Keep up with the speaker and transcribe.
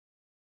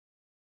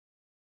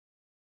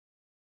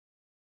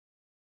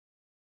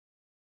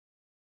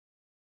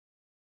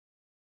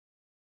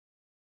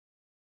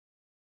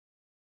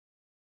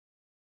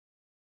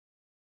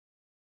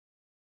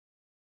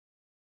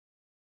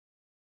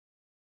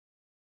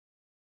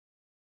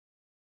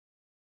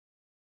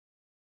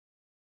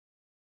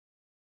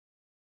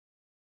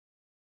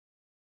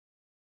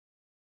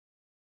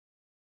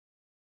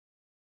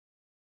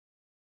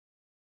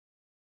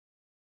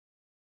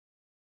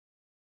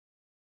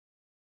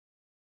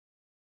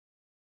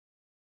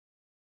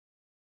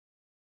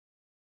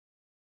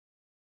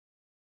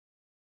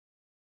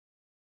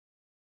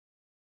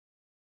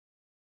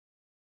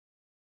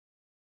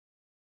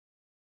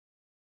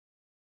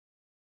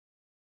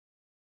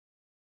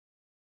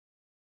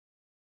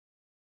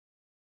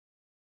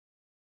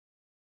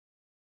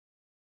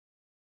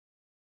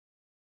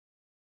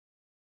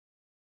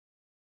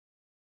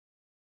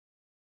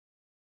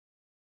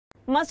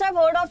Must have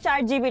heard of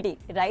ChatGPT,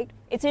 right?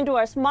 It's into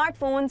our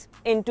smartphones,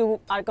 into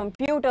our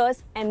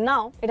computers, and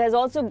now it has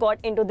also got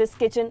into this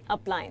kitchen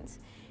appliance.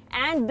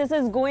 And this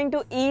is going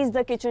to ease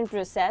the kitchen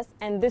process,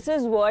 and this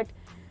is what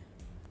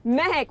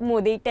Mehak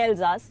Modi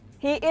tells us.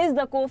 He is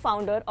the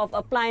co-founder of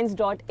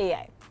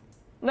appliance.ai.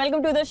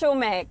 Welcome to the show,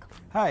 Mehak.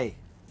 Hi.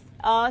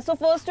 So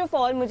first of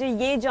all, मुझे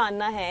ये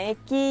जानना है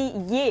कि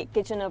ये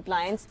kitchen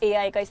appliance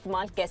AI का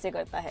इस्तेमाल कैसे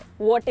करता है?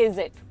 What is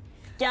it?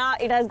 क्या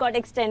it has got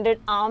extended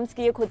arms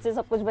कि ये खुद से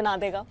सब कुछ बना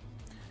देगा?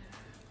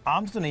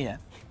 Arms तो नहीं है,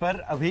 पर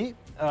अभी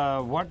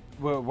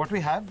what we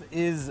have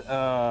is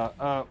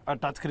a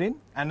touch screen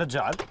and a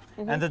jar,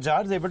 and the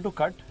jar is able to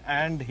cut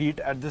and heat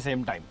at the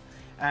same time.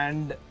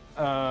 And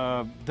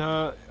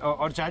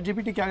और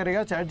ChatGPT क्या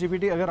करेगा?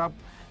 ChatGPT अगर आप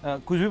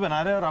कुछ भी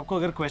बना रहे हैं और आपको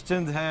अगर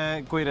questions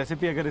है, कोई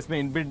रेसिपी अगर इसमें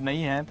इनबिल्ट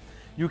नहीं है,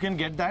 you can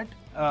get that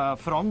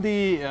from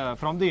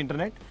the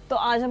internet. तो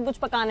आज हम कुछ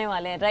पकाने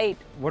वाले हैं, right?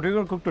 What we're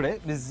going to cook today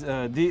is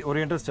the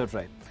Oriental Stir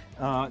Fry.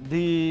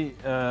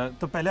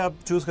 तो पहले आप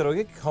choose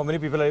करोगे how many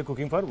people are you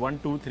cooking for? 1,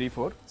 2, 3,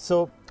 4.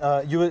 So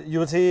you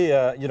will see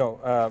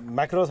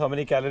macros, how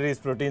many calories,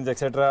 proteins,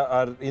 etc.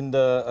 are in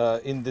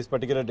this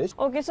particular dish.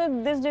 Okay, so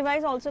this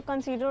device also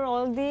consider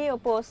all the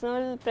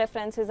personal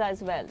preferences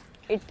as well.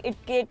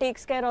 It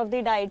takes care of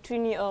the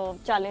dietary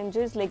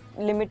challenges like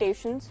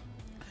limitations.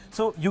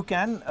 So you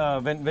can,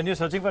 when you're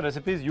searching for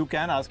recipes, you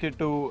can ask it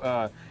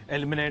to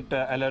eliminate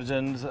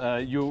allergens.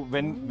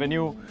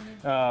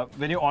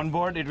 When you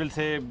onboard, it will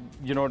say,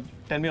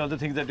 tell me all the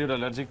things that you're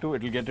allergic to.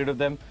 It will get rid of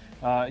them.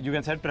 You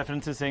can set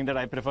preferences saying that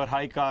I prefer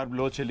high carb,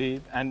 low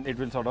chili, and it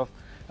will sort of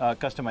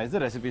customize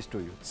the recipes to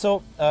you.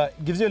 So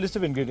gives you a list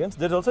of ingredients.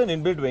 There's also an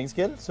inbuilt weighing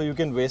scale, so you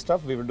can weigh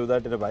stuff. We will do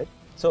that in a bite.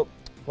 So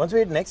once we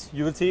hit next,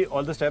 you will see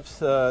all the steps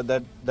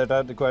that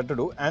are required to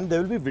do, and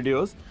there will be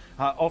videos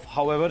of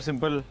however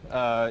simple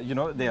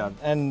they are.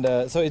 And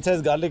so it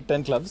says garlic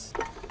 10 cloves.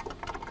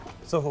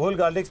 So whole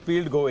garlics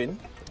peeled go in.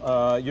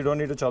 You don't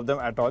need to chop them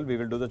at all. We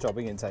will do the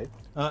chopping inside.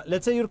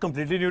 Let's say you're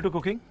completely new to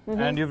cooking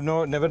and you've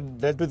never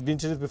dealt with green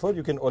chilies before.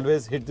 You can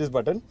always hit this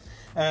button,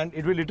 and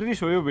it will literally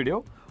show you a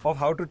video of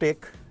how to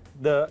take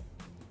the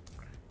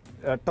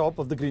top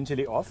of the green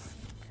chili off,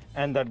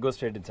 and that goes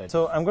straight inside.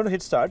 So I'm going to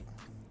hit start.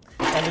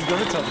 And it's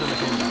going to chop the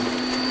machine down.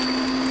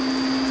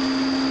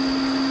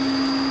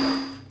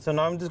 So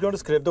now I'm just going to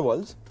scrape the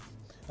walls.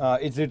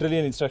 It's literally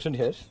an instruction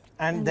here.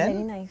 And then,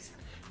 very nice.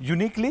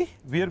 Uniquely,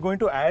 we are going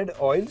to add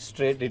oil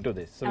straight into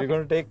this. So we're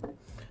going to take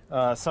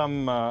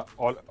some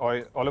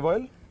olive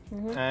oil,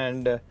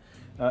 and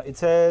it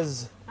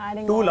says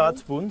adding 2 oil. large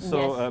spoons.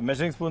 So yes.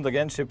 Measuring spoons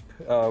again ship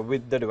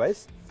with the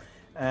device.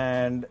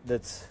 And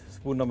that's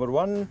spoon number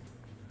 1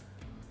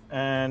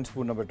 and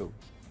spoon number 2.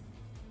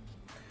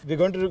 We're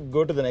going to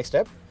go to the next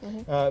step,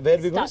 where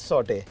we're going to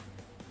saute.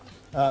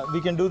 We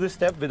can do this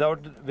step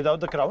without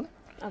the crown.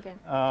 Okay.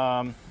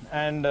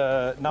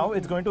 Now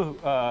it's going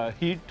to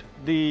heat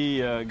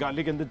the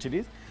garlic and the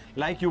chilies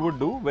like you would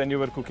do when you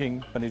were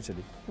cooking paneer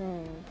chili.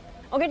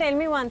 Okay, tell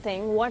me one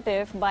thing. What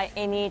if by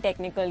any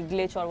technical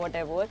glitch or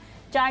whatever,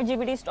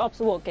 ChatGPT stops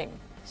working?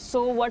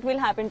 So what will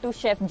happen to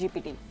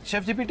ChefGPT?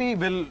 ChefGPT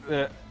will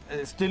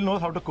still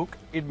knows how to cook.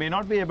 It may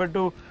not be able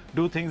to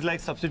do things like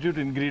substitute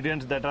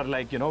ingredients that are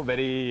like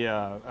very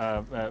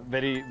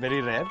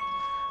very rare,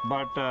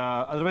 but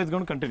otherwise it's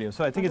going to continue.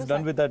 So I think it's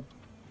done with that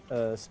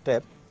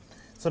step.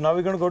 So now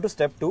we're going to go to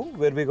step 2,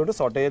 where we're going to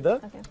saute the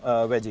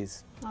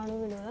veggies. How do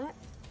we do that?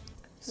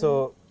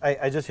 So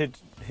I just hit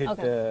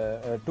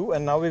 2,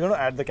 and now we're going to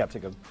add the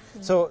capsicum.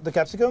 So the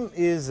capsicum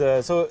is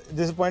so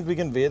this is the point we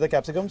can weigh the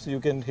capsicum. So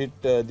you can hit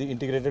the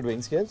integrated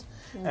weighing scales,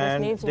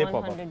 and needs they 100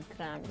 pop up.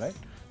 grams. Right.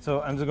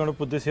 So I'm just going to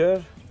put this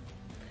here,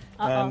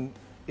 and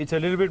it's a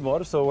little bit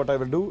more. So what I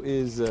will do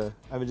is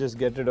I will just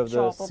get rid of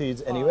the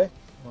seeds anyway.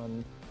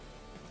 1,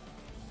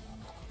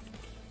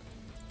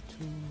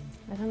 2.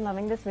 I'm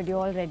loving this video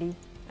already.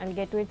 I'll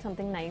get to it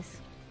something nice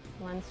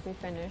once we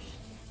finish.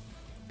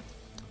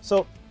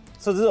 So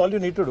this is all you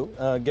need to do.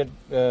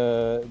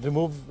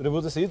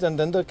 Remove the seeds, and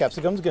then the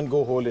capsicums can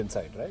go whole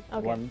inside, right?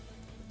 Okay. 1,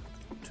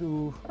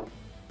 2,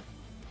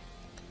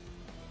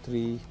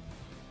 3,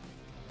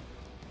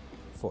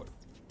 4.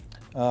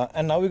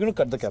 And now we're going to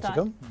cut the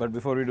capsicum. But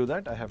before we do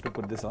that, I have to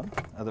put this on.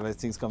 Otherwise,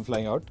 things come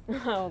flying out.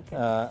 Okay.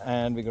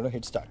 And we're going to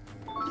hit start.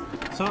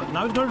 So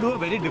now it's going to do a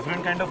very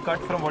different kind of cut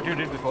from what you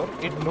did before.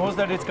 It knows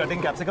that it's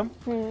cutting capsicum,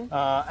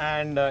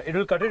 and it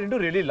will cut it into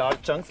really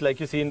large chunks like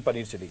you see in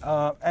paneer chili.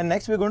 And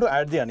next we're going to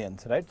add the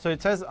onions, right? So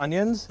it says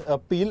onions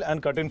peel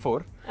and cut in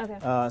 4. Okay.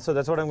 So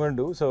that's what I'm going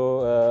to do.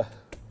 So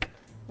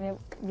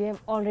we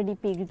have already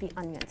peeled the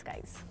onions,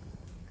 guys.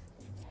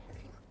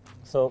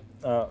 So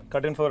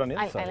cut in 4 onions.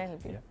 I'll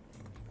help you. Yeah.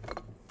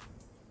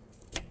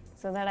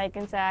 So that I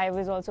can say I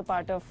was also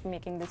part of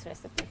making this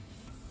recipe.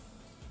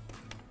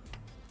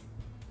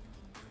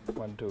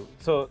 1, 2.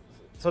 So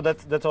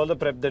that's all the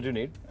prep that you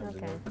need.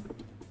 Okay.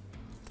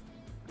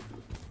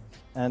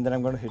 And then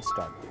I'm going to hit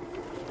start.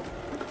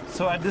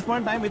 So at this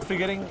point in time,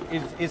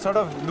 it's sort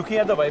of looking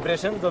at the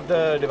vibrations of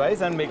the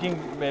device and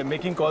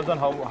making calls on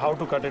how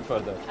to cut it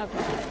further.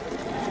 Okay.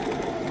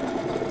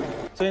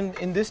 So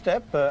in this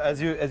step,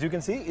 as you can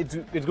see,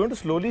 it's going to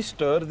slowly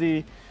stir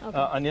the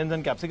onions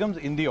and capsicums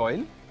in the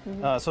oil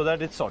so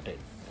that it's sautéed.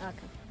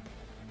 Okay.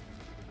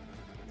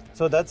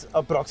 So that's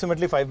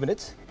approximately 5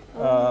 minutes.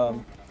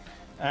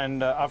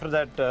 And after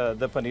that,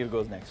 the paneer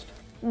goes next.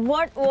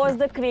 What was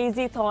the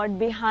crazy thought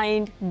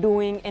behind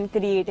doing and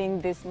creating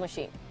this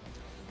machine?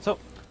 So,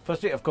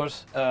 firstly, of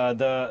course,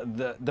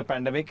 the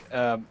pandemic,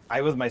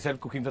 I was myself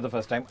cooking for the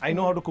first time. I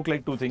know how to cook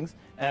like 2 things,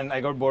 and I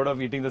got bored of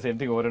eating the same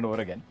thing over and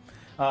over again.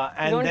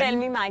 Don't tell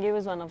me Maggi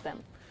was one of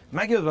them.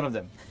 Maggi was one of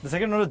them. The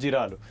second one was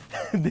jeera aloo,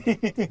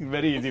 the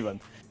very easy one.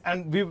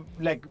 And we,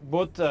 like,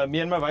 both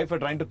me and my wife were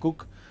trying to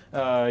cook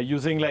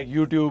using like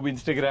YouTube,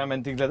 Instagram,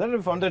 and things like that. We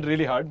found that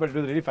really hard, but it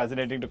was really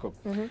fascinating to cook.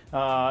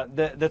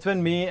 That's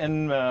when me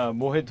and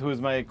Mohit, who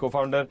is my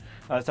co-founder,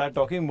 started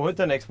talking. Mohit's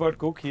an expert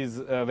cook. He's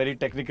a very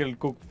technical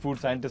cook, food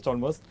scientist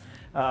almost.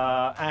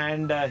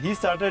 And he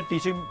started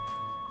teaching.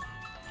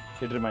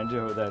 It reminds you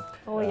of that.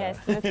 Oh yes,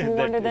 let's move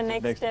on to the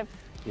next step.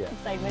 Yeah.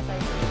 Side by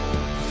side.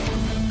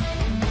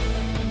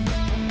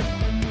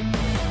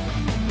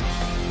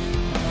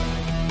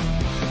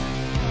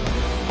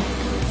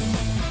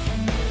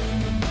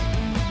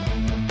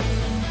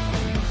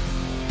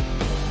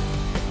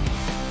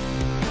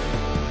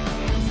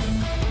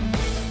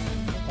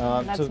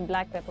 That's so,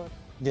 black pepper.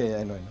 Yeah,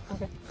 I know.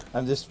 Okay.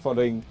 I'm just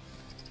following.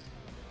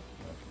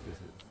 This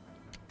is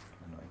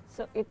annoying.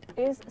 So it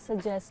is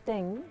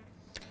suggesting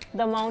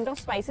the amount of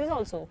spices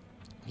also.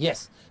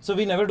 Yes. So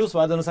we never do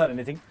swad anusar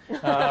anything.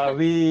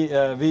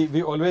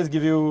 We always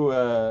give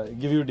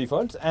you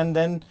defaults, and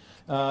then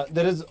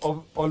there is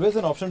always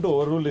an option to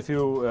overrule if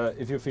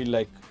you feel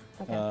like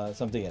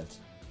something else.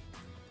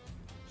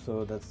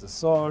 So that's the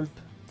salt,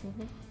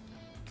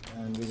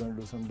 and we're going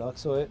to do some dark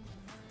soy.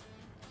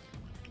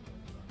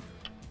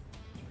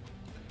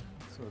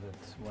 So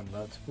that's 1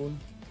 large spoon.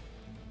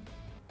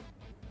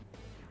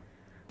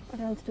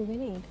 What else do we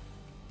need?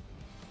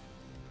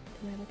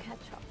 Tomato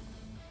ketchup.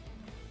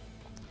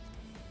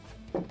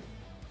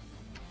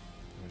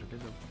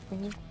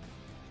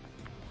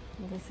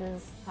 This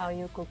is how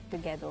you cook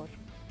together,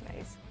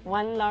 guys.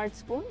 1 large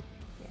spoon.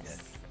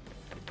 Yes.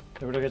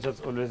 Tomato ketchup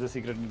is always the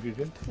secret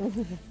ingredient.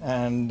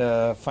 And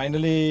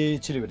finally,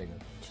 chili vinegar.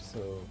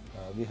 So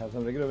we have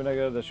some regular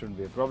vinegar. That shouldn't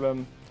be a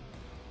problem.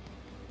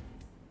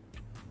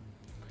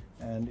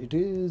 And it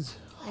is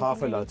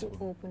half a large spoon.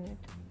 Open it.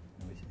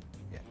 Let me see.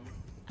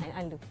 Yeah.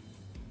 I'll do.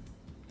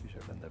 You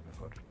should have done that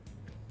before.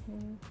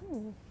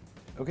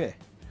 Okay.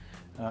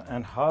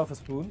 And half a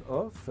spoon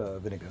of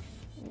vinegar.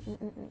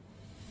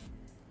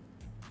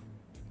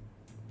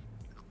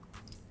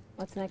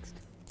 What's next?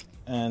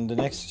 And the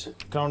next,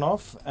 crown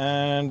off,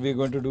 and we're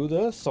going to do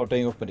the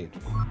sautéing of paneer.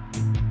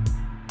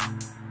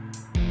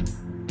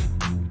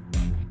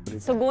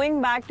 So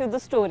going back to the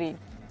story.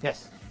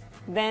 Yes.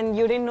 Then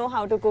you didn't know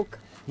how to cook.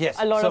 Yes.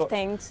 A lot of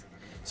things.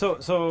 So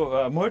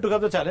Mohit took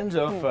up the challenge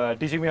of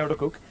teaching me how to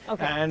cook,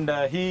 and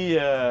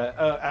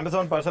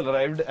Amazon parcel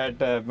arrived at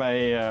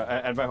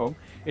my home.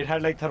 It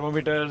had like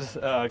thermometers,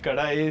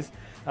 kadais,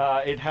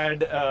 it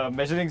had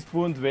measuring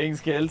spoons, weighing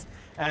scales,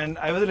 and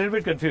I was a little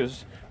bit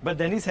confused. But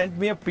then he sent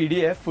me a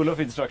PDF full of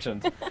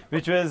instructions,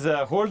 which was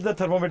hold the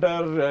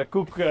thermometer,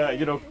 cook,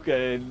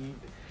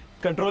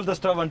 control the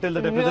stove until the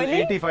temperature is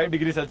 85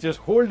 degrees Celsius.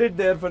 Hold it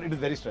there for, it is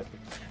very stressful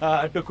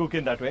to cook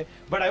in that way.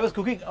 But I was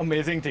cooking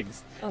amazing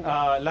things.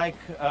 And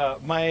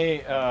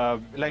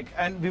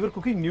we were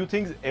cooking new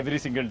things every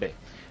single day.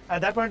 At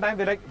that point in time,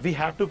 we're like, we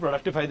have to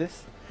productify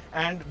this,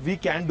 and we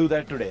can do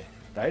that today.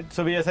 Right?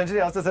 So we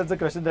essentially asked ourselves the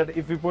question that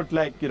if we put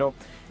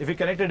if we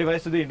connect a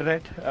device to the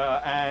internet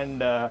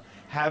and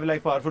have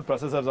like powerful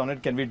processors on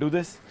it, can we do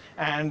this?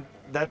 And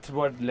that's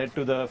what led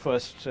to the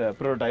first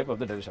prototype of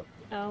the DelishUp.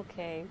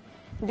 Okay.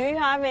 Do you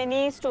have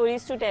any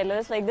stories to tell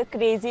us, like the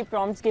crazy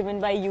prompts given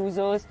by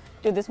users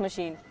to this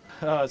machine?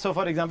 So,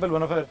 for example,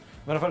 one of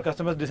our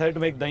customers decided to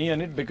make dahi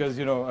on it because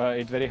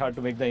it's very hard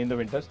to make dahi in the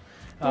winters.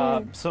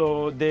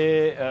 So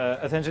they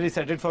essentially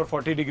set it for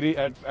 40 degree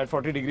at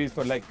 40 degrees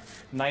for like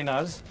 9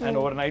 hours, and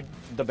overnight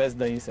the best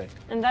dahi set.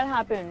 And that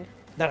happened.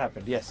 That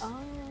happened, yes. Oh,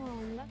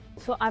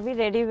 so are we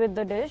ready with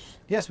the dish?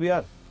 Yes, we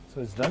are.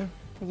 So it's done.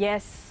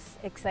 Yes,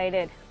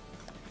 excited.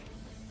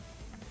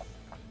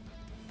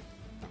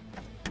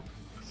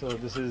 So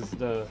this is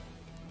the...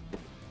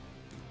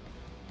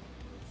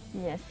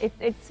 Yes,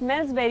 it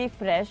smells very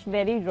fresh,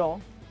 very raw.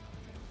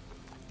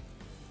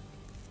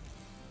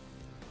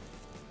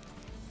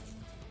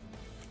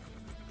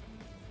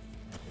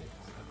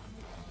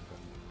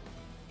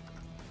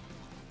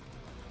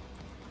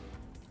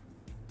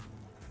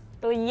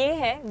 तो ये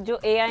है जो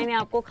AI ने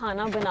आपको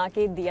खाना बना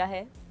के दिया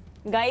है.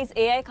 Guys,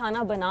 AI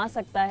खाना बना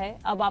सकता है.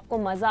 अब आपको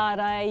मजा आ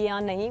रहा है या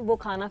नहीं, वो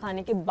खाना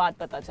खाने के बाद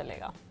पता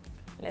चलेगा.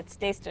 Let's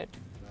taste it.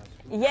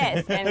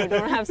 Yes, and we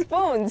don't have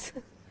spoons.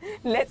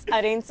 Let's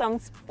arrange some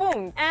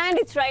spoons. And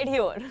it's right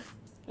here.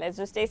 Let's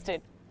just taste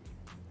it.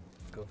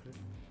 Go for it.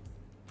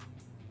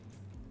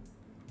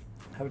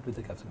 Have it with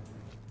the capsicum.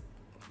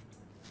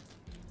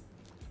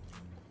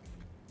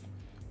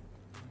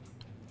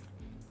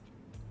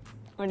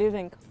 What do you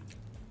think?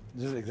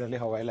 This is exactly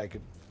how I like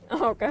it.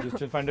 Okay. You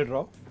still find it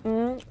raw?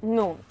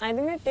 No, I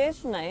think it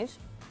tastes nice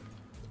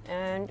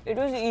and it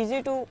was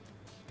easy to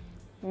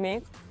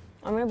make.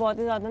 हमें बहुत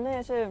ही ज़्यादा ना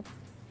ऐसे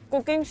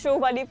cooking show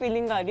वाली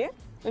feeling आ रही है,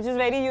 which is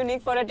very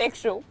unique for a tech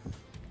show.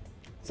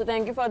 So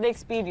thank you for the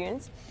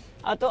experience.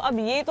 तो अब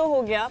ये तो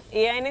हो गया,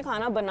 AI ने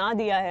खाना बना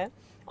दिया है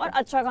और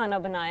अच्छा खाना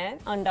बनाया है,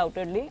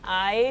 undoubtedly.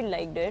 I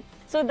liked it.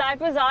 So that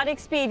was our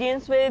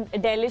experience with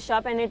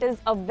DelishUp and it is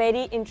a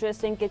very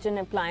interesting kitchen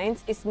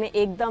appliance. इसमें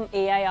एकदम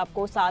AI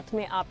आपको साथ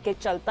में आपके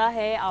चलता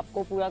है,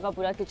 आपको पूरा का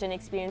पूरा kitchen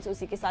experience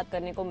उसी के साथ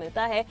करने को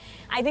मिलता है.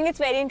 I think it's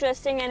very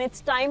interesting and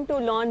it's time to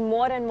learn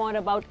more and more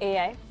about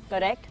AI,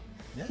 correct?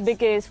 Yes.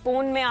 Because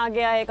phone में आ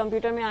गया है,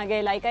 computer में आ गया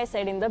है, like I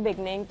said in the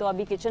beginning, तो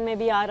अभी kitchen में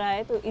भी आ रहा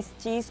है, तो इस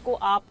चीज़ को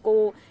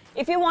आपको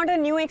if you want a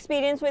new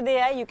experience with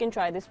AI, you can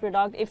try this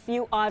product. If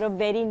you are a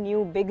very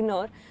new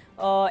beginner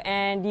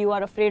and you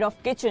are afraid of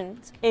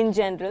kitchens in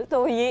general,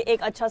 तो ये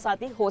एक अच्छा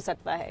साथी हो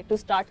सकता है to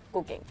start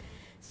cooking.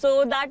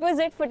 So that was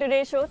it for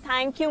today's show.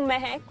 Thank you,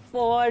 Mehak,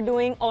 for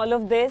doing all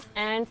of this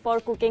and for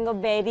cooking a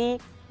very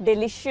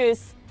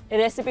delicious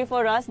recipe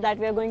for us that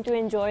we are going to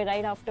enjoy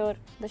right after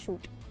the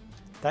shoot.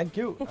 Thank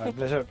you.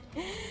 Pleasure.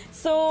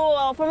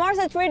 So for more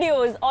such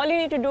videos, all you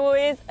need to do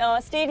is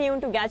stay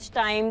tuned to Gadget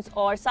Times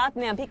और साथ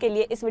में अभी के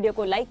लिए इस video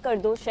को like कर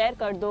दो, शेयर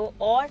कर दो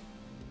और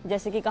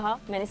जैसे कि कहा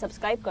मैंने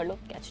सब्सक्राइब कर लो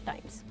Gadget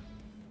Times.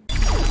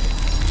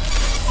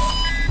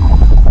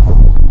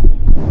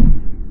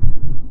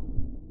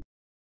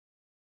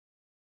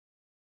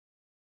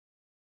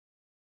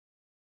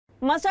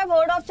 Must have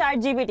heard of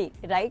ChatGPT,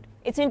 right?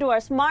 It's into our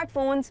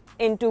smartphones,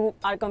 into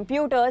our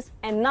computers,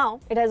 and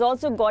now it has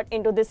also got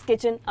into this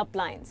kitchen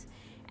appliance.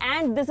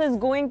 And this is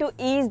going to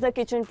ease the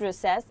kitchen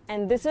process,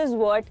 and this is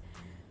what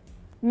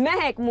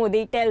Mehak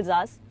Modi tells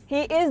us.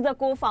 He is the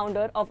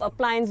co-founder of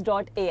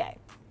appliance.ai.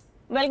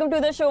 Welcome to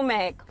the show,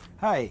 Mehak.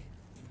 Hi.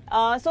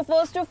 So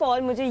first of all,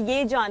 मुझे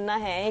ये जानना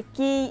है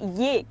कि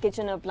ये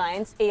kitchen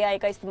appliance AI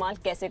का इस्तेमाल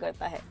कैसे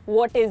करता है?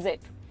 What is it?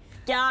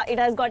 क्या it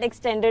has got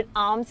extended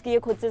arms कि ये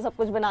खुद से सब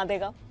कुछ बना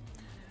देगा?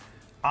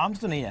 Arms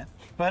तो नहीं है,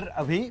 पर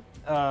अभी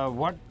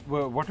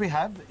what we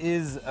have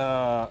is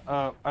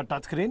a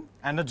touch screen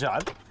and a jar,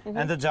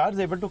 and the jar is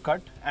able to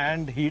cut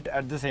and heat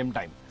at the same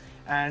time.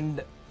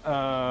 And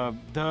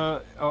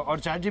और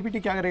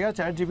ChatGPT क्या करेगा?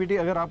 ChatGPT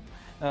अगर आप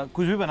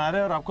कुछ भी बना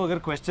रहे हैं और आपको अगर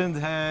questions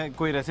हैं,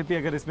 कोई recipe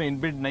अगर इसमें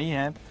inbuilt नहीं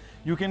है,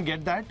 you can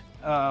get that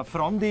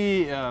from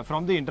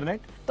the internet.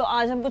 तो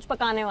आज हम कुछ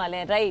पकाने वाले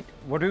हैं, right?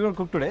 What we're going to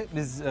cook today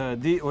is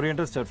the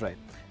Oriental Stir Fry.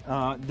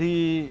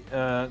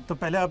 तो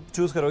पहले आप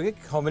choose करोगे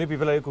how many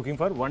people are you cooking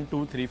for? 1,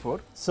 2, 3, 4.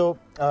 So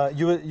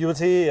you will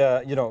see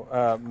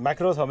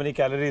macros, how many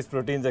calories,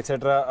 proteins,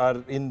 etc.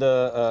 are in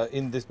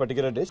this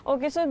particular dish.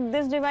 Okay, so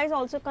this device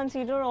also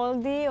consider all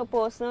the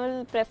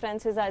personal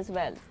preferences as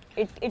well.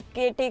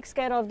 It takes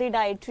care of the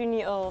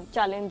dietary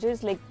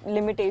challenges like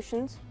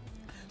limitations.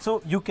 So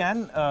you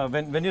can,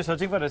 when you're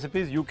searching for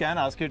recipes, you can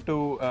ask it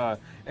to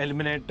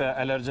eliminate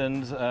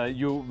allergens.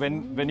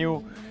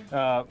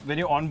 When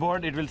you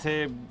onboard, it will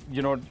say,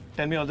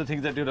 tell me all the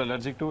things that you're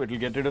allergic to. It will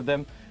get rid of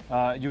them.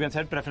 You can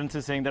set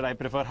preferences saying that I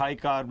prefer high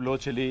carb, low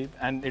chili,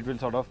 and it will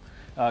sort of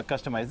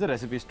customize the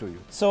recipes to you.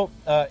 So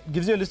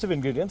gives you a list of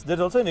ingredients. There's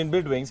also an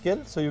inbuilt weighing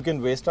scale, so you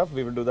can weigh stuff.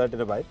 We will do that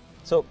in a bite.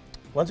 So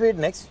once we hit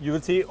next, you will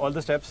see all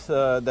the steps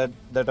that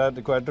are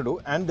required to do,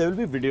 and there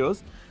will be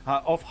videos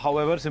of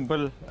however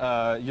simple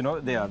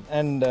they are.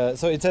 And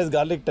so it says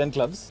garlic 10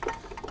 cloves.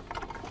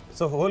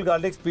 So whole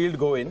garlics peeled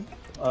go in.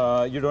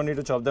 You don't need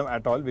to chop them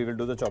at all. We will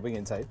do the chopping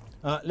inside.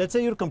 Let's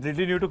say you're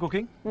completely new to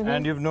cooking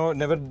and you've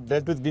never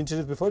dealt with green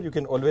chilies before. You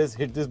can always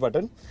hit this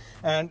button,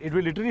 and it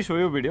will literally show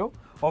you a video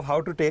of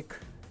how to take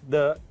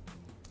the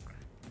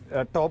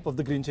top of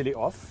the green chili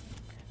off,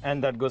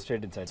 and that goes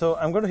straight inside. So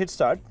I'm going to hit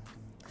start,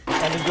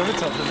 and it's going to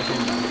chop them at the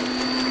same time.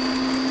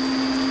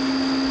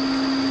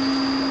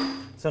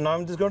 So now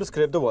I'm just going to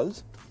scrape the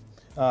walls.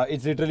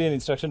 It's literally an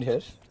instruction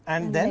here.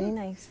 And then,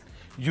 very nice.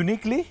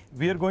 Uniquely,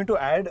 we are going to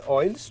add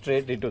oil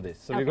straight into this.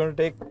 So we're going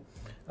to take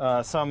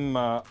some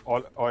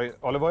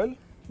olive oil,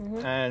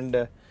 and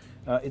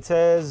it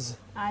says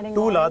Adding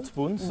 2 oil. large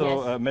spoons.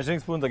 So Yes. measuring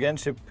spoons again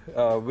ship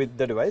with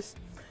the device.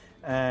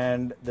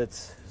 And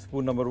that's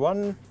spoon number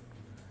 1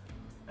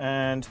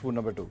 and spoon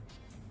number 2.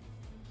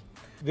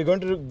 We're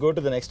going to go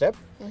to the next step,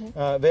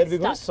 where we're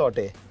going to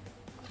saute.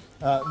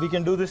 We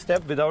can do this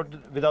step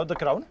without the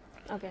crown.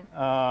 Okay.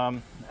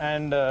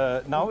 And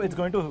now it's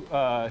going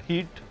to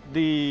heat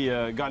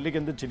the garlic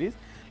and the chilies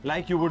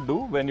like you would do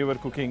when you were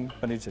cooking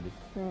paneer chili.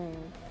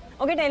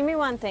 Okay, tell me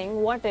one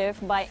thing. What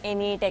if by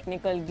any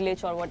technical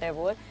glitch or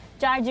whatever,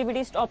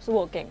 ChatGPT stops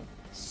working?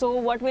 So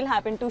what will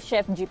happen to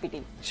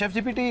ChefGPT?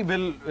 ChefGPT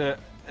will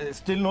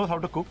still knows how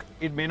to cook.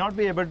 It may not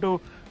be able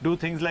to do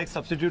things like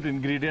substitute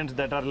ingredients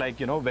that are like,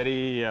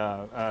 very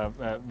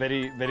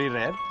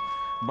rare.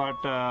 But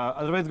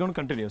otherwise it's going to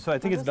continue. So I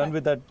think it's done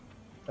with that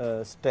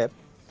step.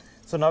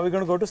 So now we're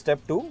going to go to step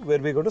 2, where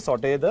we're going to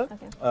saute the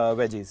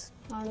veggies.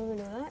 How do we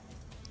do that?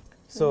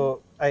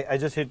 So I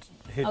just hit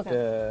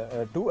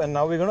Okay. 2, and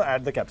now we're going to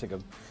add the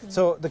capsicum.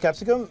 So the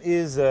capsicum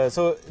is,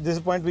 so this is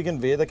the point we can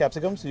weigh the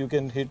capsicum, so you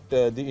can hit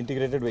the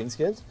integrated weighing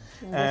scales,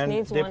 and This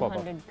needs they pop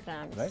up. 100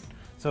 grams. Right?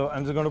 So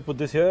I'm just going to put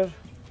this here,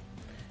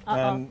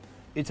 and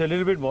it's a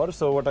little bit more,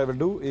 so what I will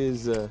do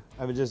is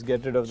I will just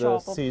get rid of the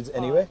Chop up seeds all.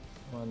 anyway.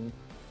 1,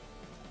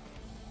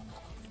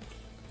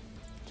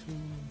 2.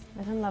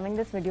 But I'm loving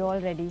this video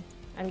already.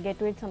 I'll get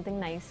to it something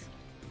nice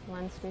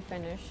once we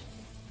finish.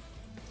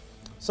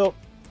 So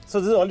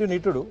this is all you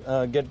need to do.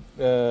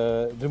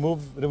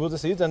 Remove the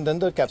seeds, and then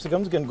the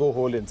capsicums can go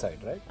whole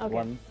inside, right? Okay.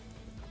 1,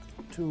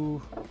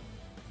 2,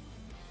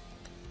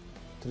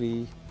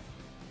 3,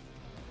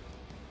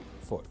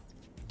 4.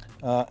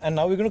 And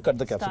now we're going to cut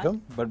the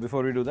capsicum. But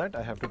before we do that,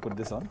 I have to put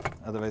this on.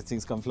 Otherwise,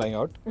 things come flying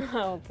out.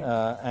 Okay.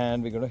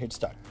 And we're going to hit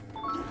start.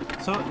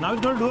 So now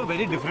it's going to do a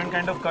very different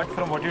kind of cut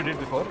from what you did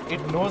before. It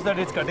knows that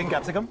it's cutting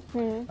capsicum,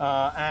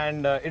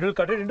 and it will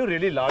cut it into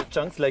really large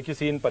chunks like you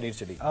see in paneer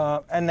chili.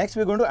 And next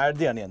we're going to add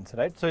the onions,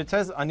 right? So it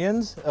says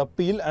onions,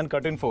 peel and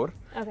cut in 4.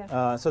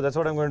 Okay. So that's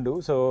what I'm going to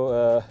do.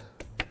 So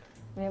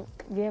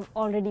We have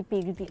already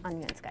peeled the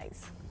onions,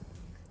 guys.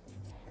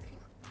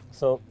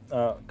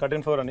 cut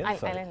in 4 onions. I'll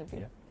Sorry. help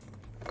you.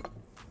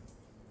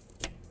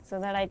 So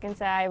that I can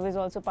say I was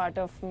also part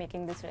of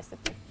making this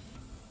recipe.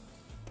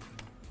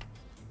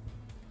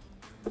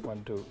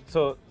 1, 2.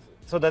 So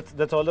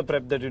that's all the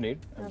prep that you need.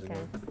 Okay.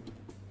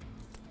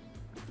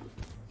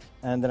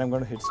 And then I'm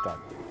going to hit start.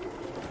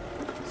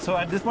 So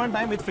at this point in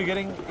time,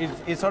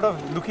 it's sort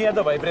of looking at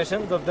the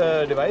vibrations of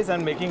the device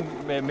and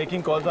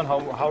making calls on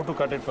how to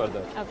cut it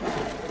further. Okay.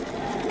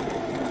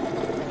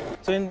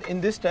 So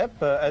in this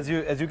step, as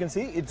you can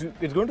see,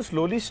 it's going to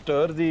slowly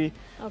stir the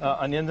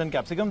onions and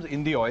capsicums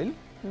in the oil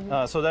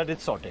so that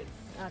it's sautéed.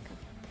 Okay.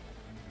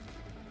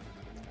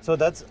 So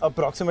that's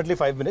approximately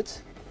 5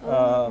 minutes.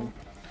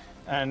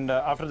 And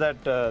after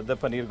that, the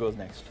paneer goes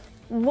next.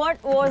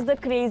 What was the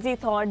crazy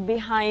thought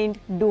behind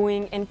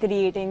doing and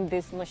creating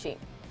this machine?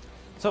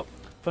 So,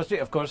 firstly,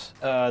 of course,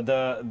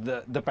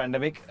 the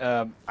pandemic,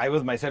 I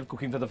was myself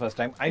cooking for the first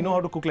time. I know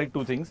how to cook like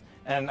 2 things,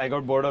 and I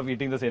got bored of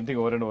eating the same thing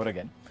over and over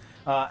again.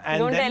 And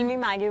Don't then tell me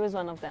Maggie was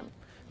one of them.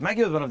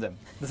 Maggi was one of them.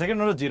 The second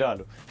one was jeera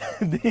aloo,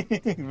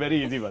 the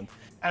very easy one.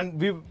 And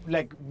we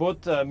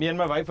both me and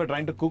my wife were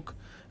trying to cook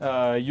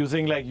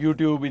using like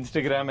YouTube,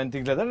 Instagram, and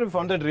things like that. We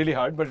found that really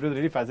hard, but it was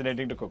really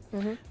fascinating to cook.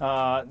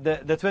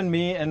 That's when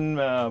me and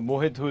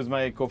Mohit, who is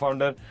my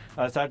co-founder,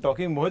 started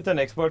talking. Mohit's an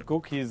expert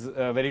cook. He's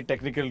a very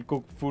technical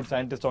cook, food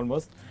scientist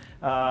almost,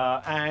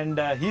 and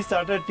he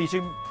started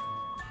teaching.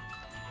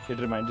 It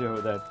reminds you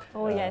of that.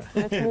 Oh yes,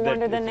 let's move on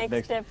to the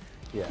next step.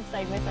 Yeah.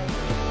 Side by side.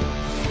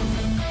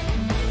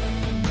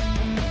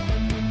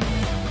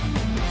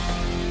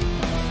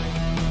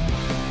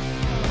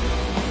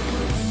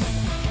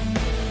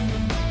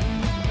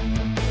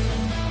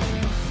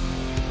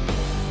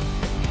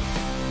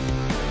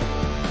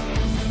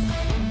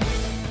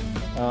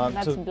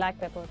 That's so, black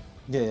pepper.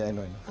 Yeah, I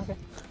know. Okay.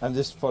 I'm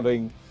just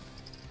following.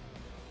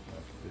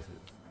 This is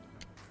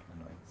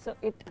annoying. So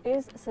it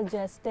is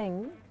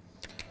suggesting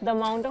the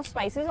amount of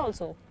spices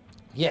also.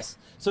 Yes.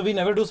 So we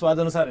never do swad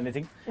anusar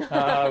anything.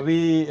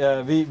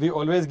 We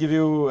always give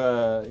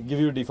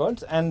you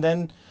defaults, and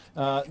then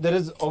there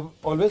is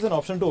always an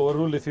option to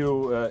overrule if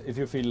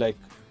you feel like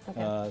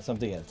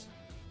something else.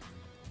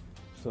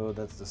 So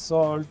that's the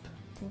salt,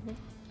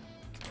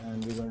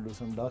 and we're going to do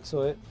some dark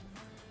soy.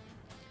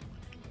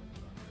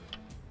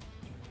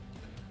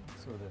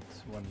 So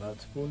that's 1 large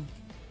spoon.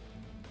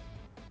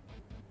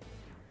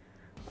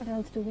 What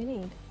else do we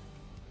need?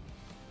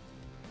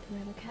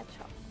 Tomato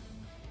ketchup.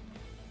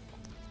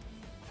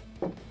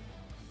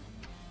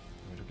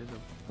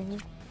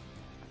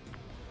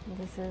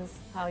 This is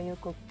how you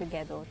cook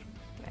together,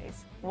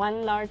 guys.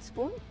 1 large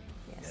spoon.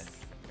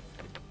 Yes.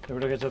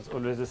 Tomato ketchup is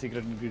always the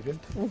secret ingredient.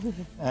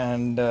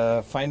 And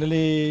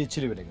finally,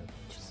 chili vinegar.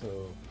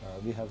 So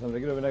we have some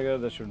regular vinegar.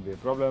 That shouldn't be a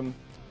problem.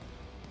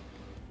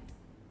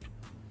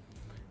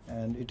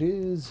 And it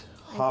is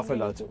half a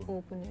large spoon.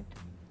 Open it.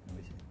 Let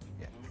me see.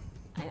 Yeah.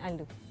 I'll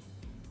do.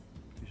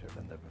 You should have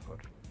done that before.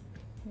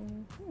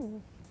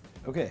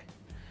 Okay.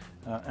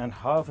 And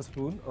half a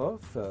spoon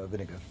of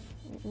vinegar.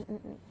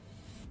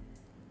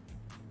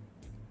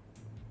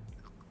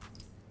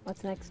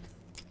 What's next?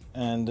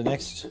 And the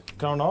next,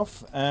 crown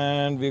off,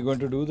 and we're going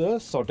to do the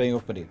sautéing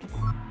of paneer.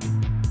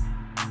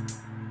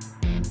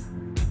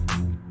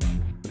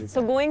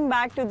 So going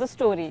back to the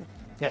story,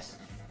 Yes.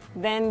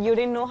 then you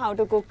didn't know how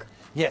to cook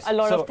Yes. a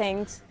lot of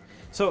things.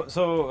 So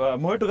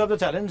Mohit took up the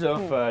challenge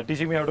of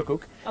teaching me how to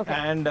cook,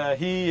 and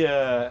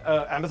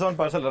Amazon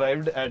parcel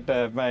arrived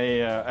at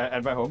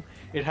my home.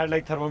 It had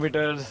like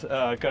thermometers,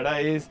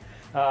 kadais,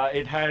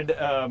 it had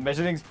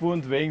measuring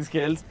spoons, weighing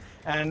scales,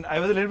 and I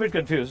was a little bit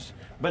confused.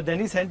 But then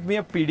he sent me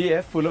a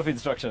PDF full of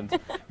instructions,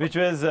 which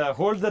was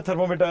hold the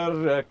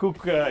thermometer,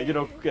 cook,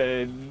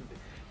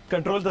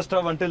 control the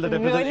stove until the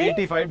temperature is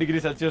 85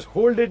 degrees Celsius.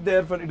 Hold it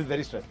there for, it is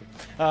very stressful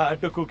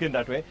to cook in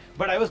that way.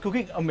 But I was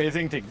cooking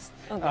amazing things.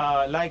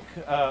 Okay.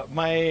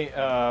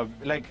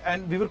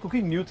 And we were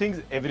cooking new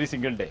things every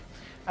single day.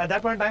 At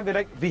that point in time, we're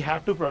like, we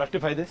have to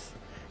productify this,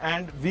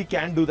 and we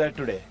can do that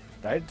today.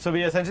 Right? So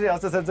we essentially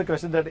asked ourselves the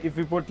question that if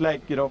we put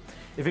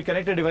if we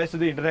connect a device to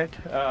the internet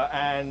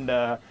and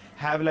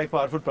have like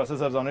powerful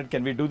processors on it,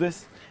 can we do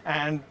this?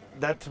 And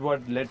that's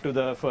what led to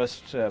the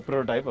first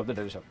prototype of the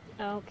DelishUp.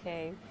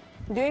 Okay.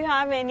 Do you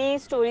have any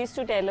stories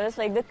to tell us,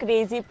 like the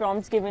crazy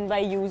prompts given by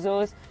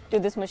users to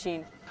this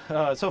machine?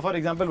 So for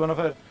example, one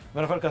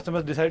of our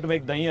customers decided to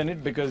make dahi on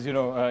it because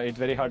it's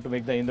very hard to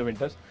make dahi in the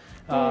winters.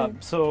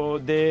 So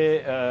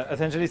they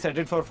essentially set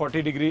it for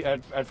 40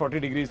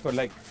 degrees for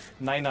like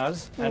 9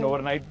 hours, and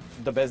overnight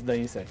the best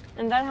dahi set.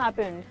 And that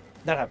happened?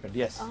 That happened,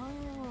 yes. Oh,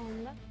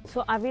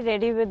 so are we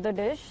ready with the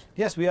dish?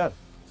 Yes, we are.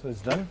 So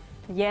it's done.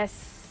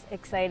 Yes,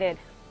 excited.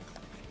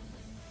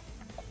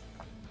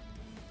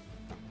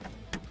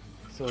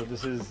 So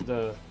this is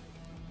the...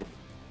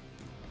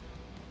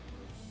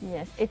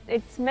 Yes,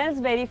 it smells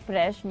very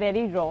fresh,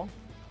 very raw.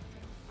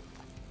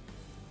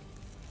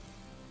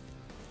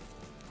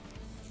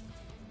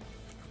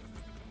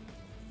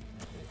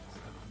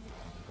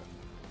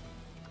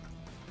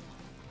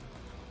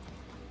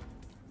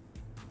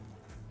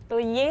 तो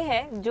ये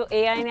है जो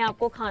AI ने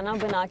आपको खाना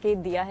बना के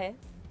दिया है.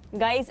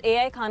 गाइस,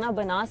 AI खाना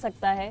बना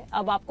सकता है.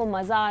 अब आपको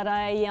मजा आ रहा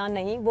है या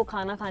नहीं, वो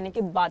खाना खाने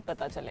के बाद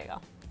पता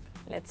चलेगा.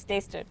 Let's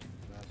taste it.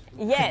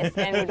 Yes,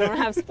 and we don't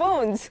have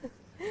spoons.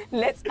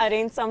 Let's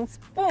arrange some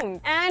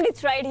spoons. And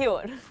it's right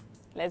here.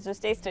 Let's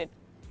just taste it.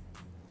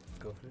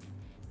 Go for it.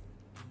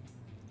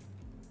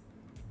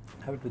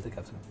 Have it with the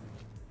capsule.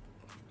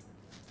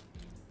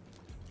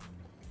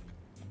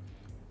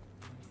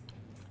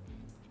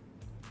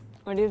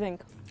 What do you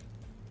think?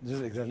 This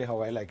is exactly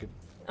how I like it.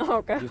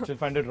 Okay. You still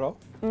find it raw?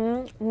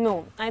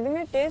 No, I think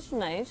it tastes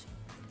nice.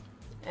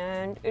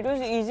 And it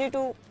was easy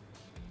to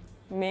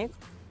make.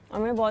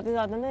 हमें बहुत ही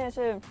ज़्यादा ना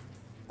ऐसे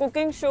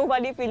cooking show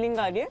वाली feeling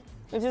आ रही है,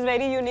 which is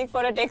very unique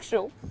for a tech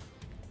show.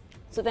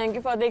 So thank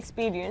you for the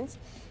experience.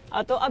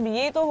 तो अब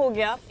ये तो हो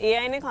गया,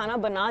 AI ने खाना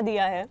बना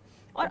दिया है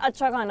और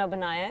अच्छा खाना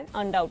बनाया है,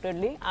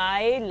 undoubtedly.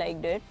 I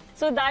liked it.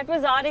 So that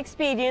was our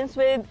experience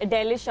with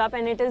DelishUp,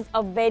 and it is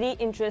a very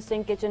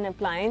interesting kitchen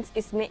appliance.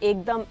 इसमें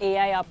एकदम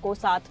AI आपको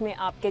साथ में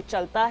आपके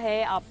चलता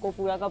है, आपको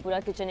पूरा का पूरा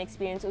kitchen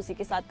experience उसी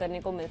के साथ करने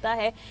को मिलता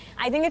है.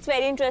 I think it's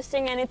very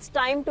interesting, and it's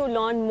time to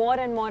learn more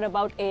and more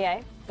about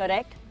AI,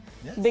 correct?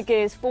 Yes.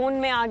 Because phone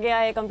में आ गया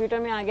है, computer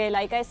में आ गया है,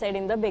 like I said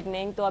in the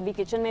beginning, तो अभी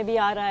kitchen में भी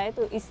आ रहा है,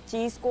 तो इस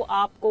चीज़ को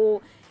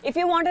आपको, if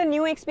you want a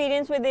new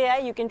experience with AI,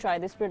 you can try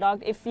this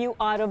product. If you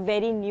are a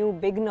very new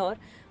beginner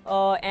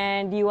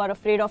and you are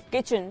afraid of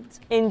kitchens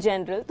in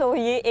general, तो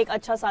ये एक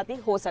अच्छा साथी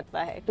हो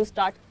सकता है to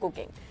start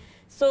cooking.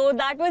 So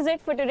that was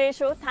it for today's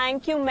show.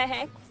 Thank you,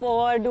 Mehak,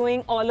 for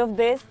doing all of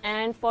this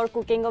and for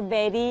cooking a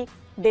very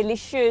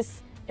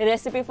delicious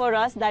recipe for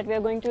us that we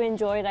are going to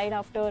enjoy right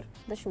after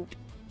the shoot.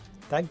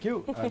 Thank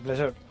you. Our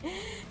pleasure.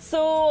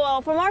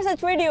 So for more such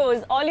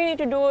videos, all you need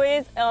to do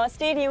is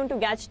stay tuned to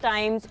Gadget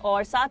Times,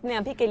 और साथ में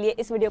अभी के लिए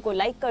इस video को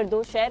like कर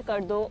दो, शेयर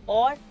कर दो,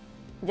 और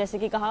जैसे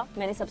कि कहा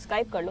मैंने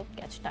सब्सक्राइब कर लो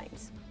Gadget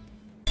Times.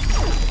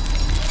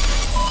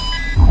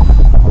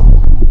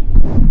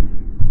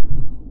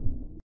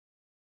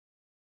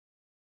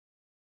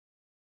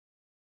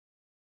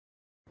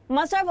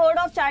 Must have heard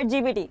of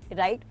ChatGPT,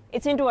 right?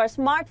 It's into our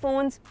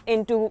smartphones,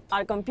 into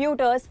our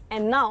computers,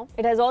 and now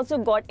it has also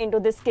got into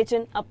this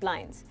kitchen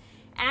appliance.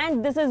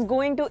 And this is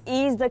going to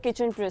ease the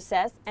kitchen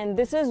process, and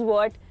this is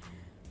what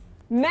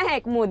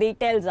Mehak Modi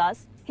tells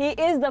us. He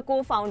is the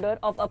co-founder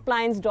of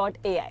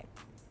appliance.ai.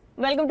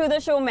 Welcome to the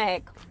show,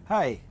 Mehak.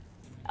 Hi.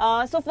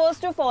 So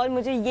first of all,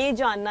 मुझे ये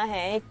जानना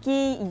है कि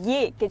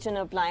ये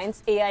kitchen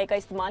appliance AI का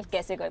इस्तेमाल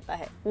कैसे करता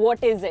है?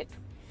 What is it?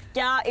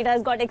 क्या it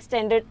has got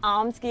extended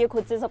arms कि ये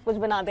खुद से सब कुछ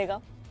बना देगा?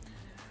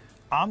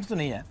 Arms तो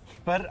नहीं है,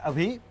 पर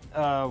अभी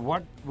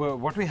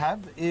what we have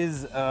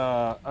is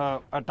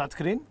a touch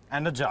screen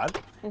and a jar,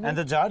 and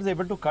the jar is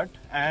able to cut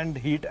and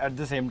heat at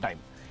the same time.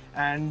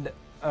 And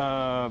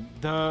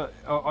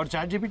और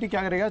ChatGPT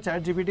क्या करेगा?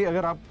 ChatGPT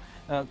अगर आप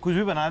कुछ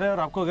भी बना रहे हैं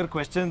और आपको अगर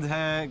questions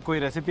हैं, कोई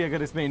रेसिपी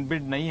अगर इसमें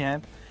इनबिल्ट नहीं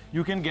है,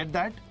 you can get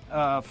that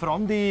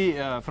from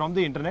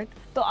the internet.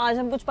 तो आज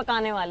हम कुछ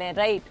पकाने वाले हैं,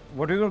 right?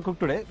 What we're going to cook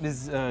today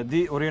is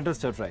the Oriental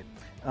Stir Fry.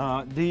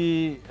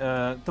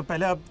 तो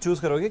पहले आप choose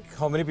करोगे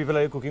how many people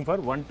are you cooking for?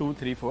 1, 2,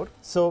 3, 4.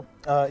 So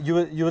you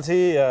will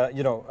see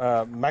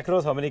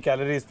macros, how many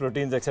calories,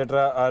 proteins,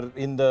 etc. are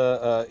in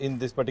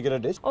this particular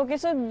dish. Okay,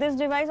 so this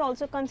device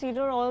also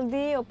consider all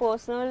the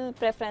personal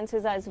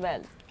preferences as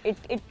well.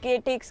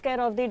 It takes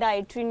care of the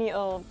dietary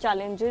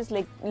challenges,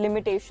 like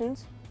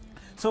limitations.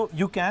 So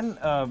you can,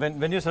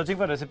 when you're searching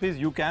for recipes,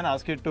 you can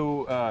ask it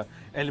to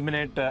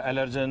eliminate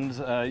allergens.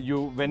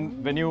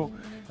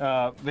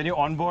 When you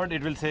onboard,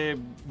 it will say,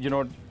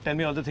 tell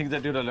me all the things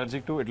that you're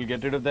allergic to. It will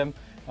get rid of them.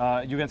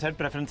 You can set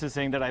preferences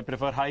saying that I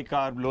prefer high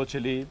carb, low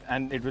chili,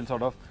 and it will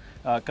sort of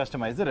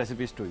customize the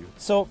recipes to you.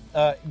 So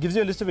gives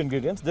you a list of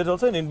ingredients. There's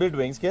also an inbuilt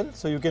weighing scale,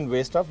 so you can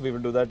weigh stuff. We will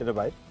do that in a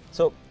while.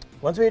 So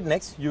once we hit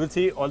next, you will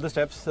see all the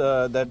steps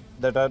that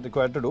are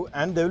required to do,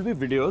 and there will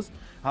be videos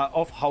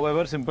of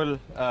however simple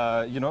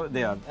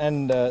they are.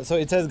 And so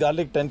it says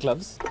garlic 10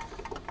 cloves.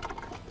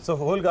 So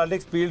whole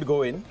garlics peeled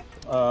go in.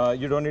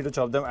 You don't need to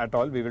chop them at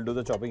all. We will do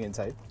the chopping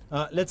inside.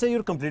 Let's say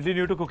you're completely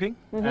new to cooking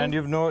and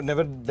you've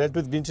never dealt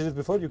with green chilies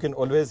before. You can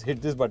always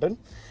hit this button,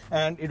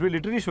 and it will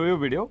literally show you a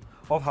video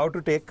of how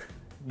to take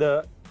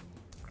the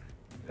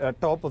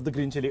top of the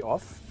green chili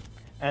off,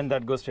 and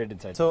that goes straight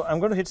inside. So I'm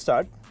going to hit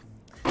start,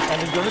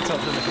 and it's going to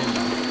chop the machine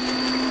down.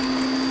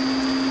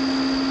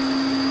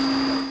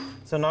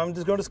 So now I'm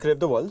just going to scrape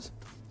the walls.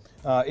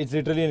 It's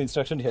literally an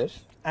instruction here,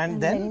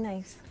 and then. Very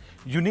nice.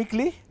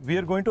 Uniquely, we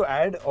are going to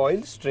add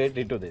oil straight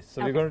into this.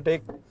 So we're going to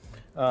take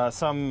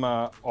some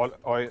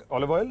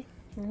olive oil,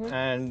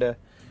 and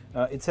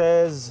it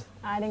says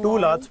Adding 2 oil.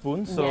 large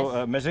spoons. So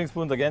Yes. measuring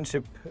spoons again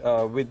ship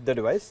with the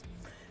device,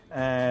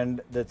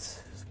 and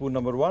that's spoon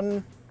number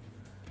 1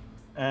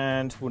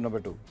 and spoon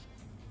number 2.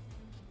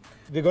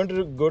 We're going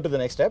to go to the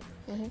next step,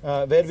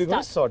 where we're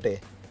going to saute.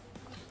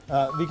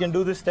 We can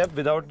do this step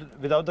without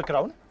the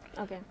crown.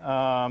 Okay.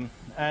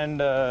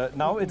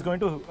 Now it's going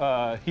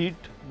to heat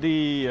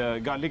the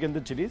garlic and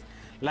the chilies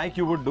like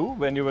you would do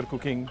when you were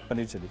cooking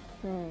paneer chili.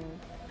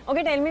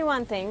 Okay, tell me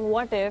one thing.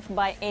 What if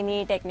by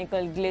any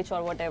technical glitch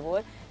or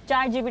whatever,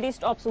 ChatGPT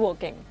stops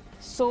working?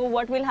 So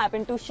what will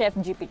happen to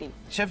ChefGPT?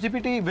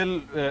 ChefGPT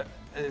will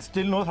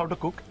still knows how to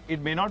cook.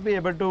 It may not be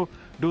able to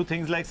do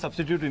things like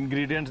substitute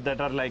ingredients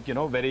that are like,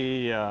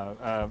 very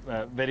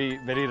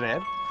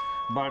rare,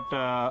 but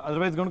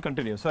otherwise it's going to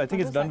continue. So I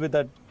think it's done with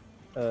that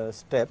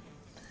step.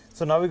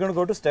 So now we're going to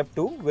go to step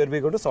 2, where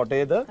we're going to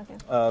saute the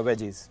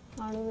veggies.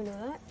 How do we do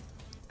that?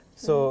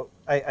 So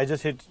I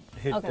just hit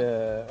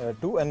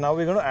 2, and now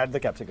we're going to add the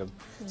capsicum.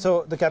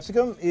 So the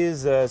capsicum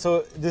is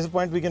so this is the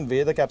point we can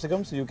weigh the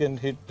capsicum, so you can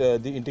hit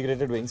the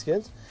integrated weighing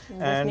scales,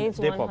 and this needs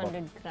they 100 pop up.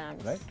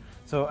 grams. Right.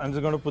 So I'm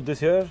just going to put this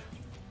here,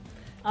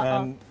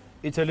 and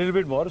it's a little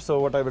bit more. So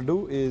what I will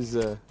do is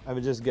I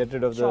will just get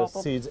rid of the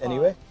seeds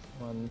anyway.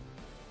 1,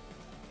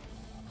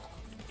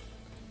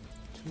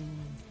 2.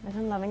 But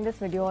I'm loving this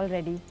video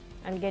already.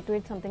 I'll get to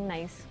it something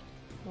nice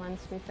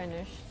once we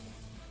finish.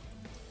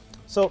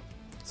 So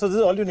this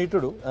is all you need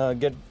to do.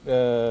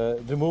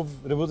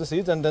 Remove the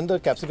seeds, and then the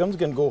capsicums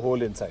can go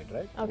whole inside,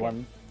 right? Okay.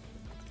 1,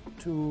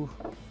 2,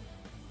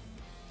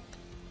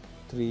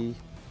 3,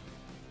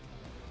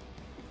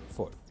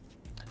 4.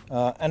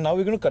 And now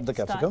we're going to cut the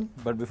capsicum.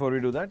 But before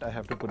we do that, I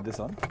have to put this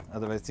on.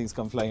 Otherwise, things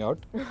come flying out.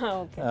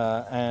 Okay.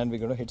 And we're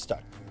going to hit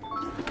start.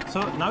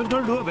 So now it's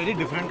going to do a very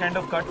different kind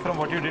of cut from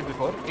what you did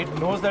before. It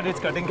knows that it's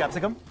cutting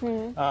capsicum,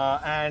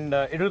 and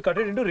it will cut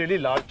it into really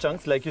large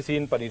chunks like you see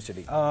in paneer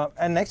chili.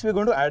 And next we're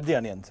going to add the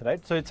onions,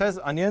 right? So it says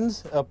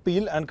onions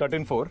peel and cut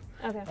in 4.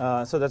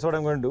 Okay. So that's what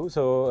I'm going to do.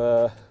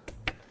 So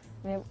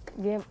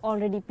We have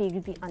already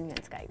peeled the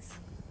onions, guys.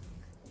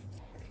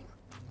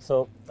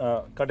 so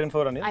cut in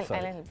 4 onions. I'll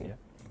help you.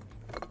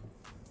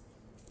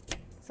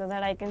 So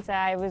that I can say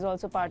I was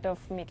also part of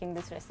making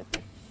this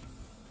recipe.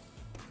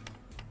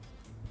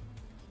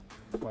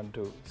 1,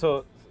 2.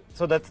 So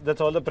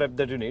that's all the prep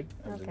that you need.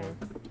 Okay.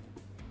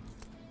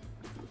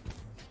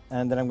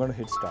 And then I'm going to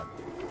hit start.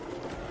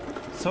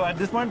 So at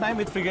this point in time,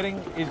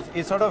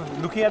 it's sort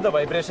of looking at the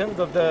vibrations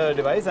of the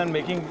device and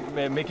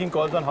making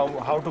calls on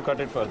how to cut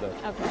it further.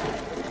 Okay.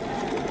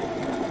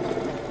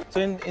 So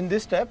in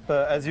this step,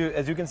 as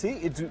you can see,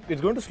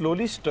 it's going to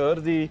slowly stir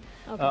the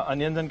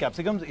onions and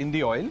capsicums in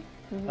the oil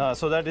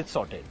so that it's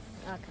sauteed.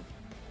 Okay.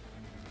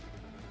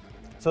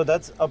 So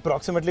that's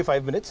approximately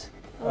 5 minutes.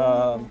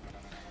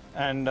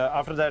 And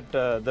after that,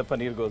 the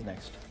paneer goes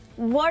next.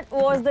 What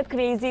was the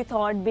crazy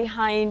thought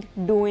behind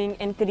doing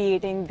and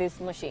creating this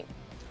machine?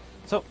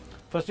 So,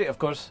 firstly, of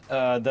course,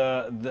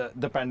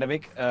 the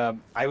pandemic.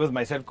 I was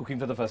myself cooking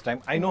for the first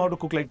time. I know how to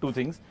cook like 2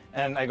 things,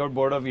 and I got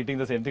bored of eating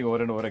the same thing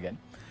over and over again.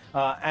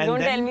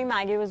 Don't tell me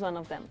Maggi was one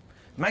of them.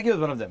 Maggi was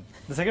one of them.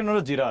 The second one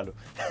was jeera aloo,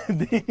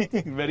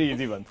 the very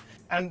easy one.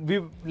 And we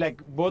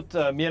both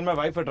me and my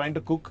wife were trying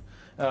to cook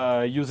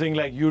using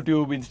like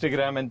YouTube,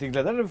 Instagram, and things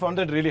like that. We found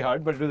that really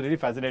hard, but it was really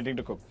fascinating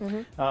to cook.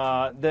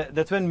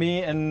 That's when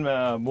me and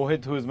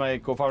Mohit, who is my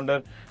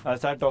co-founder,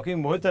 started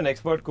talking. Mohit's an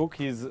expert cook.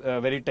 He's a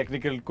very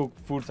technical cook,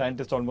 food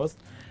scientist almost,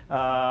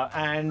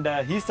 and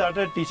he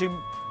started teaching.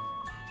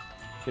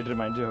 It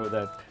reminds you of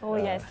that. Oh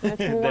yes, let's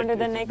move on to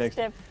the next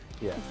step.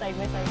 Yeah. Side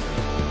by side.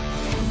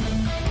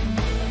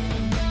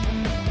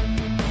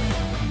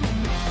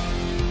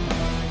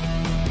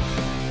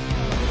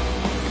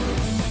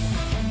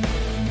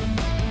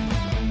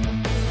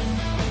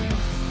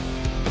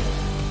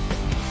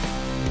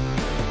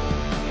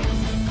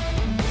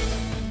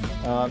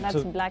 That's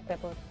so, black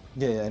pepper.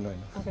 Yeah, I know.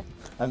 Okay.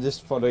 I'm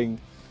just following.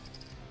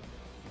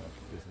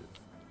 This is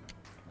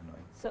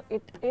annoying. So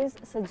it is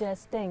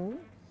suggesting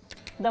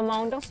the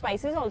amount of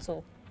spices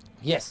also.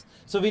 Yes.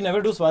 So we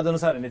never do swad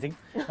anusar anything.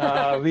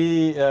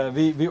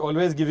 We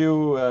always give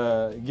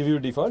you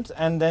defaults,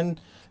 and then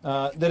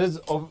There is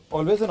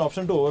always an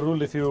option to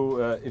overrule if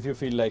you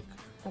feel like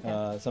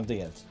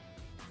something else.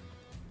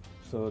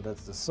 So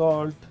that's the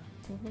salt,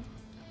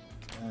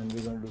 and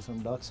we're going to do some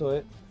dark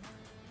soy.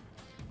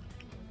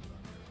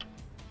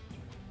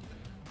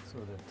 So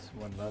that's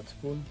 1 large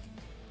spoon.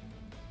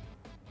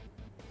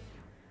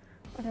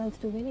 What else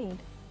do we need?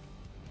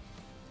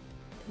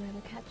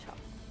 Tomato ketchup.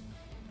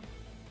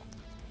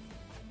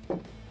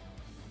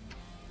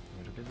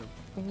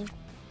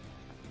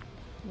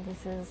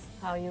 This is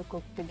how you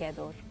cook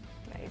together,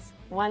 guys.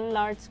 1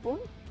 large spoon.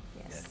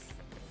 Yes.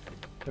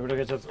 Tomato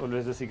ketchup is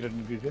always the secret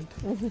ingredient.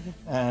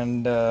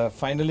 And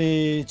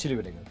finally, chili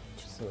vinegar.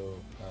 So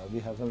we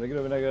have some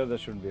regular vinegar. That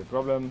shouldn't be a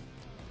problem.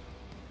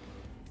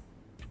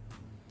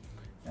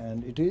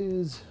 And it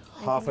is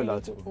half a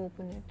large spoon.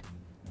 Open it.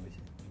 Let me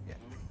see.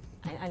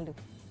 Yeah. I'll do.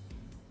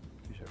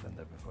 You should have done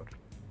that before.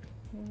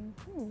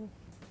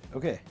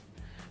 Okay.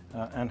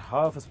 And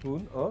half a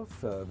spoon of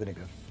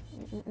vinegar.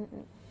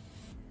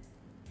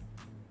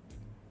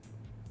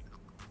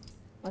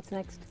 What's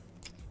next?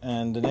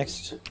 And the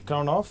next,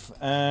 crown off,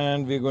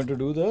 and we're going to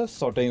do the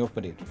sauteing of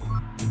paneer.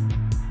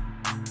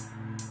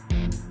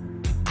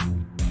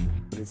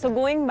 So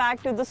going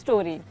back to the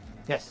story.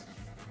 Yes.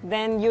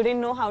 Then you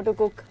didn't know how to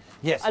cook.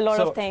 Yes. A lot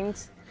of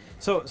things.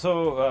 So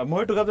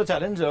Mohit took up the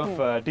challenge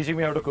of teaching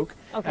me how to cook,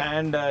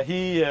 and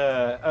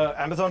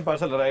Amazon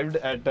parcel arrived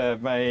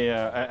at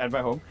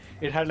my home.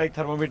 It had like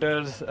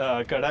thermometers,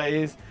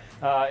 kadais,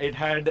 it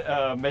had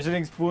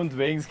measuring spoons,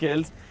 weighing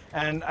scales,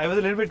 and I was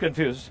a little bit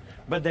confused.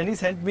 But then he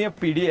sent me a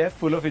PDF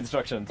full of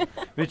instructions,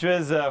 which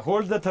was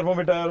hold the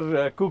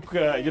thermometer, cook,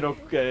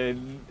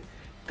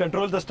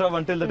 control the stove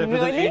until the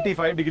temperature is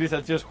 85 degrees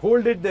Celsius.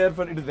 Hold it there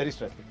for, it is very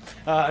stressful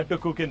to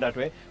cook in that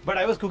way. But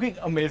I was cooking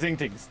amazing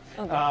things.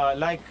 And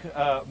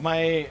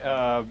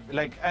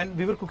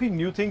we were cooking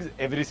new things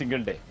every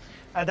single day.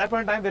 At that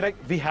point in time, we're like,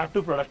 we have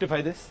to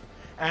productify this,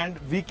 and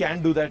we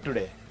can do that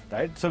today.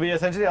 Right? So we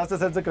essentially asked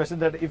ourselves the question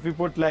that if we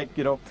put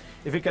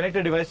if we connect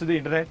a device to the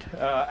internet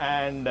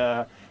and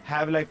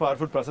have like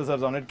powerful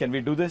processors on it, can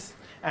we do this?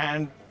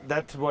 And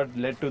that's what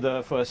led to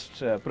the first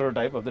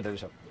prototype of the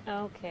DelishUp.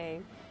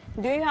 Okay.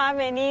 Do you have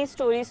any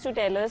stories to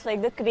tell us,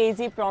 like the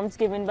crazy prompts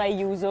given by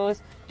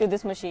users to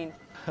this machine?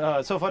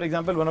 So for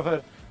example, one of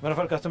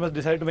our customers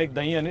decided to make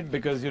dahi on it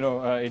because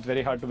it's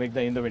very hard to make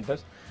dahi in the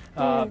winters.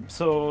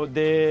 So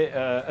they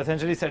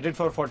essentially set it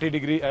for 40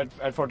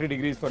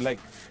 degrees for like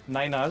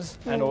 9 hours,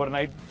 and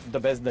overnight the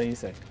best dahi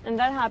set. And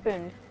that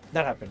happened?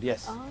 That happened,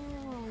 yes. Oh,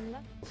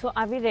 so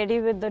are we ready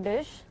with the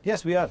dish?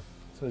 Yes, we are.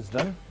 So it's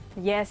done.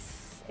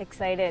 Yes,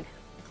 excited.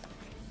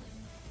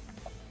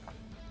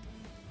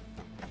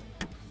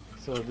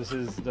 So this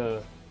is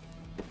the...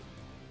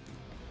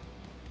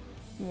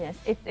 Yes,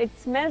 it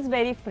smells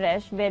very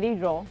fresh, very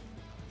raw.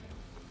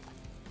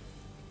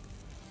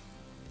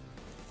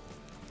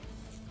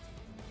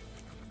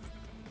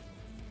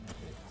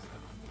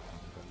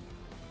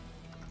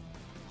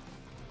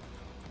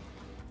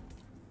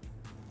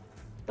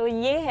 तो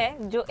ये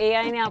है जो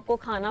AI ने आपको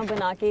खाना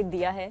बना के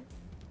दिया है.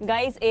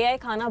 Guys, AI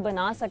खाना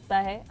बना सकता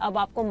है. अब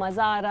आपको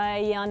मजा आ रहा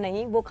है या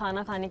नहीं, वो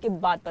खाना खाने के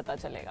बाद पता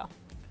चलेगा.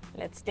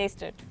 Let's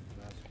taste it.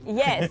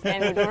 Yes,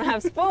 and we don't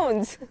have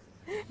spoons.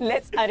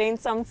 Let's arrange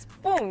some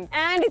spoons.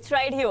 And it's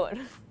right here.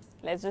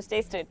 Let's just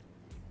taste it.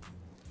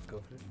 Go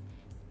for it.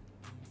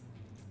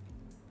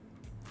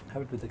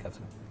 Have it with the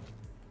capsule.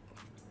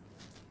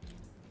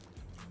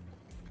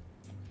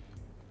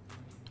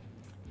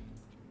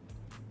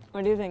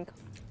 What do you think?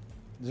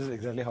 This is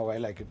exactly how I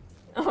like it.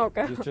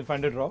 Okay. You still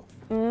find it raw?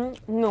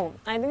 No,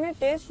 I think it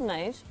tastes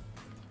nice.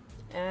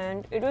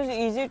 And it was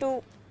easy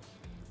to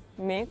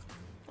make.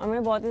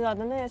 हमें बहुत ही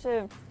ज़्यादा ना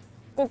ऐसे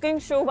cooking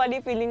show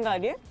वाली feeling आ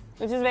रही है,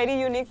 which is very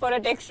unique for a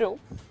tech show.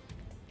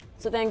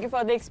 So thank you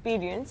for the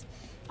experience.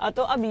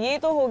 तो अब ये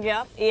तो हो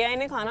गया, AI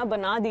ने खाना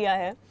बना दिया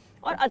है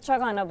और अच्छा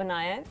खाना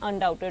बनाया है,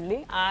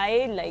 undoubtedly.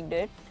 I liked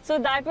it. So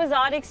that was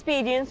our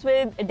experience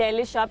with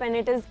DelishUp, and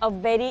it is a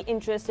very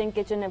interesting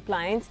kitchen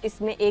appliance.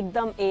 इसमें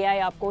एकदम AI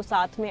आपको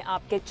साथ में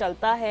आपके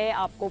चलता है,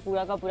 आपको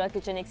पूरा का पूरा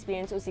kitchen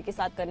experience उसी के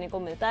साथ करने को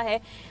मिलता है.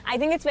 I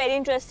think it's very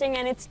interesting,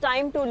 and it's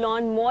time to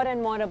learn more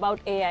and more about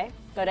AI,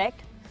 correct?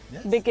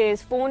 Yes.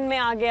 Because phone में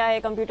आ गया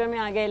है, computer में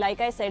आ गया है,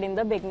 like I said in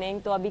the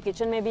beginning, तो अभी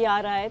kitchen में भी आ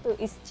रहा है, तो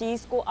इस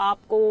चीज़ को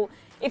आपको,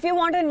 if you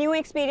want a new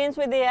experience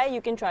with AI,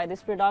 you can try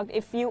this product.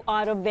 If you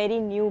are a very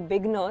new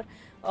beginner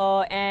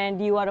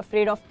and you are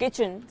afraid of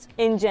kitchens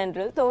in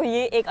general, तो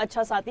ये एक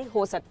अच्छा साथी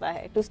हो सकता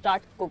है to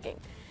start cooking.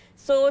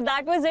 So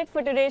that was it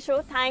for today's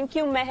show. Thank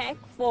you, Mehak,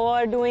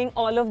 for doing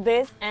all of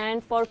this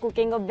and for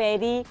cooking a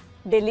very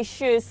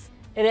delicious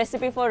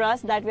recipe for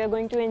us that we are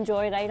going to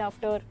enjoy right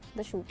after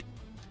the shoot.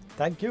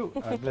 Thank you.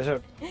 Our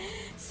pleasure.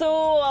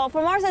 So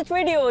for more such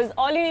videos,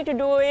 all you need to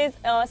do is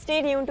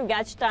stay tuned to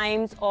Gadget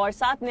Times, और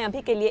साथ में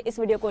अभी के लिए इस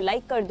video को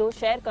like कर दो,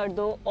 शेयर कर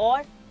दो,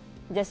 और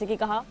जैसे कि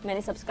कहा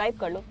मैंने सब्सक्राइब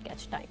कर लो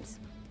Gadget Times.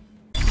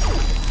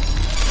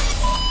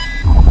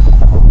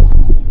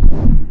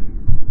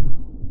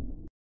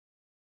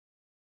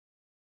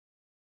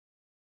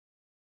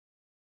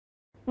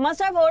 Must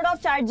have heard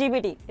of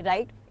ChatGPT,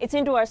 right? It's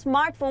into our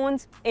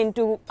smartphones,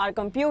 into our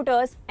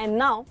computers, and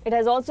now it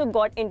has also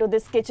got into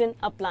this kitchen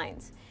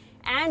appliance.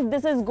 And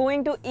this is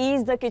going to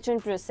ease the kitchen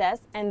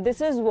process, and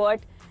this is what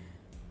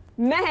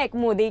Mehak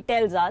Modi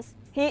tells us.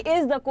 He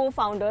is the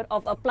co-founder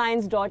of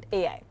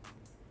appliance.ai.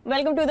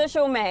 Welcome to the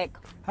show, Mehak.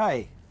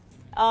 Hi.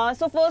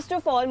 So first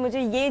of all,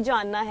 मुझे ये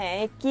जानना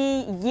है कि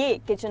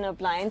ये kitchen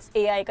appliance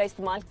AI का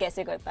इस्तेमाल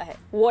कैसे करता है?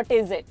 What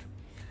is it?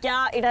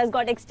 क्या it has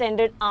got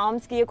extended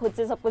arms कि ये खुद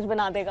से सब कुछ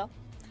बना देगा?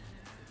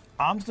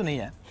 Arms तो नहीं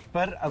है,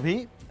 पर अभी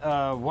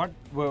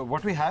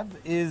what we have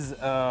is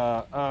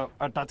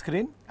a touch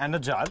screen and a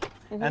jar,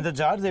 and the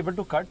jar is able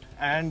to cut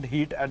and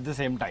heat at the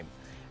same time.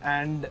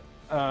 And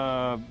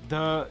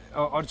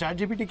और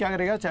ChatGPT क्या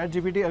करेगा?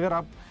 ChatGPT अगर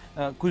आप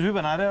कुछ भी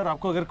बना रहे हैं और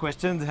आपको अगर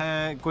क्वेश्चंस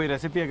हैं, कोई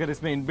रेसिपी अगर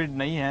इसमें इनबिल्ट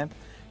नहीं है,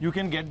 you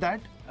can get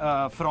that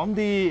from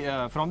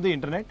the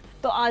internet.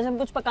 तो आज हम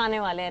कुछ पकाने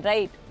वाले हैं,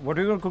 right? What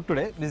we going to cook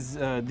today is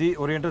the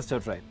oriental stir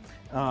fry.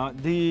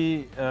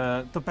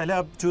 तो पहले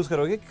आप चूज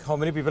करोगे how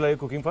many people are you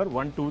cooking for.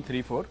 1 2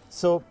 3 4.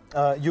 So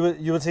you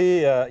will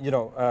see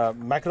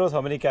macros,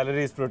 how many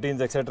calories,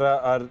 proteins, etc.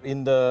 are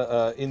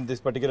in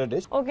this particular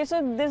dish. Okay,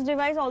 so this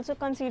device also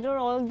consider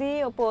all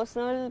the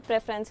personal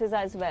preferences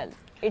as well.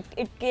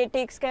 It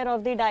takes care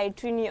of the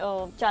dietary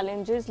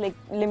challenges like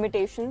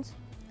limitations.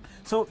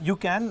 So you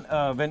can,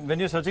 when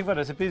you're searching for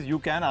recipes, you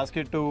can ask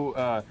it to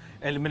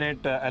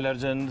eliminate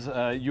allergens.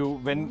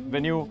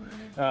 When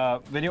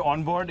you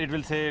onboard, it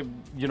will say,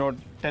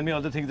 tell me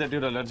all the things that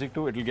you're allergic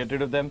to. It will get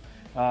rid of them.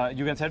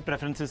 You can set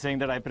preferences saying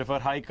that I prefer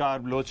high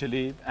carb, low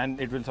chili,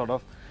 and it will sort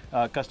of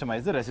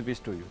customize the recipes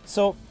to you.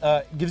 So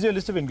gives you a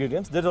list of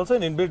ingredients. There's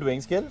also an inbuilt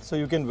weighing scale, so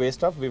you can weigh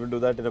stuff. We will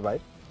do that in a while.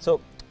 So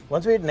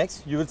once we hit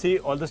next, you will see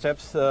all the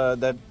steps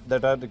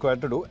that are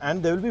required to do,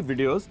 and there will be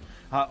videos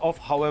of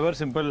however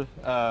simple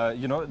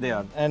they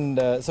are. And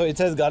so it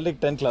says garlic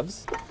 10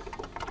 cloves.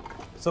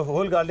 So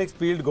whole garlics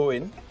peeled go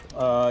in.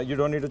 You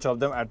don't need to chop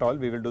them at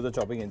all. We will do the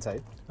chopping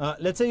inside.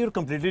 Let's say you're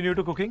completely new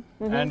to cooking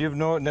and you've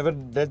never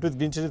dealt with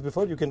green chilies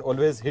before. You can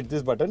always hit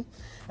this button,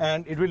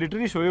 and it will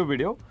literally show you a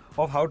video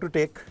of how to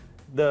take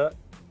the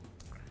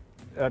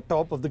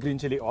top of the green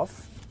chili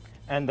off,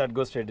 and that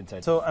goes straight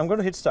inside. So I'm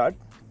going to hit start,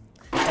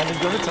 and it's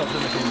going to chop the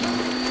machine down.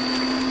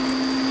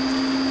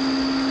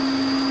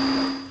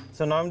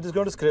 So now I'm just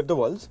going to scrape the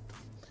walls.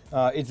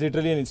 It's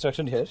literally an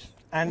instruction here.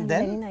 And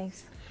then, very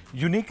nice.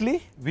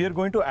 Uniquely, we are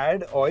going to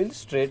add oil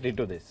straight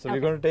into this. So we're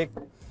going to take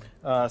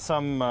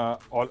some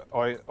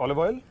olive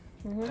oil,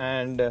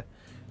 and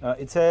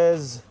it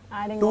says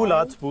Adding 2 oil.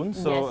 large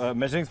spoons. So Yes.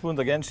 measuring spoons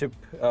again ship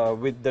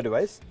with the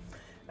device.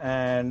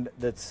 And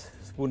that's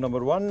spoon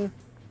number 1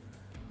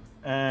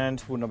 and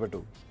spoon number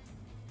 2.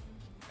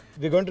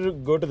 We're going to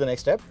go to the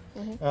next step,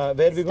 where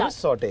we're going to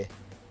saute.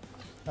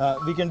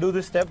 We can do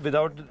this step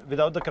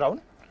without the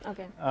crown.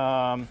 Okay.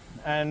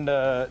 And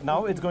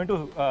now it's going to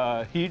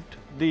heat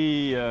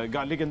the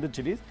garlic and the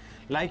chilies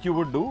like you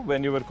would do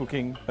when you were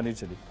cooking paneer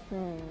chili.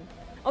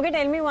 Okay,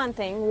 tell me one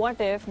thing. What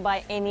if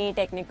by any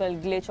technical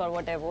glitch or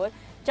whatever,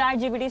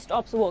 ChatGPT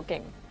stops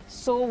working?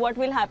 So what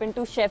will happen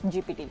to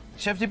ChefGPT?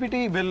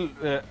 ChefGPT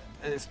will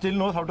still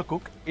knows how to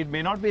cook. It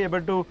may not be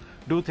able to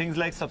do things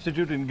like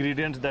substitute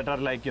ingredients that are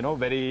like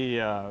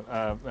very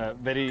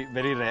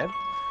very rare,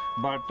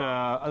 but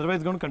otherwise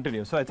it's going to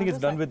continue. So I think it's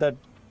done with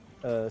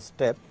that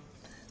step.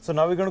 So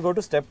now we're going to go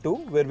to step 2,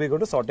 where we're going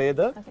to saute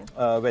the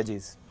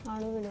veggies. How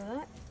do we do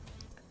that?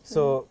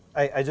 So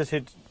I just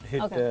hit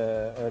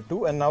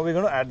 2, and now we're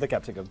going to add the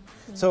capsicum.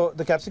 So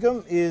the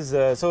capsicum is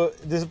so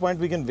this is the point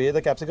we can weigh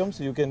the capsicum,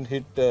 so you can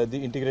hit the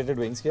integrated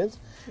weighing scales,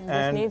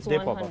 and this needs they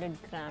pop 100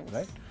 up. grams.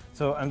 Right.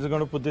 So I'm just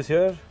going to put this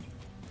here,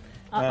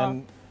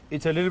 and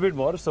it's a little bit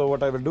more. So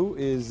what I will do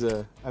is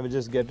I will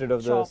just get rid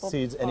of the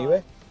seeds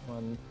anyway.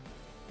 1,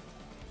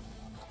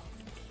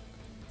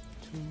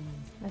 2.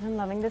 But I'm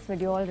loving this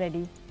video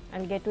already.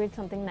 I'll get to it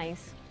something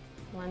nice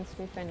once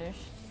we finish.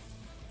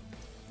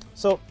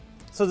 So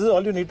this is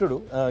all you need to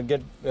do.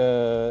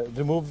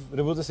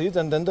 Remove the seeds,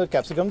 and then the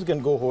capsicums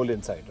can go whole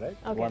inside, right?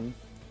 Okay. 1,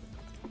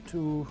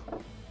 2,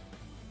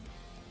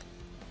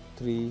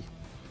 3,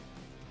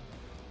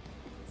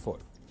 4.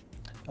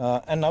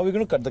 And now we're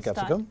going to cut the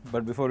capsicum.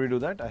 But before we do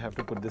that, I have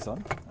to put this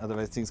on.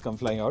 Otherwise, things come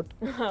flying out.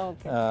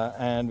 Okay.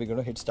 And we're going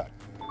to hit start.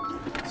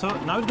 So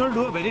now it's going to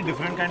do a very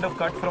different kind of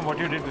cut from what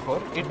you did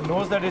before. It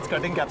knows that it's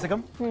cutting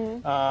capsicum,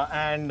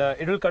 and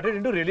it will cut it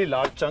into really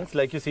large chunks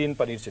like you see in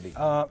paneer chili.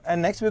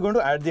 And next we're going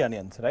to add the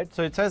onions, right?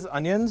 So it says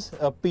onions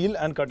peel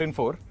and cut in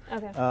 4.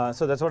 Okay.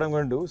 So that's what I'm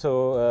going to do.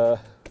 So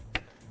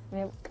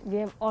we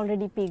have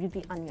already peeled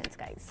the onions,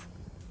 guys.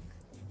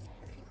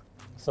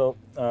 So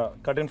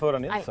cut in 4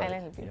 onions. I'll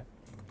help you.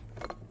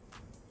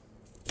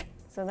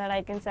 So that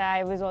I can say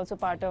I was also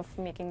part of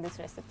making this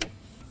recipe.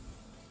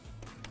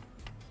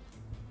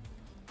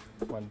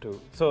 1, 2.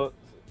 So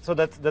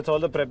that's all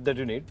the prep that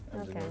you need.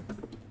 Okay.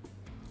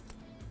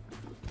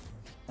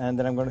 And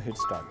then I'm going to hit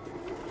start.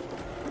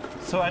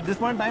 So at this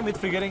point in time,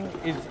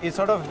 it's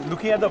sort of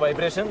looking at the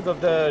vibrations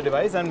of the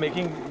device and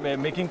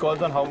making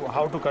calls on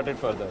how to cut it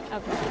further.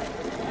 Okay.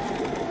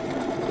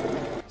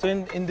 So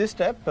in this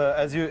step,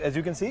 as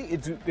you can see,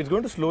 it's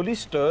going to slowly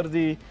stir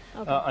the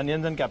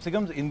onions and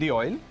capsicums in the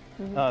oil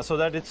so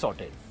that it's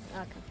sautéed.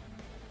 Okay.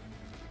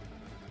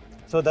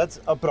 So that's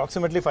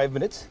approximately 5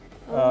 minutes.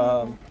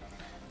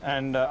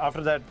 And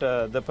after that,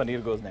 the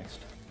paneer goes next.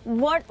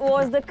 What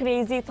was the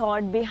crazy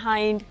thought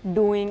behind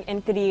doing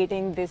and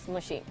creating this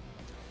machine?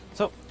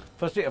 So,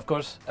 firstly, of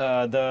course,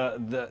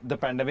 the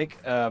pandemic,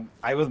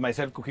 I was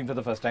myself cooking for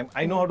the first time.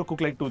 I know how to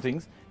cook like 2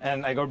 things,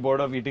 and I got bored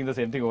of eating the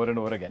same thing over and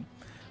over again.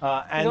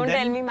 And Don't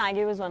then, tell me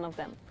Maggie was one of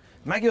them.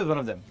 Maggi was one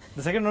of them.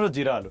 The second one was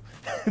jeera aloo,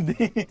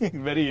 the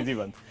very easy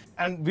one.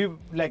 And we,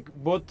 like,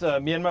 both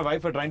me and my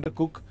wife were trying to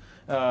cook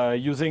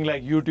using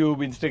like YouTube,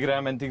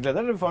 Instagram, and things like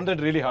that. We found that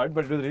really hard,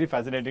 but it was really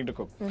fascinating to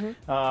cook.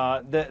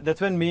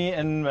 That's when me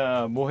and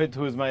Mohit,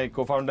 who is my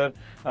co-founder,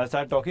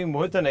 started talking.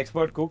 Mohit's an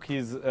expert cook.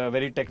 He's a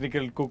very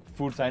technical cook,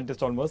 food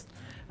scientist almost.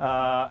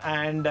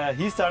 And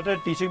he started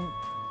teaching.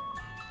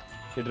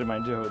 It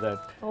reminds you of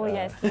that. Oh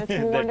yes, let's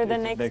move on to the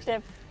next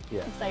step.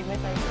 Yeah. Side by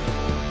side.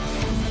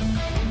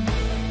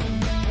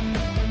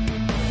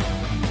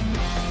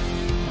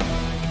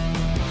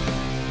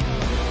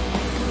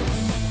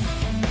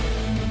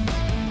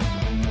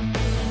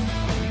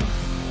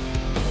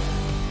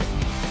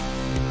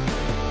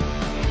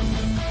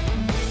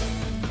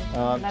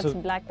 That's so,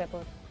 black pepper.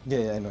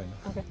 Yeah, I know.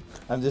 Okay.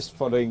 I'm just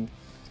following.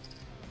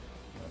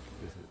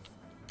 This is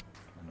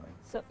annoying.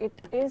 So it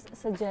is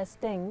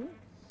suggesting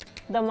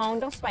the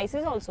amount of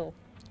spices also.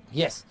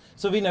 Yes.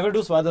 So we never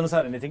do swad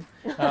anusar anything.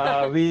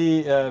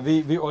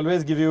 We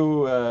always give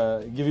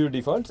you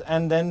defaults,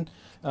 and then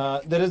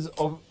there is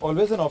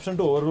always an option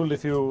to overrule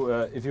if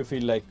you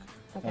feel like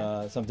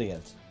something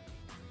else.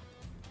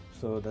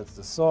 So that's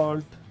the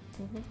salt,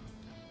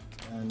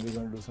 and we're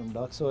going to do some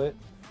dark soy.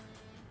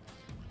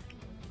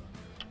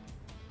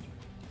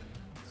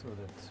 So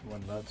that's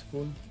 1 large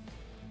spoon.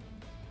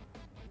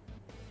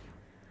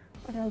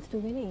 What else do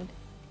we need?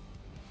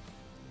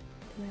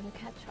 Tomato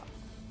ketchup.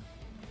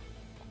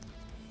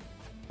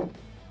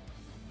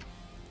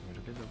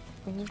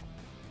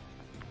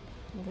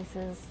 This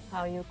is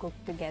how you cook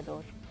together,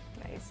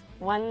 guys.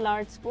 1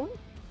 large spoon.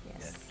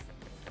 Yes.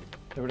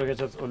 Tomato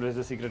ketchup is always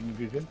the secret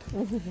ingredient.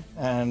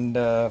 And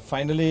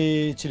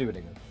finally, chili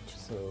vinegar.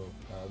 So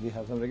we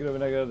have some regular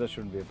vinegar. That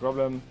shouldn't be a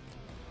problem.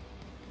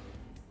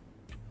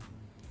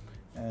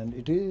 And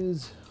it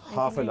is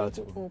half a large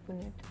spoon. Open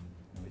it.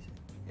 Let me see.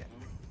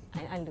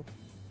 Yeah. I'll do.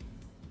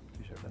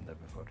 You should have done that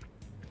before.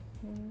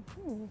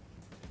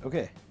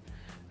 Okay.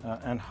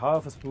 And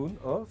half a spoon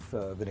of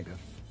vinegar.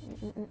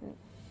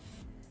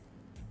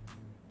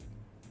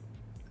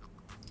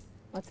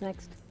 What's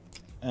next?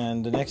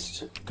 And the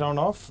next, crown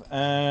off,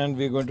 and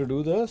we're going to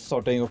do the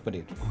sautéing of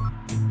paneer.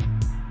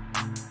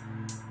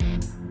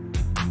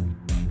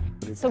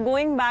 So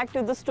going back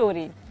to the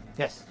story,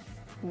 Yes.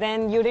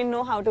 then you didn't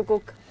know how to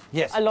cook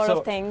Yes. a lot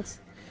of things.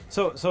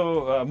 So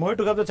Mohit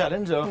took up the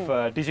challenge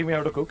of teaching me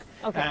how to cook,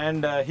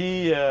 and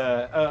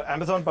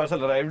Amazon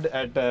parcel arrived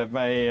at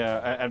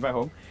my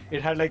home.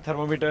 It had like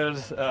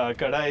thermometers,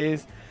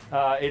 kadais,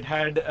 it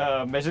had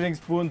measuring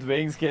spoons,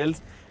 weighing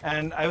scales,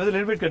 and I was a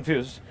little bit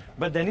confused.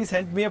 But then he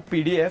sent me a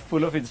PDF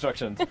full of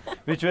instructions,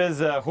 which was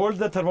hold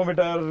the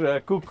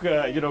thermometer, cook,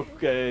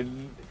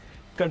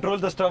 control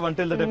the stove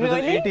until the temperature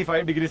is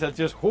 85 degrees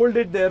Celsius. Hold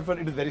it there for,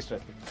 it is very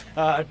stressful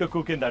to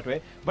cook in that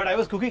way. But I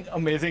was cooking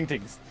amazing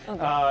things. And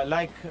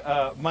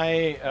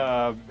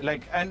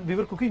we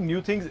were cooking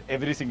new things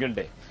every single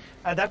day.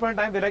 At that point in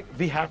time, we're like,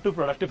 we have to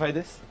productify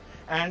this,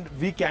 and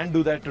we can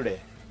do that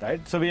today.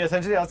 Right? So we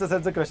essentially asked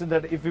ourselves the question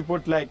that if we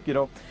put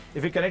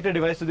if we connect a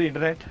device to the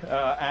internet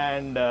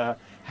and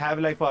have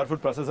like powerful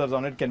processors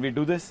on it, can we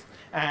do this?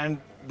 And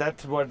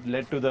that's what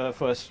led to the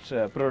first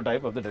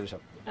prototype of the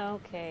DelishUp.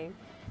 Okay.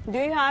 Do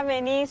you have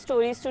any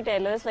stories to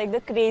tell us, like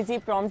the crazy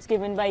prompts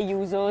given by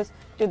users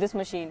to this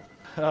machine?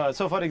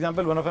 So, for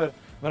example, one of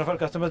our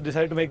customers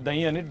decided to make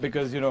dahi on it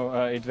because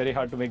it's very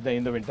hard to make dahi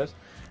in the winters.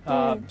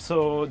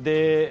 So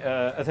they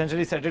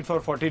essentially set it for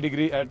 40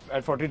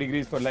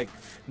 degrees for like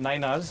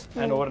 9 hours,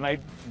 and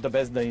overnight the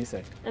best dahi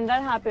set. And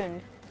that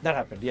happened? That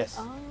happened, yes.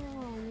 Oh,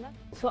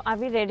 so are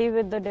we ready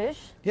with the dish?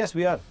 Yes,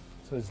 we are.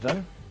 So it's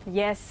done.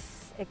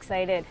 Yes,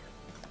 excited.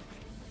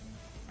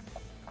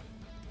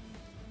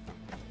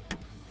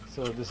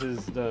 So this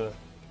is the...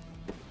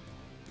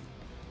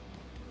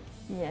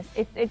 Yes,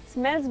 it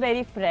smells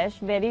very fresh,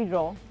 very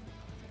raw.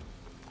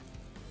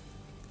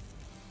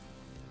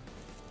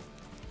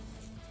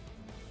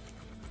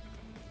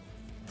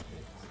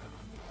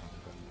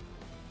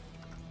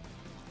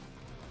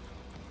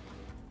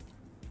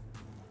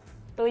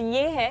 तो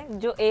ये है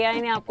जो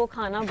AI ने आपको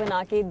खाना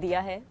बना के दिया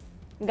है.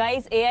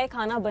 Guys, AI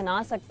खाना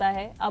बना सकता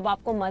है. अब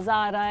आपको मजा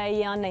आ रहा है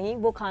या नहीं,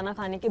 वो खाना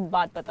खाने के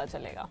बाद पता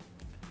चलेगा.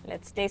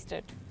 Let's taste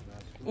it.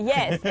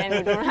 Yes, and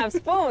we don't have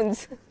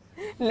spoons.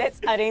 Let's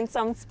arrange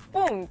some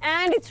spoons.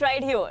 And it's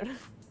right here.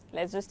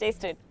 Let's just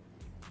taste it.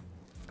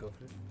 Go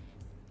for it.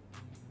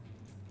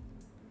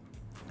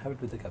 Have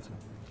it with the capsule.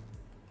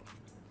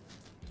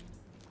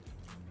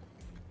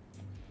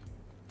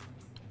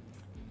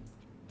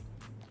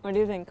 What do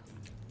you think?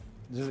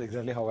 This is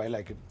exactly how I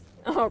like it.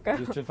 Okay.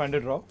 You still find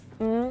it raw?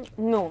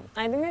 No,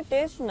 I think it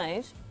tastes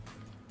nice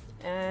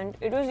and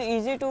it was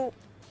easy to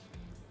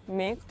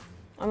make.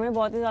 हमें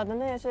बहुत ही ज़्यादा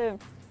ना ऐसे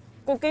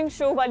cooking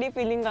show वाली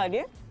feeling आ रही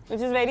है, which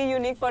is very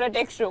unique for a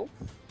tech show.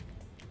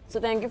 So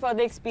thank you for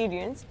the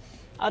experience.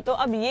 तो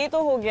अब ये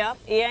तो हो गया,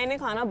 AI ने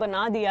खाना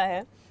बना दिया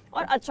है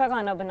और अच्छा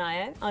खाना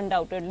बनाया है,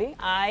 undoubtedly.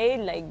 I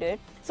liked it.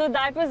 So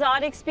that was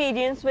our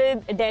experience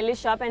with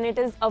DelishUp and it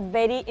is a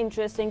very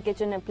interesting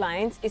kitchen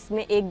appliance.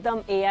 इसमें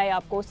एकदम AI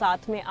आपको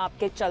साथ में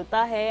आपके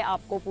चलता है,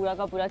 आपको पूरा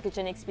का पूरा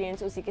kitchen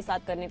experience उसी के साथ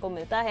करने को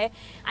मिलता है.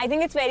 I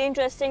think it's very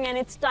interesting and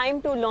it's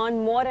time to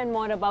learn more and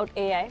more about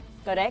AI,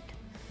 correct?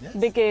 Yes.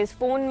 Because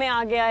phone में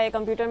आ गया है,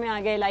 computer में आ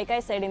गया है, like I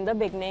said in the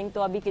beginning,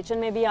 तो अभी kitchen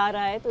में भी आ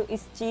रहा है, तो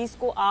इस चीज़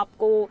को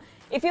आपको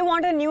if you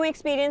want a new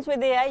experience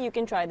with AI, you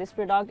can try this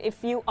product.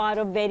 If you are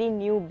a very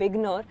new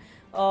beginner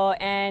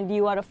and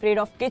you are afraid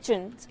of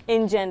kitchens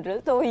in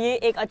general, तो ये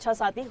एक अच्छा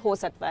साथी हो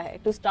सकता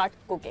है to start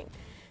cooking.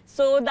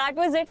 So that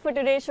was it for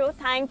today's show.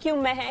 Thank you,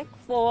 Mehak,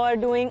 for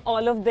doing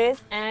all of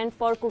this and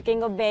for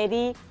cooking a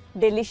very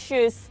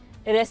delicious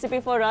recipe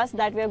for us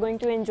that we are going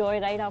to enjoy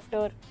right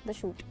after the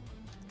shoot.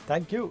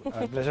 Thank you.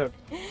 Pleasure.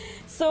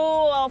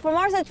 So for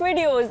more such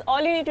videos,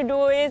 all you need to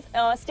do is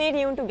stay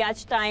tuned to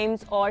Gadget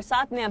Times और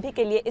साथ में अभी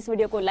के लिए इस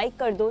video को like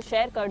कर दो,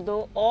 शेयर कर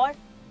दो और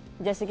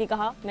जैसे कि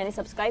कहा मैंने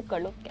सब्सक्राइब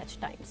कर लो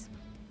Gadget Times.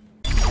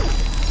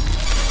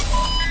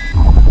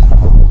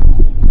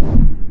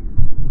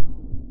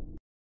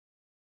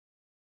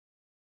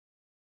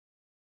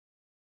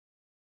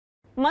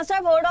 Must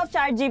have heard of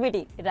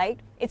ChatGPT, right?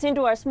 It's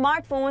into our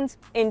smartphones,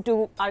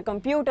 into our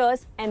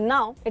computers, and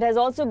now it has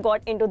also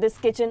got into this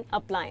kitchen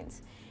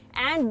appliance.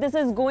 And this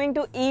is going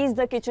to ease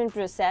the kitchen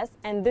process,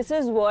 and this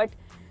is what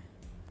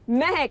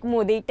Mehak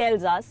Modi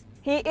tells us.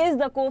 He is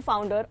the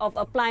co-founder of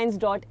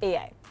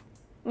appliance.ai.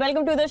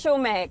 Welcome to the show,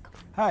 Mehak.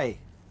 Hi.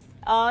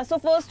 So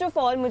first of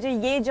all, मुझे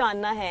ये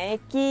जानना है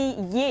कि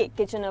ये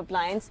kitchen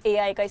appliance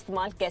AI का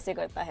इस्तेमाल कैसे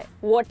करता है?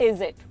 What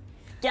is it?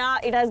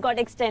 क्या it has got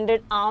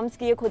extended arms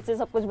कि ये खुद से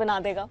सब कुछ बना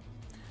देगा?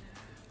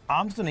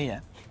 Arms तो नहीं है,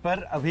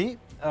 पर अभी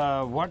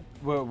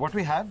what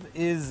we have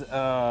is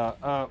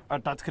a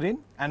touch screen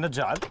and a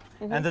jar,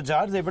 and the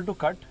jar is able to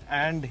cut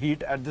and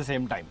heat at the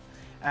same time.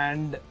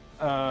 And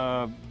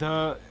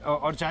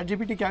और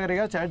ChatGPT क्या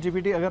करेगा?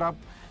 ChatGPT अगर आप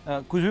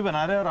कुछ भी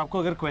बना रहे हैं और आपको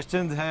अगर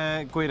questions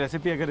हैं, कोई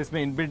रेसिपी अगर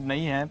इसमें इनबिल्ट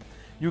नहीं है,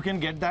 you can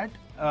get that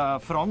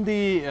from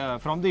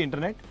the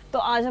internet. तो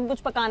आज हम कुछ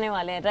पकाने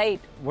वाले हैं, right?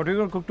 What we're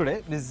going to cook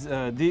today is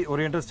the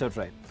Oriental Stir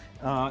Fry.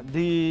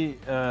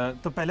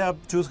 तो पहले आप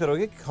choose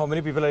करोगे how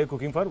many people are you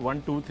cooking for?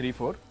 1, 2, 3,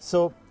 4.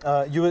 So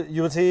you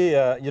will see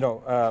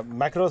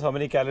macros, how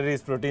many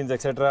calories, proteins,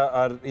 etc.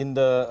 are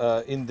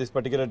in this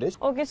particular dish.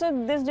 Okay, so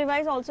this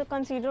device also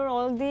consider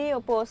all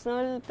the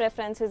personal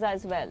preferences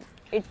as well.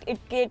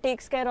 It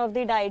takes care of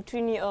the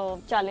dietary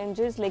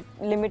challenges like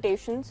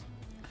limitations.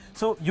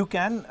 So you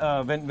can,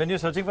 when you're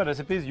searching for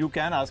recipes, you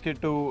can ask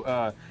it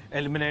to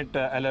eliminate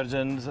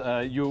allergens.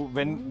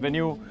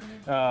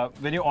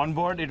 When you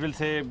onboard, it will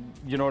say,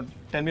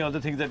 tell me all the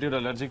things that you're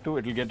allergic to.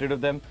 It will get rid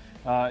of them.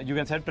 You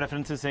can set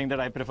preferences saying that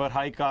I prefer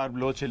high carb,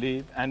 low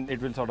chili, and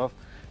it will sort of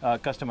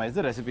customize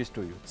the recipes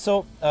to you.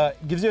 So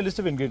gives you a list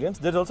of ingredients.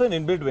 There's also an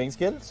inbuilt weighing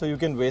scale, so you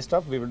can weigh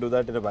stuff. We will do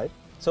that in a bite.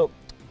 So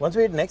once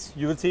we hit next,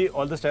 you will see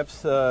all the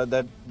steps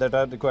that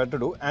are required to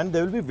do, and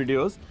there will be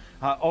videos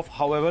of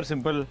however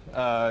simple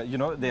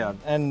they are.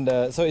 And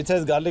so it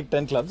says garlic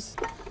 10 cloves.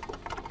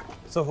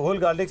 So whole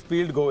garlics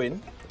peeled go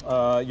in.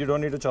 You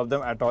don't need to chop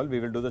them at all. We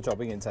will do the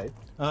chopping inside.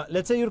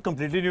 Let's say you're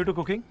completely new to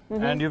cooking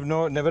and you've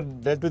never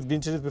dealt with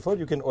green chilies before.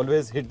 You can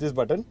always hit this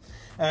button,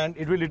 and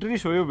it will literally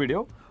show you a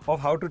video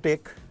of how to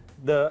take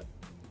the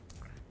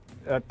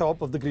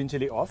top of the green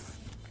chili off,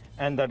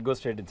 and that goes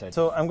straight inside.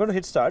 So I'm going to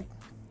hit start.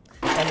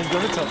 And it's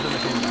going to chop them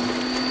again.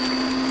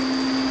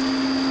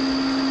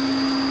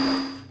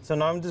 So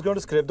now I'm just going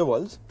to scrape the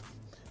walls.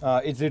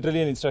 It's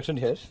literally an instruction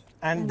here.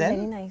 And then,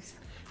 very nice.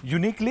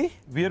 Uniquely,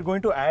 we are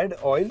going to add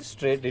oil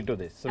straight into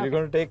this. So we're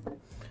going to take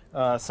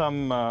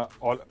some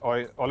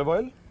olive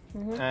oil,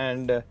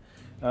 and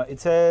it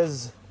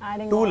says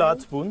Adding 2 oil.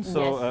 large spoons.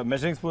 So Yes.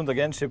 measuring spoons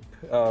again ship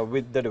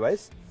with the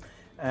device.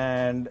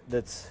 And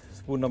that's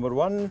spoon number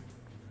 1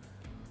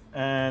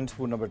 and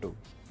spoon number 2.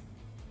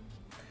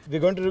 We're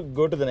going to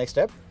go to the next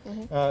step,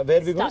 where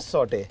we're going to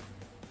saute.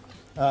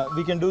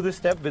 We can do this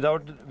step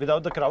without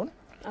the crown.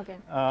 Okay.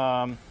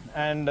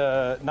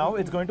 Now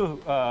it's going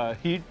to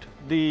heat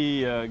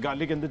the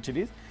garlic and the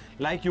chilies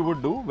like you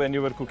would do when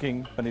you were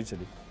cooking paneer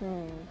chili.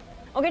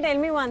 Okay, tell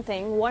me one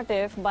thing. What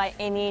if by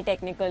any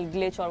technical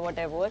glitch or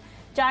whatever,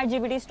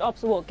 ChatGPT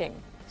stops working?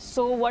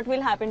 So what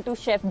will happen to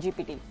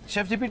ChefGPT?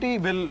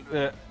 ChefGPT will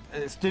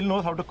still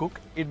knows how to cook.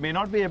 It may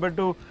not be able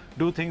to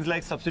do things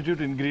like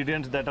substitute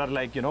ingredients that are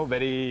like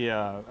very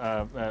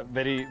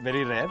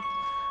very rare,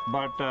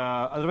 but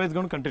otherwise it's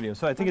going to continue.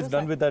 So I think it's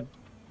done with that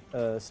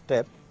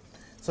step.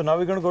 So now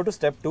we're going to go to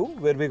step 2,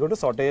 where we're going to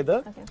saute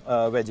the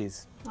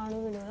veggies. How do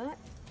we do that?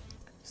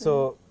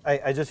 So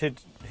I just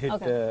hit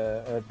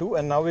Okay. 2,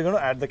 and now we're going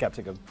to add the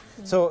capsicum.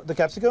 So the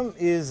capsicum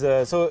is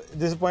so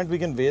this is the point we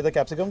can weigh the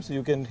capsicum, so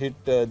you can hit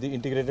the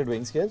integrated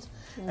weighing scales,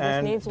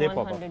 and this needs they 100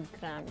 pop up.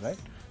 grams. Right.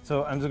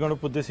 So I'm just going to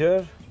put this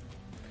here,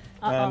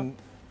 and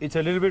it's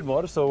a little bit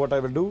more. So what I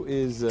will do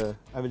is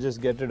I will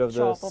just get rid of the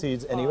Chop up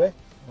seeds part. anyway.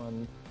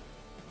 1,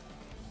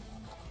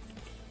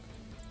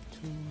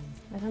 2.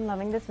 But I'm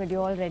loving this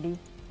video already.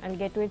 I'll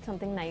get to it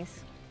something nice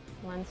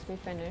once we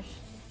finish.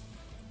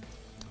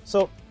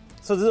 So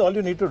this is all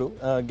you need to do.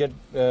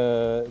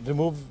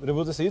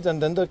 Remove the seeds,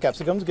 and then the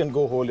capsicums can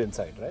go whole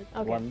inside, right?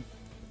 Okay. 1,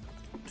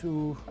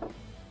 2,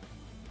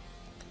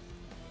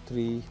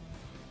 3,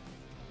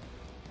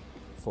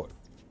 4.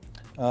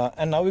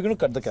 And now we're going to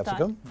cut the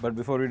capsicum. But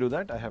before we do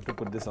that, I have to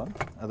put this on.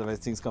 Otherwise,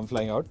 things come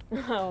flying out.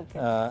 Okay.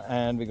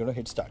 And we're going to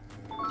hit start.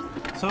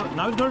 So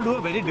now it's going to do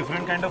a very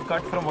different kind of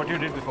cut from what you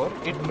did before.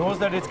 It knows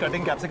that it's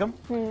cutting capsicum,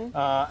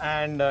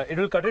 and it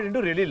will cut it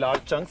into really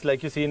large chunks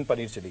like you see in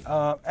paneer chili.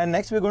 And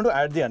next we're going to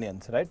add the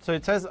onions, right? So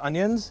it says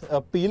onions,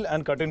 peel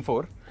and cut in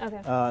 4.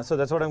 Okay. So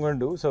that's what I'm going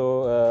to do.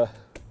 So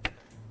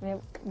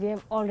We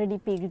have already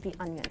peeled the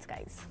onions,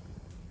 guys.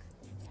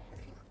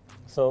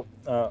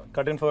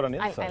 cut in 4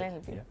 onions. I'll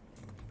help you.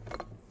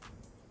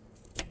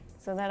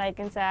 So that I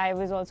can say I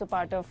was also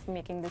part of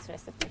making this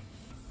recipe.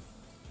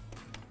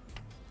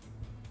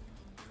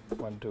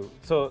 1, 2.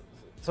 So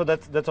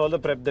that's all the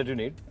prep that you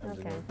need.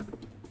 Okay.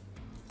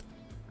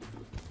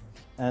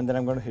 And then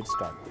I'm going to hit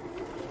start.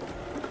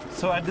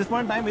 So at this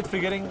point in time,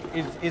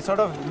 it's sort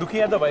of looking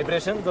at the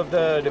vibrations of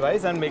the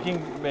device and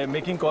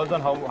making calls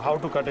on how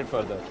to cut it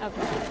further.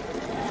 Okay.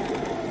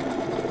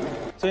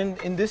 So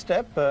in this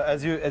step,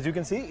 as you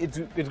can see,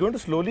 it's going to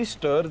slowly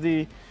stir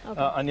the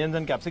onions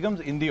and capsicums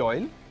in the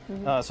oil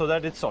so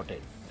that it's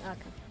sautéed.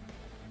 Okay.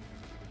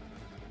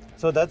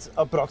 So that's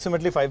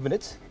approximately 5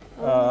 minutes.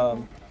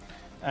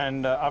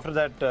 And after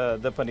that,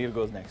 the paneer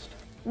goes next.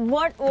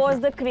 What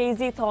was the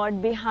crazy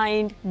thought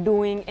behind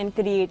doing and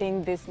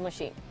creating this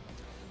machine?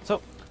 So,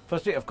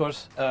 firstly, of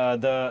course,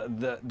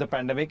 the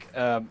pandemic,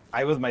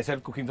 I was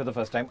myself cooking for the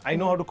first time. I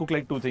know how to cook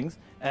like 2 things,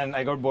 and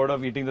I got bored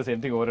of eating the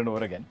same thing over and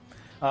over again.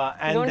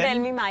 And Don't then tell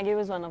me Maggi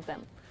was one of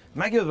them.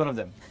 Maggi was one of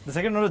them. The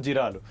second one was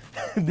jeera aloo,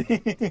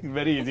 the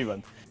very easy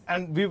one.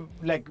 And we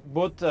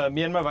both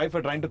me and my wife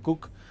were trying to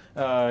cook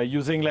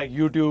using like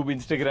YouTube,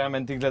 Instagram,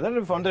 and things like that.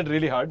 We found that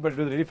really hard, but it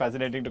was really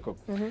fascinating to cook.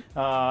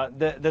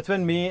 That's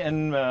when me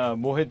and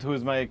Mohit, who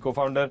is my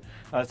co-founder,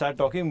 started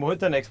talking.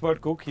 Mohit's an expert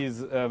cook.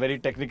 He's a very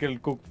technical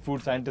cook,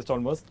 food scientist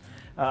almost,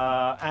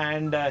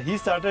 and he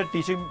started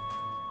teaching.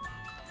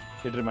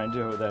 It reminds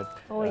you of that.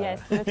 Oh yes,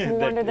 let's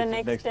move on to the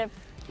next step.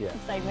 Yeah.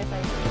 Side by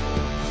side.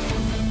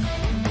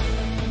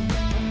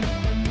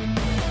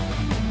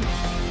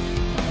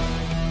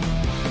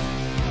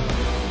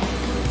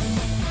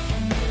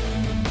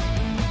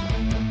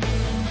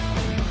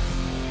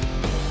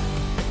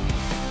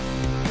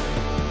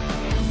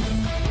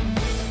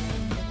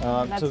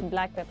 That's so,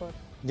 black pepper.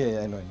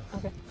 Yeah, I know.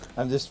 Okay.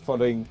 I'm just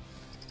following.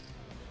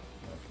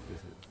 This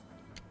is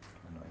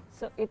annoying.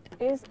 So it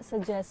is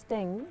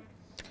suggesting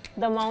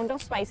the amount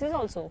of spices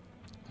also.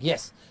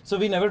 Yes. So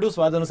we never do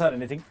swad anusar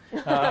anything.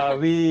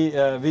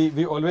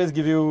 We always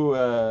give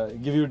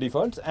you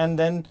defaults, and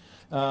then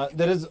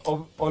there is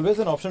always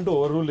an option to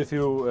overrule if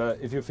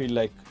you feel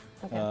like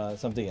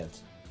something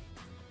else.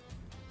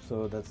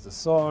 So that's the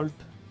salt,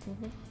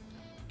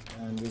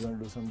 and we're going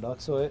to do some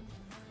dark soy.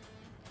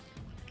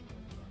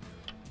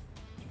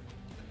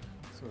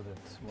 So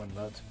that's 1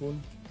 large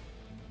spoon.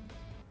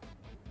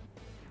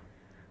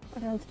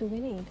 What else do we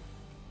need?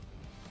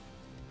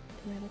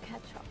 Tomato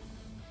ketchup.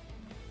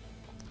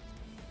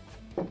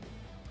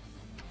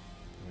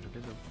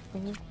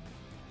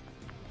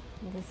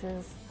 This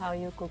is how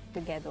you cook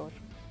together,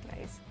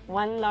 guys.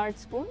 1 large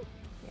spoon.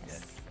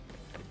 Yes.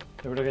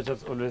 Tomato ketchup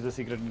is always the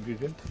secret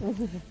ingredient.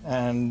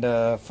 And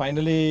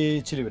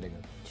finally, chili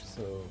vinegar.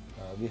 So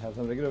we have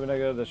some regular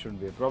vinegar. That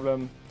shouldn't be a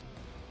problem.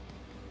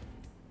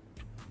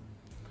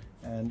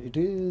 And it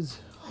is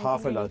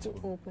half a large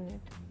spoon. Open it.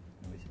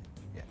 Let me see.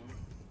 Yeah.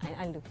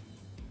 I'll do.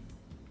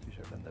 You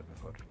should have done that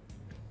before.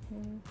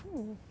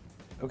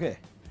 Okay.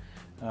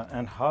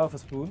 And half a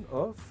spoon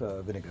of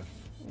vinegar.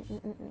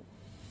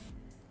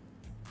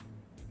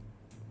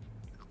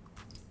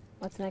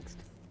 What's next?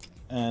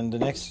 And the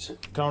next,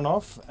 crown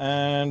off,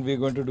 and we're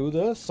going to do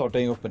the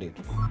sautéing of paneer.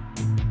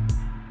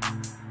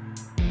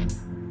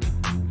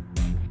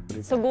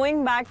 So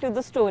going back to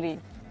the story,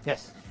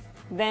 Yes.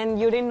 then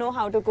you didn't know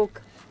how to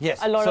cook Yes.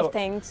 a lot of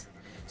things.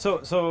 So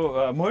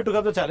Mohit took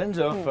up the challenge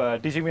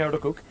of teaching me how to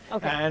cook,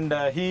 and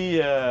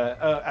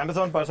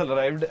Amazon parcel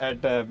arrived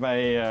at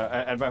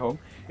my home.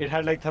 It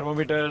had like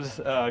thermometers,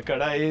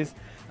 kadais,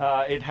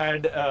 it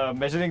had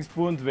measuring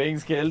spoons, weighing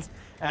scales,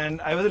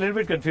 and I was a little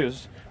bit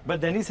confused.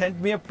 But then he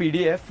sent me a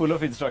PDF full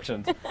of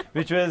instructions,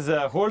 which was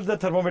hold the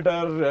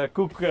thermometer,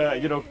 cook,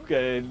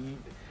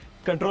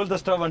 control the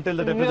stove until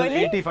the temperature is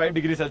 85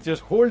 degrees Celsius,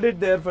 hold it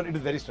there for, it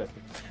is very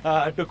stressful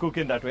to cook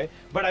in that way.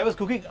 But I was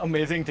cooking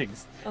amazing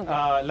things.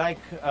 Okay.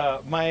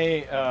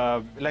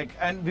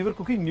 And we were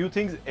cooking new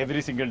things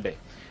every single day.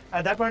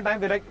 At that point in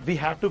time, we're like, we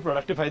have to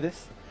productify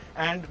this,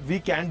 and we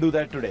can do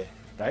that today.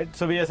 Right?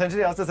 So we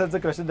essentially asked ourselves the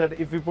question that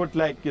if we put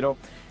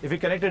if we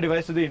connect a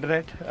device to the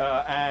internet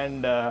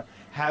and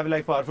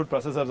have powerful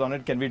processors on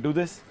it, can we do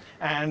this?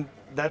 And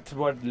that's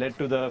what led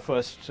to the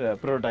first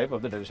prototype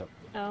of the DelishUp.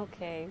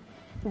 Okay.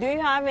 Do you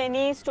have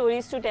any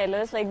stories to tell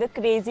us, like the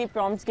crazy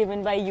prompts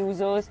given by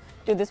users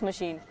to this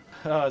machine?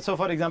 So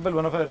for example,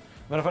 one of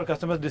our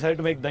customers decided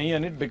to make dahi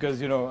on it because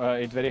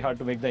it's very hard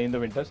to make dahi in the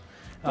winters.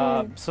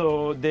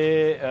 So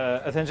they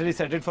essentially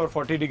set it for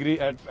 40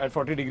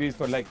 degrees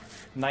for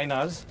 9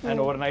 hours, and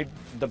overnight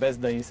the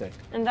best dahi set.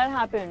 And that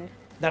happened?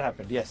 That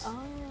happened, yes.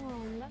 Oh,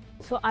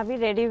 so are we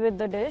ready with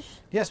the dish?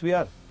 Yes, we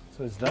are.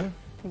 So it's done.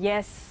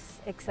 Yes,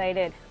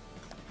 excited.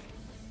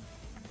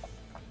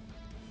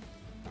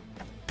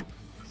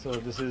 So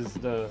this is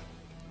the...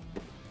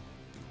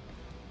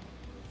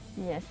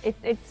 Yes,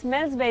 it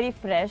smells very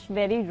fresh,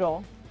 very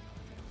raw.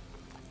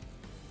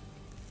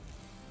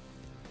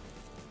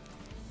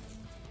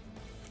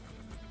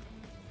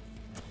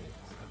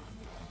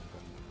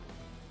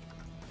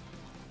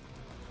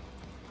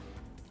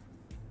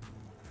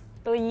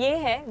 तो ये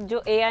है जो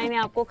AI ने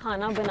आपको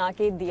खाना बना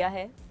के दिया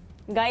है.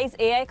 Guys,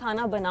 AI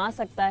खाना बना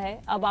सकता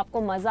है. अब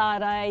आपको मजा आ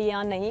रहा है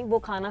या नहीं, वो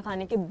खाना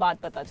खाने के बाद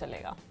पता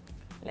चलेगा.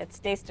 Let's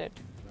taste it.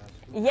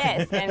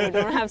 Yes, and we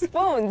don't have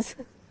spoons.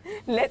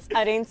 Let's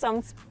arrange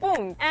some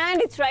spoons.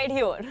 And it's right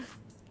here.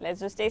 Let's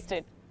just taste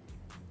it.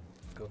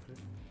 Go for it.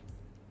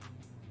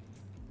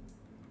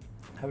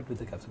 Have it with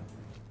the capsule.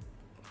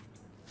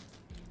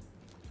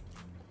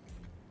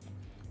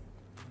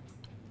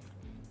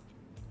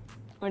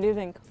 What do you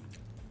think?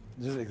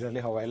 This is exactly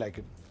how I like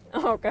it.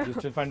 Okay. You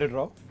still find it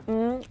raw?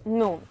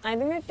 No, I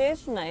think it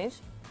tastes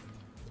nice.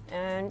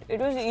 And it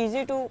was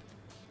easy to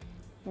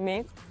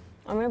make.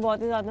 हमें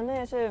बहुत ही ज़्यादा ना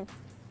ऐसे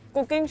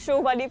cooking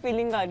show वाली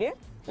feeling आ रही है,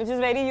 which is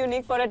very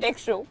unique for a tech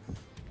show.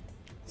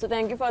 So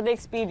thank you for the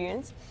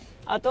experience.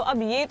 तो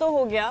अब ये तो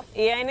हो गया,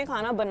 AI ने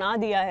खाना बना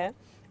दिया है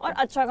और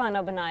अच्छा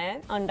खाना बनाया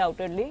है,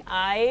 undoubtedly.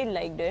 I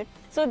liked it.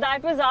 So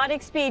that was our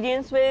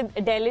experience with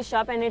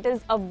DelishUp, and it is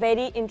a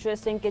very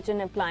interesting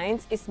kitchen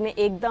appliance. इसमें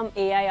एकदम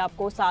AI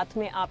आपको साथ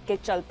में आपके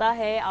चलता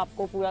है,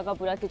 आपको पूरा का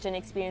पूरा kitchen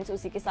experience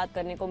उसी के साथ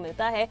करने को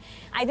मिलता है.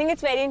 I think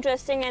it's very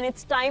interesting and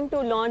it's time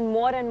to learn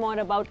more and more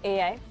about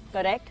AI,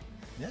 correct?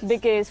 Yes.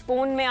 Because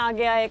phone में आ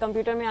गया है,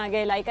 कंप्यूटर में आ गया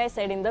है, like I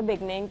said in the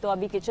beginning, तो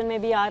अभी किचन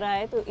में भी आ रहा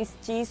है, तो इस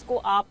चीज़ को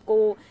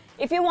आपको,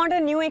 if you want a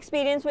new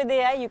experience with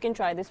AI, you can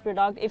try this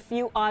product. If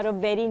you are a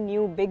very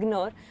new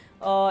beginner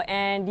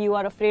and you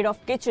are afraid of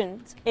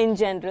kitchens in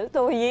general,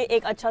 तो ये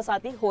एक अच्छा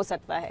साथी हो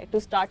सकता है to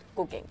start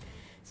cooking.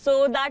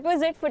 So that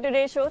was it for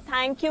today's show.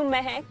 Thank you,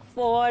 Mehak,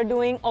 for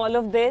doing all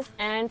of this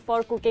and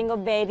for cooking a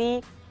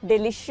very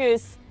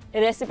delicious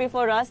recipe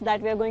for us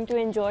that we are going to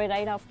enjoy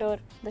right after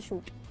the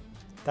shoot.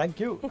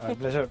 Thank you. Our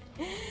pleasure.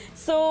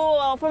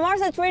 So for more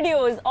such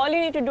videos, all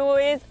you need to do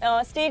is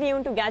stay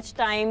tuned to Gadget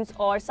Times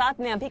और साथ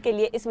में अभी के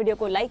लिए इस video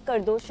को like कर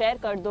दो, शेयर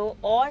कर दो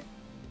और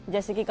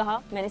जैसे कि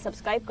कहा मैंने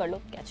सब्सक्राइब कर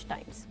लो Gadget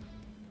Times.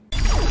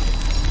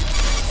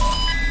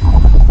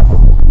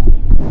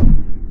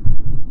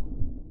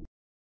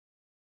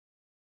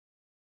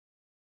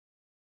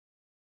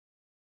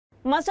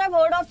 Must have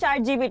heard of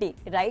ChatGPT,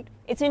 right?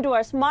 It's into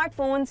our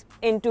smartphones,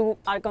 into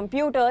our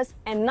computers,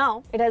 and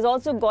now it has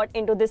also got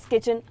into this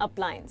kitchen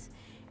appliance.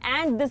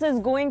 And this is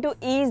going to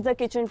ease the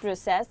kitchen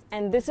process,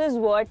 and this is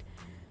what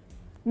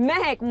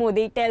Mehak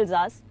Modi tells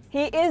us.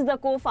 He is the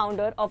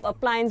co-founder of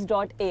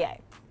appliance.ai.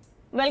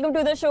 Welcome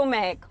to the show,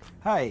 Mehak.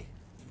 Hi.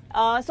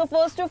 So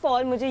first of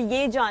all, मुझे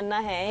ये जानना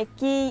है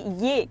कि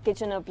ये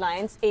kitchen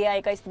appliance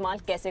AI का इस्तेमाल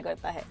कैसे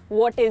करता है?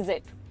 What is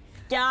it?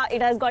 क्या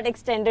it has got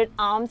extended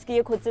arms कि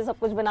ये खुद से सब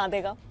कुछ बना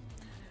देगा?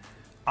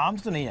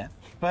 Arms तो नहीं है,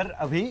 पर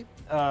अभी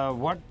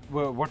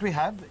what we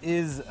have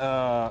is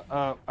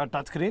a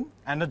touch screen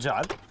and a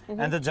jar,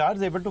 and the jar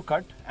is able to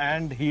cut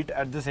and heat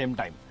at the same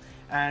time.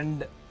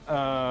 And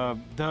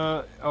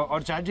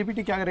और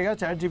ChatGPT क्या करेगा?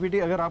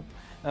 ChatGPT अगर आप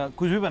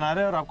कुछ भी बना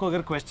रहे हैं और आपको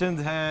अगर questions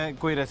हैं,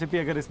 कोई recipe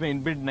अगर इसमें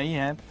inbuilt नहीं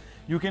है,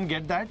 you can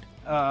get that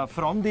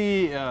from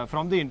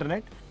the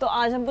internet. तो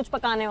आज हम कुछ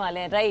पकाने वाले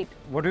हैं, right?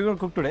 What we're going to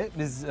cook today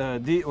is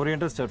the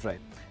Oriental Stir Fry.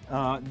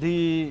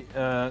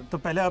 तो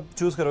पहले आप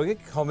choose करोगे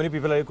how many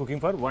people are you cooking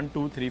for? 1,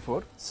 2, 3,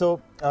 4. So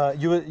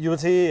you will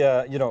see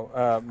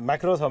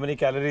macros, how many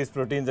calories,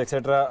 proteins,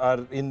 etc. are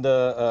in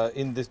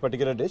this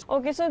particular dish.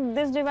 Okay, so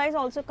this device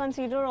also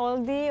consider all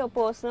the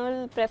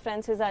personal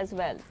preferences as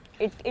well.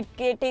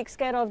 It takes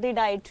care of the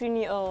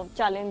dietary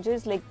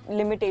challenges like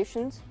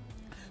limitations.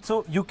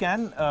 So you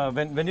can,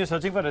 when you're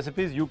searching for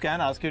recipes, you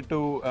can ask it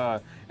to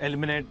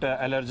eliminate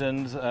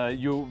allergens.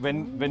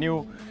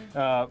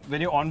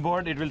 When you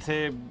onboard, it will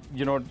say,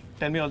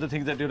 tell me all the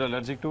things that you're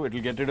allergic to. It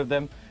will get rid of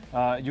them.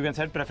 You can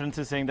set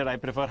preferences saying that I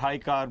prefer high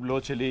carb,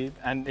 low chili,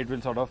 and it will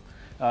sort of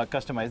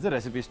customize the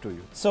recipes to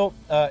you. So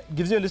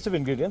gives you a list of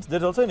ingredients.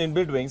 There's also an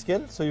inbuilt weighing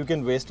scale, so you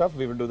can weigh stuff.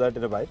 We will do that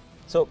in a bite.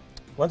 So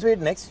once we hit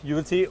next, you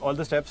will see all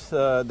the steps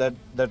that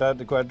are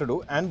required to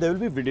do, and there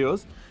will be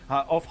videos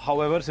of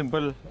however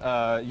simple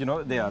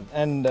they are.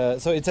 And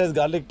so it says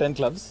garlic 10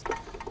 cloves.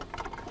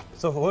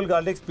 So whole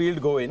garlics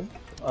peeled go in.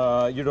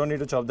 You don't need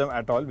to chop them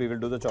at all. We will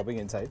do the chopping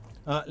inside.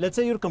 Let's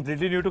say you're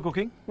completely new to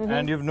cooking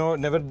and you've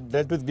never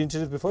dealt with green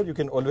chilies before. You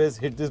can always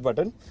hit this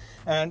button,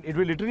 and it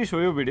will literally show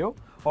you a video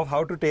of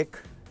how to take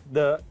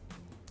the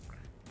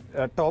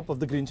top of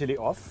the green chili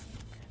off,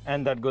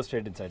 and that goes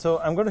straight inside. So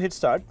I'm going to hit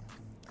start,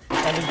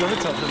 and it's going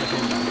to chop the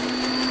machine down.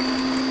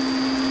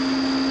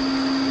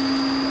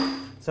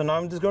 So now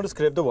I'm just going to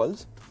scrape the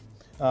walls.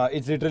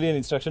 It's literally an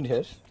instruction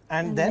here,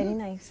 and then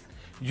very nice.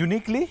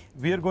 Uniquely,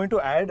 we are going to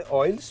add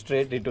oil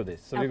straight into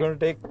this. So we're going to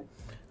take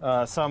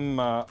some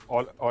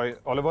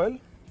olive oil,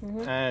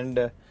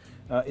 and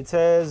it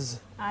says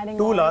Adding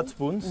 2 oil. large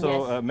spoons.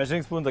 So Yes.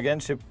 measuring spoons again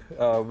ship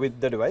with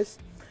the device,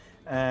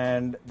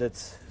 and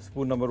that's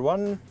spoon number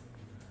 1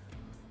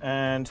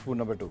 and spoon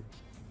number 2.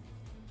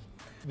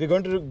 We're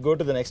going to go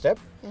to the next step,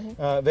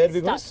 where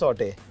we're going to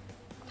saute.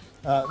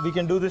 We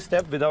can do this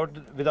step without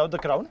the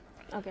crown.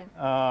 Okay.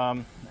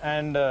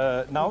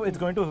 Now it's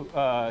going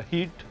to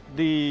heat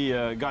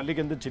the garlic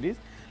and the chilies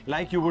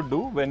like you would do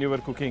when you were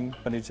cooking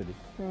paneer chili.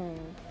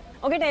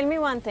 Okay, tell me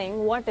one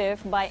thing. What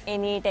if by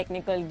any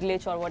technical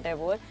glitch or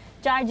whatever,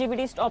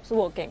 ChatGPT stops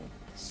working?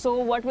 So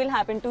what will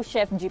happen to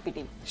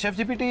ChefGPT?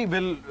 ChefGPT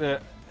will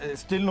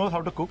still knows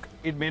how to cook.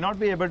 It may not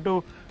be able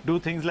to do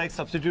things like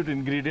substitute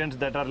ingredients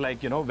that are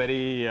like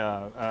very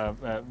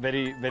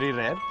very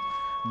rare,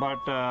 but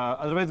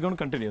otherwise it's going to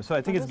continue. So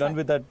I think it's done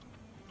with that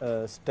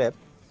step.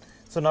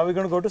 So now we're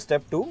going to go to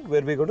step 2,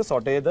 where we're going to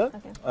saute the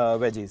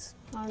veggies.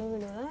 How do we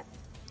do that?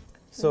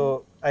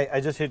 So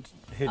I just hit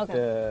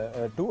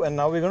 2, and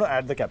now we're going to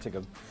add the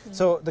capsicum.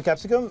 So the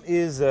capsicum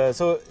is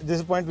so this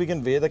is the point we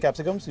can weigh the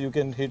capsicum. So you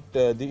can hit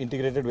the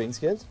integrated weighing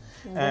scales,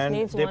 and this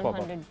needs they 100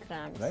 pop up.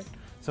 grams. Right.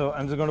 So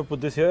I'm just going to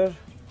put this here,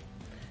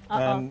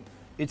 and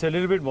it's a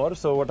little bit more.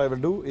 So what I will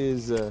do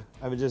is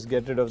I will just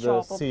get rid of the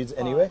Chop up seeds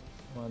part. anyway.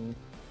 1,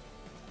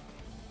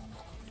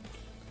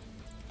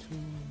 2.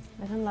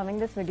 I'm loving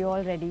this video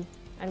already.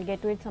 I'll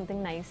get to it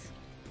something nice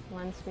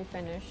once we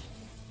finish.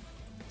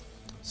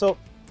 So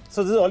this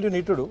is all you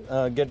need to do.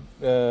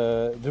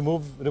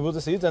 Remove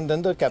the seeds, and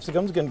then the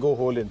capsicums can go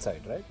whole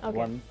inside, right? Okay.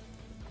 1,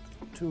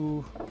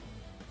 2,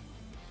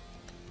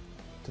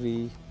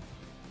 3,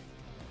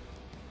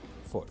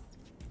 4.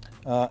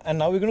 And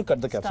now we're going to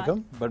cut the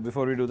capsicum. But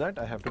before we do that,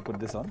 I have to put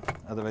this on.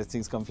 Otherwise,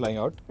 things come flying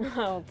out.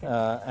 Okay.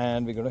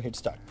 And we're going to hit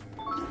start.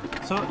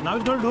 So now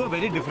it's going to do a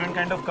very different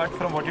kind of cut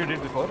from what you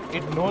did before.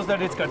 It knows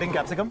that it's cutting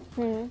capsicum,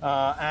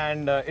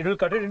 and it will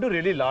cut it into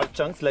really large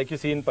chunks like you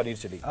see in paneer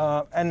chili.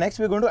 And next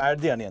we're going to add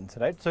the onions,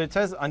 right? So it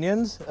says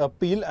onions,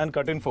 peel and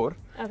cut in 4.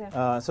 Okay.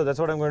 So that's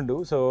what I'm going to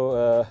do.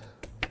 So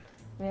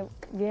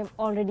We have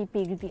already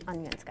peeled the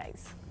onions,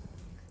 guys.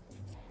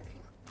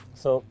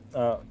 so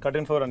cut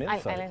in 4 onions.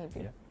 I'll Sorry. help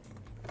you.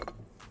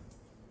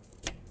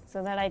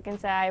 So that I can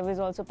say I was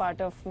also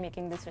part of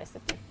making this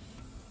recipe.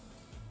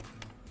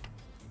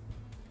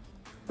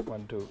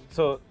 1, 2.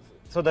 So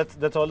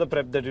that's all the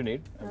prep that you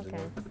need. Okay.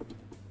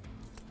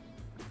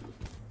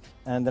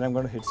 And then I'm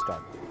going to hit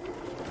start.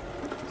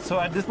 So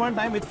at this point in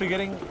time,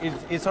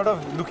 it's sort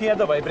of looking at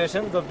the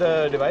vibrations of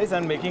the device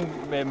and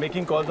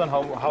making calls on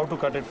how to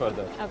cut it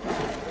further. Okay.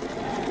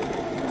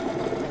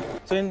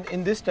 So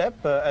in this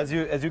step, as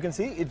you can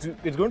see,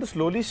 it's going to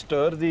slowly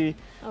stir the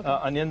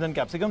onions and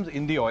capsicums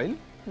in the oil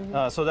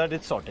so that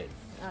it's sauteed.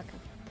 Okay.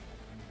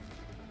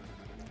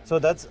 So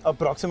that's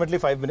approximately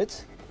 5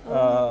 minutes.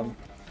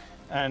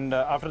 And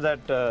after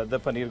that, the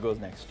paneer goes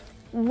next.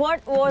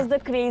 What was the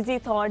crazy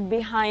thought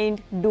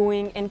behind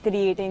doing and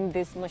creating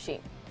this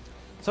machine?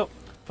 So,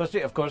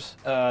 firstly, of course,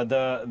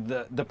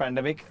 the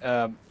pandemic.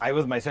 I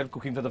was myself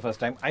cooking for the first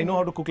time. I know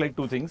how to cook like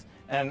 2 things,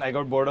 and I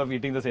got bored of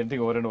eating the same thing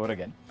over and over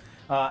again.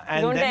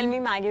 And Don't then tell me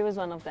Maggie was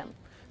one of them.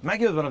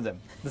 Maggi was one of them.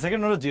 The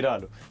second one was jeera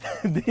aloo,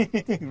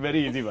 the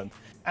very easy one.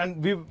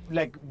 And we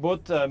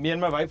both me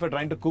and my wife were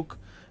trying to cook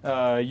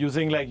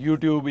using like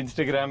YouTube,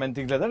 Instagram, and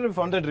things like that. We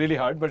found that really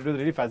hard, but it was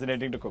really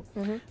fascinating to cook.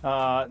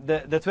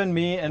 That's when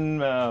me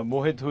and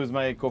Mohit, who is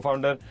my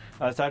co-founder,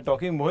 started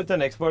talking. Mohit's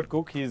an expert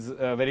cook. He's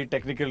a very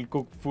technical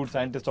cook, food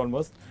scientist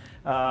almost,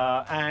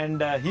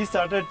 and he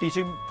started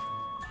teaching.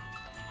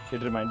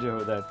 It reminds you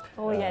of that.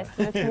 Oh yes,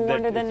 let's move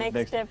on to the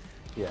next step.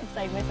 Yeah.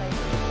 Side by side.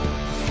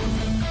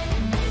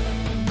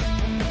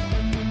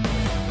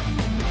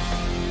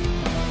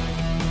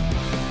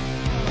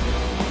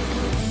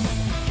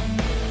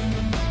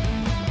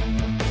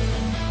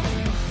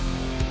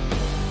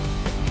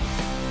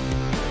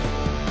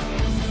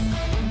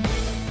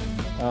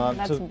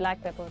 That's so,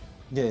 black pepper.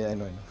 Yeah, I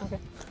know. Okay.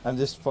 I'm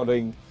just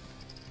following.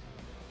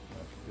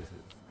 This is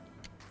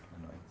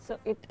annoying. So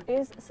it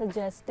is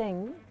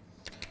suggesting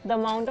the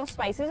amount of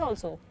spices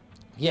also.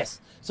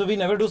 Yes. So we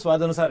never do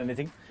swad anusar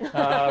anything.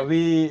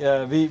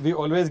 We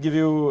always give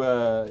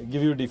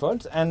you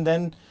defaults, and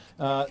then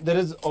There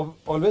is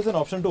always an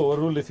option to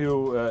overrule if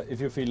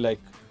you feel like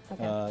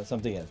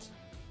something else.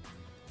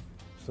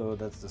 So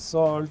that's the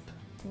salt,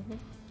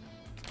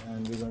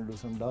 and we're going to do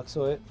some dark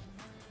soy.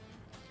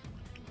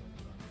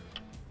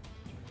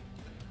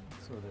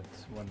 So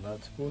that's 1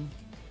 large spoon.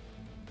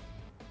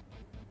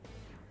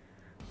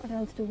 What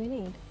else do we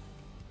need?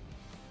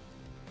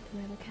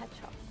 Tomato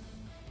ketchup.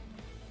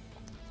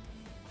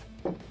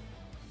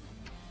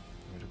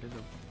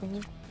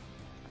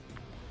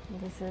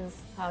 This is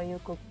how you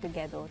cook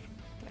together,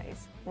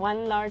 guys.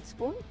 1 large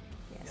spoon?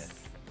 Yes.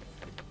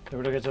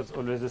 Tomato ketchup is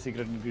always the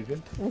secret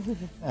ingredient.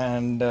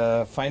 And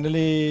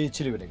finally,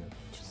 chili vinegar.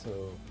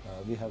 So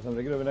we have some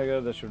regular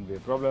vinegar, that shouldn't be a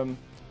problem.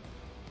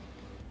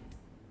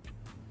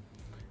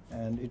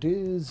 And it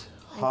is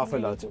half a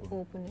large spoon.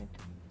 Open it.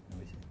 Let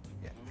me see.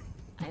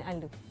 Yeah. I'll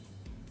do.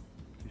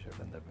 You should have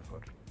done that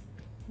before.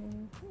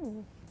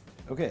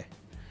 Okay.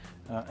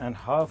 And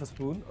half a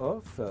spoon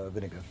of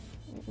vinegar.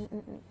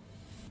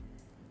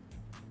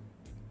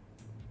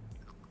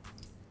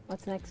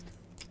 What's next?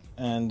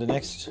 And the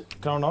next,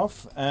 crown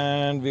off,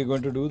 and we're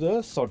going to do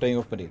the sauteing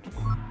of paneer.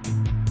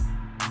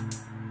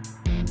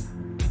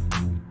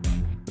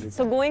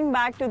 So going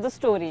back to the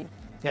story.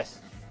 Yes.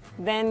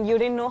 Then you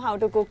didn't know how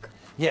to cook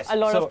a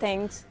lot of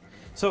things.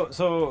 So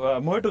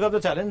Mohit took up the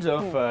challenge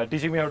of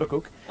teaching me how to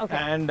cook,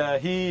 and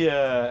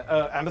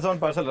Amazon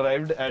parcel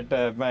arrived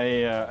at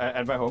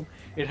my home.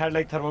 It had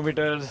like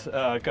thermometers,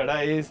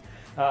 kadais,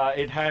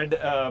 it had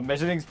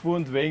measuring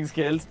spoons, weighing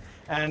scales,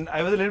 and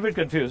I was a little bit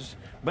confused.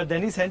 But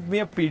then he sent me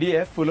a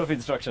PDF full of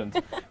instructions,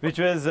 which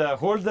was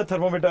hold the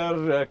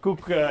thermometer,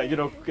 cook,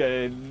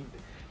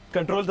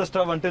 control the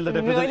stove until the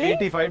temperature is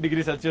 85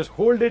 degrees Celsius.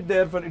 Hold it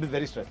there it is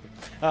very stressful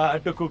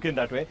to cook in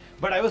that way.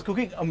 But I was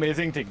cooking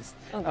amazing things,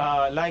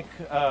 and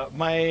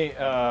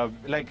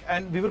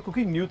we were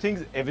cooking new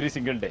things every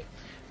single day.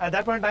 At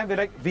that point in time, we're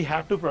like, we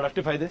have to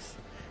productify this,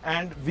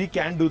 and we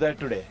can do that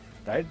today.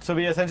 Right? So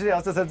we essentially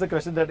asked ourselves the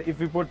question that if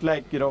we put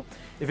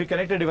if we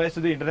connect a device to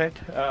the internet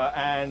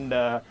and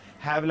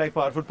have like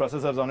powerful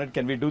processors on it,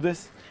 can we do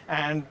this?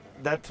 And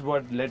that's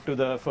what led to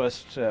the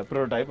first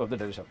prototype of the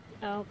DelishUp.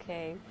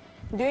 Okay.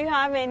 Do you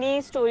have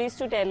any stories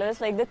to tell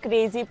us, like the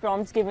crazy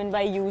prompts given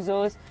by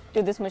users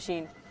to this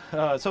machine?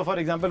 So for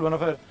example, one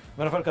of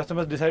our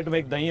customers decided to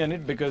make dahi on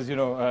it because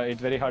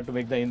it's very hard to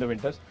make dahi in the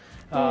winters.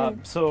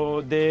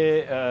 So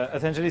they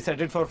essentially set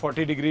it for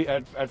 40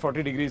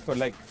 degrees for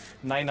like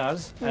 9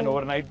 hours, and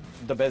overnight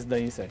the best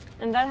dahi set.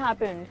 And that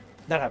happened?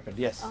 That happened,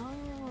 yes. Oh,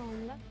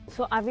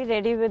 so are we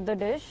ready with the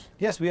dish?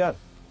 Yes, we are.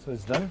 So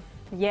it's done.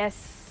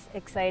 Yes,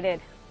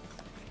 excited.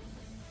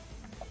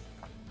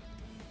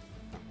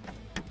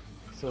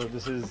 So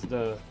this is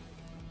the...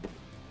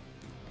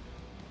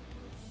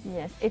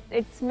 Yes,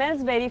 it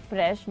smells very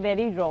fresh,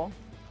 very raw.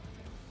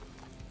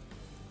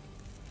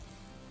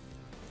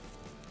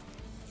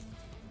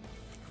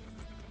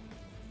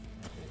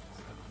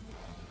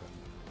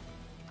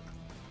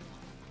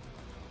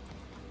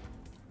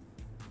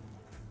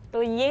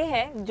 तो ये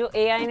है जो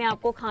AI ने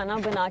आपको खाना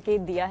बना के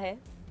दिया है.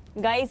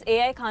 गाइस,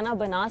 AI खाना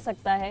बना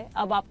सकता है.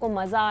 अब आपको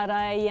मजा आ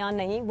रहा है या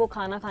नहीं, वो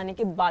खाना खाने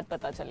के बाद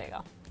पता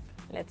चलेगा.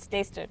 Let's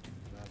taste it.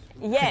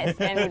 Yes,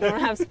 and we don't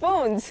have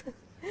spoons.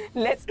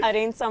 Let's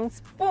arrange some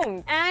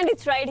spoons. And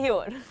it's right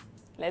here.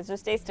 Let's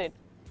just taste it.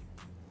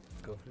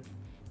 Go for it.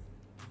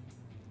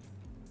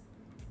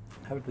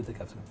 Have it with the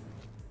capsule.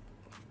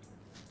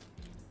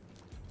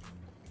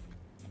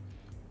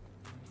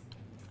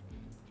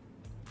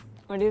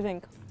 What do you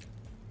think?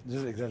 This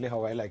is exactly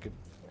how I like it.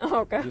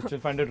 Okay. You still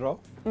find it raw?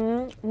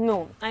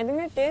 No, I think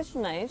it tastes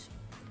nice.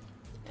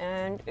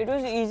 And it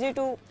was easy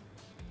to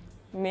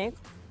make.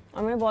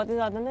 हमें बहुत ही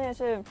ज़्यादा ना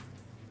ऐसे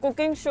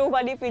cooking show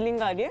वाली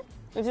feeling आ रही है,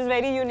 which is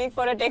very unique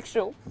for a tech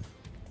show.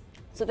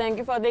 So thank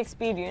you for the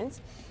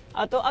experience.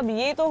 तो अब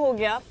ये तो हो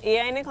गया,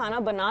 AI ने खाना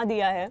बना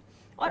दिया है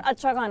और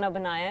अच्छा खाना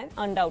बनाया है,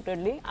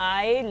 undoubtedly.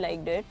 I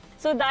liked it.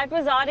 So that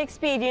was our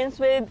experience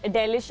with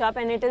DelishUp,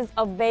 and it is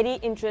a very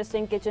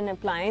interesting kitchen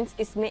appliance.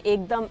 इसमें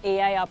एकदम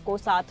AI आपको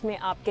साथ में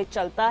आपके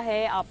चलता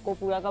है, आपको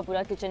पूरा का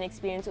पूरा kitchen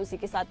experience उसी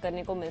के साथ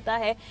करने को मिलता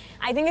है.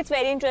 I think it's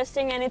very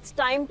interesting, and it's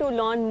time to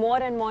learn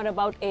more and more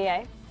about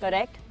AI,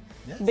 correct?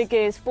 Yes.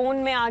 Because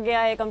phone में आ गया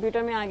है,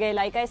 computer में आ गया है,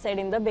 like I said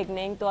in the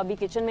beginning, तो अभी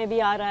kitchen में भी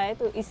आ रहा है,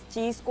 तो इस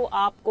चीज़ को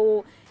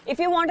आपको, if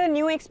you want a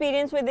new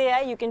experience with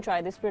AI, you can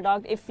try this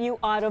product. If you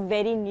are a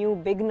very new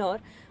beginner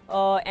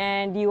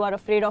and you are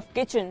afraid of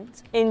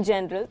kitchens in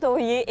general, तो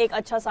ये एक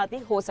अच्छा साथी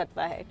हो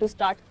सकता है to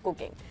start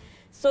cooking.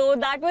 So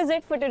that was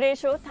it for today's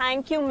show.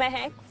 Thank you,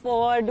 Mehak,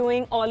 for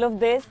doing all of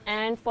this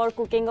and for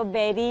cooking a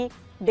very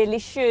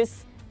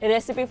delicious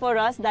recipe for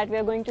us that we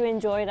are going to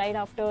enjoy right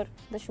after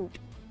the shoot.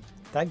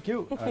 Thank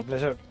you. Our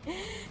pleasure.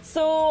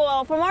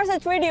 So for more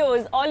such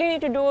videos, all you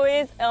need to do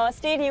is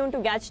stay tuned to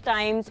Gadget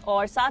Times,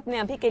 और साथ में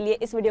अभी के लिए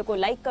इस video को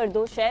like कर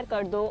दो, शेयर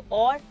कर दो,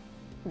 और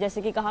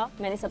जैसे कि कहा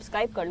मैंने,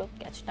 सब्सक्राइब कर लो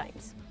Gadget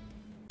Times.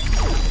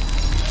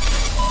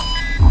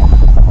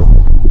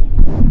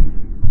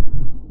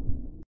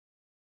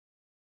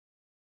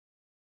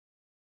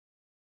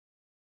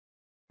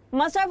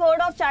 Must have heard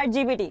of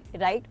ChatGPT,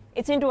 right?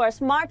 It's into our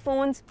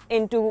smartphones,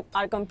 into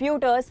our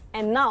computers,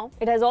 and now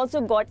it has also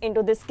got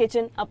into this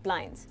kitchen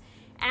appliance.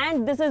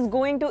 And this is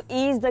going to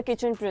ease the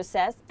kitchen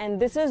process, and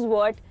this is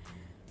what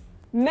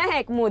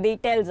Mehak Modi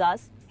tells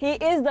us. He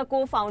is the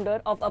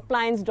co-founder of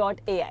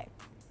appliance.ai.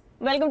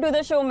 Welcome to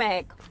the show,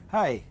 Mehak.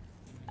 Hi.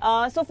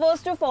 So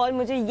first of all,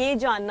 मुझे ये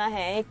जानना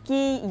है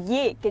कि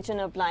ये kitchen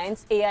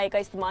appliance AI का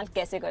इस्तेमाल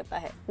कैसे करता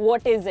है?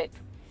 What is it?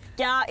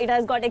 क्या it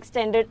has got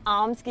extended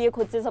arms कि ये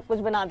खुद से सब कुछ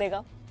बना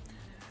देगा?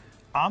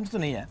 Arms तो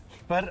नहीं है,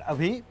 पर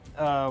अभी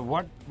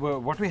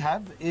what we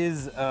have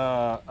is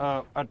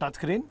a touch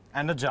screen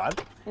and a jar,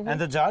 and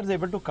the jar is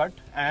able to cut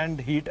and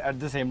heat at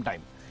the same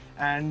time.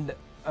 And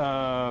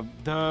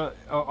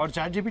और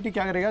ChatGPT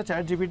क्या करेगा?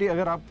 ChatGPT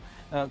अगर आप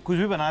कुछ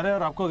भी बना रहे हैं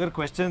और आपको अगर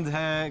क्वेश्चंस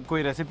हैं,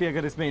 कोई रेसिपी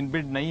अगर इसमें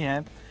इनबिल्ट नहीं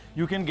है,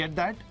 you can get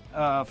that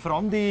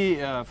from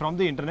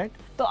the internet.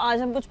 तो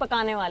आज हम कुछ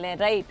पकाने वाले हैं,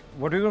 right?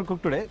 What we're going to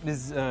cook today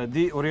is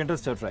the Oriental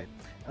Stir Fry.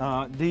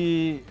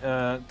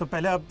 तो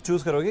पहले आप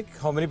choose करोगे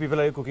how many people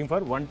are you cooking for?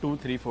 1, 2,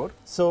 3, 4.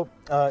 So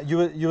you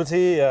will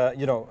see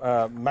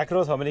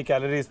macros, how many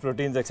calories,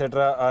 proteins,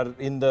 etc. are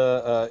in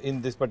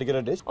this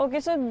particular dish.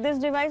 Okay, so this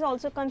device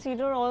also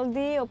consider all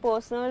the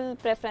personal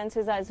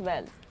preferences as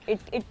well.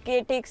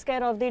 It takes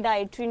care of the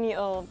dietary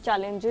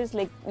challenges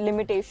like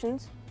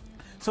limitations.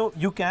 So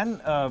you can,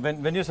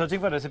 when you're searching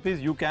for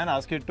recipes, you can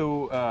ask it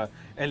to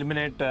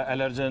eliminate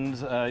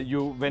allergens.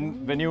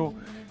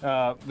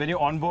 When you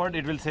onboard,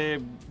 it will say,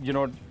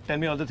 tell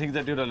me all the things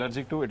that you're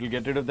allergic to. It will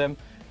get rid of them.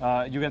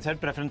 You can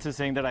set preferences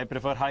saying that I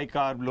prefer high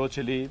carb, low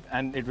chili,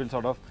 and it will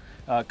sort of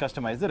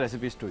customize the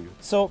recipes to you.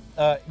 So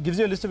gives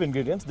you a list of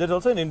ingredients. There's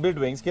also an inbuilt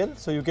weighing scale,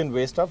 so you can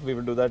weigh stuff. We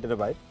will do that in a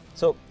bite.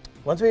 So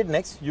once we hit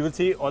next, you will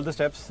see all the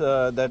steps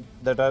that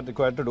are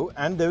required to do,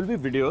 and there will be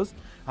videos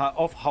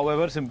of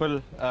however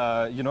simple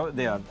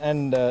they are.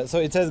 And so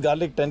it says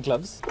garlic 10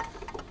 cloves.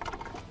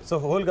 So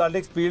whole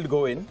garlics peeled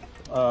go in.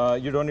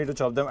 You don't need to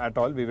chop them at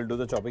all. We will do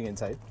the chopping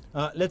inside.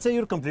 Let's say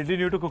you're completely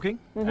new to cooking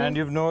and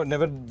you've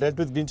never dealt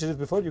with green chilies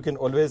before. You can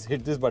always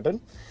hit this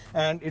button,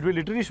 and it will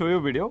literally show you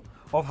a video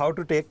of how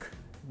to take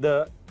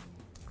the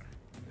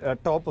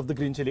top of the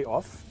green chili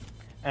off,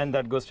 and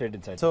that goes straight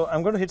inside. So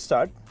I'm going to hit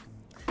start.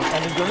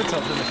 And it's going to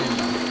chop the machine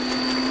down.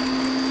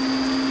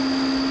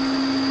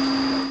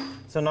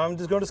 So now I'm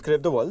just going to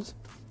scrape the walls.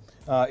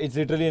 It's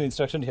literally an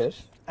instruction here.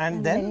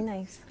 And then, very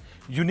nice.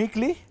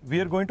 Uniquely, we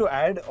are going to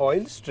add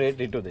oil straight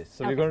into this.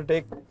 So we're going to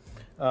take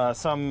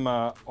some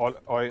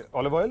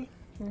olive oil,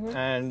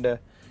 and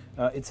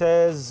it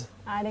says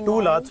Adding 2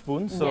 oil. large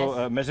spoons. So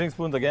Yes. measuring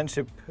spoons again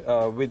ship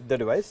with the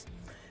device.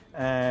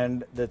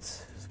 And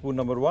that's spoon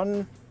number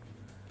 1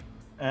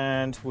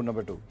 and spoon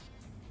number 2.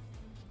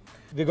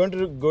 We're going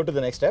to go to the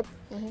next step,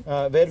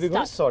 where we're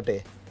going to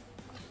saute.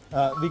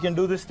 We can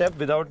do this step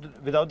without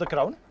the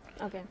crown.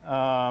 Okay.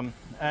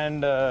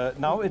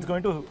 Now it's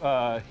going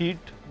to heat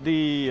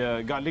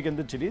the garlic and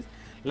the chilies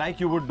like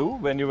you would do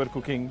when you were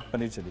cooking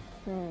paneer chili.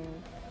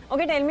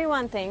 Okay, tell me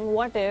one thing.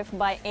 What if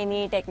by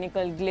any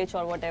technical glitch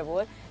or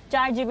whatever,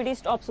 ChatGPT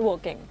stops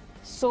working?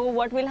 So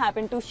what will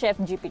happen to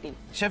ChefGPT?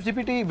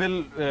 ChefGPT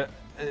will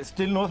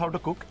still knows how to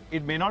cook.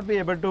 It may not be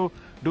able to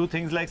do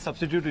things like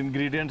substitute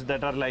ingredients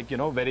that are like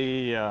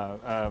very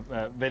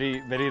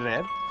very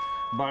rare,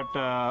 but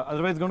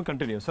otherwise it's going to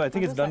continue. So I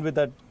think it's done with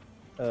that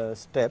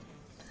step.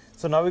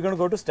 So now we're going to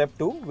go to step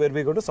 2, where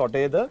we're going to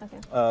saute the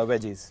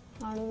veggies.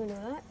 How do we do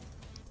that?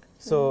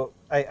 So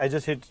I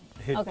just hit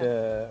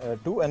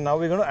 2, and now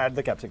we're going to add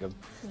the capsicum.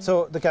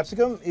 So the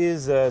capsicum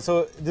is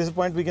so this is the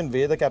point we can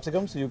weigh the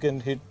capsicum. So you can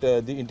hit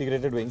the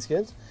integrated weighing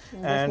scales,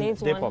 and this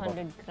needs they pop up.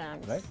 100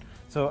 grams. Right.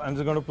 So I'm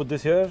just going to put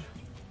this here,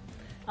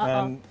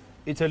 and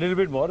it's a little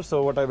bit more.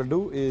 So what I will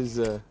do is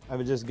I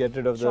will just get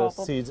rid of the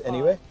seeds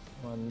anyway.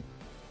 1,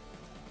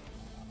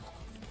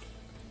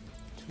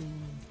 2.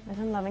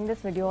 I'm loving this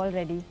video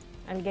already.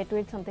 I'll get to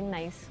it something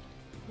nice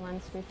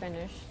once we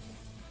finish.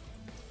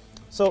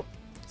 So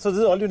this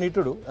is all you need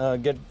to do.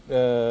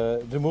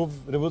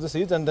 Remove the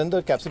seeds, and then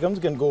the capsicums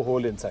can go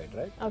whole inside,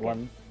 right? Okay.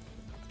 1,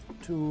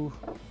 2,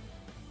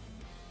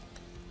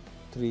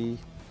 3,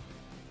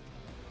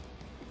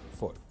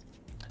 4.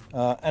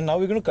 And now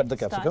we're going to cut the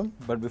capsicum.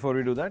 But before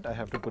we do that, I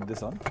have to put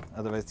this on.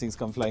 Otherwise, things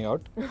come flying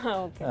out.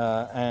 Okay.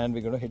 And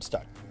we're going to hit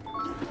start.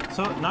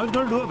 So now it's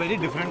going to do a very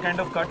different kind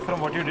of cut from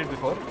what you did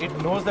before. It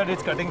knows that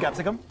it's cutting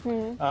capsicum,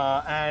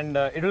 and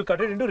it will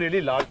cut it into really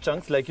large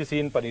chunks like you see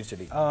in paneer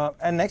chili.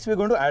 And next we're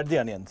going to add the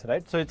onions,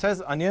 right? So it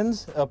says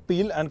onions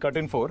peel and cut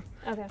in 4.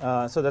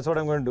 Okay. So that's what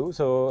I'm going to do.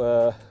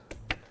 So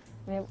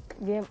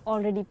we have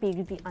already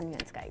peeled the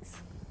onions, guys.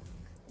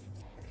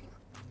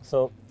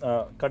 So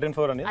cut in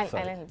 4 onions. I'll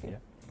help you. Yeah.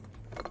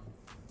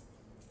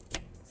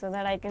 So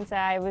that I can say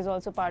I was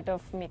also part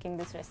of making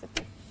this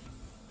recipe.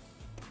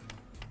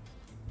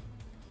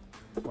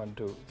 1,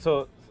 2.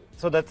 So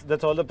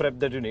that's all the prep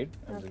that you need.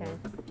 Okay.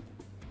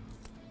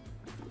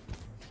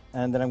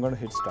 And then I'm going to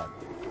hit start.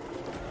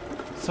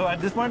 So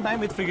at this point in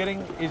time,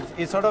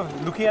 it's sort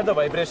of looking at the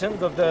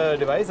vibrations of the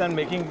device and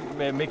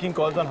making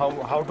calls on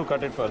how to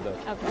cut it further.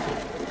 Okay.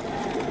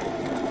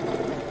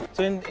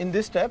 So in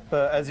this step,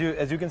 as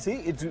you can see,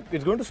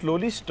 it's going to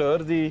slowly stir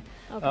the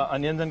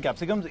onions and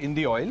capsicums in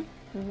the oil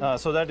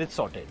so that it's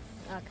sautéed.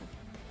 Okay.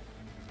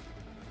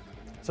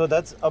 So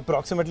that's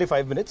approximately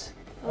 5 minutes.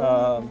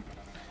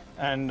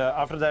 And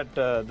after that,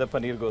 the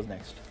paneer goes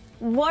next.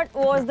 What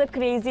was the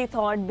crazy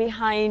thought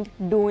behind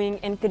doing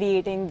and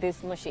creating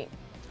this machine?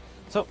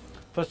 So,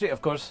 firstly,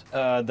 of course,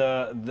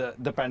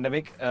 the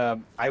pandemic,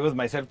 I was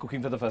myself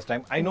cooking for the first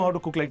time. I know how to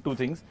cook like 2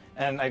 things,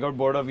 and I got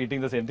bored of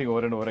eating the same thing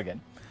over and over again.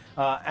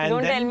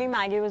 Don't tell me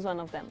Maggi was one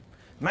of them.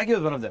 Maggi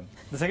was one of them.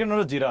 The second one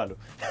was jeera aloo,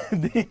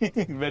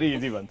 the very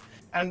easy one.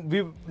 And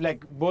we,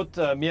 like, both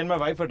me and my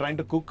wife were trying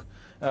to cook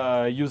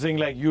using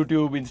like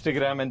YouTube,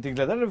 Instagram, and things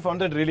like that. We found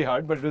that really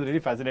hard, but it was really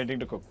fascinating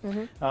to cook.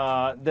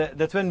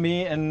 That's when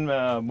me and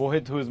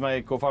Mohit, who is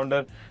my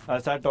co-founder,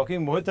 started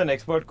talking. Mohit's an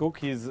expert cook.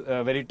 He's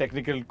a very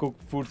technical cook,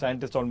 food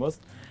scientist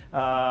almost.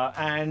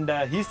 And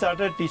he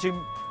started teaching.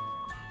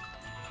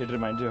 It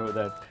reminds you of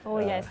that. Oh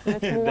yes,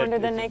 let's move on to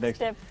the next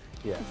step.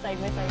 Yeah. Side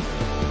by side.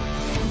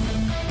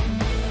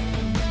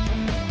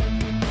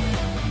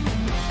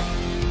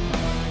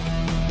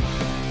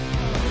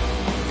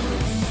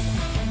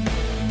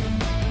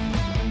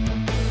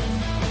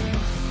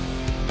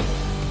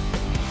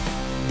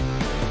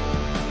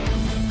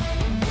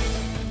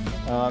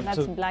 That's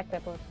so, black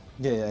pepper.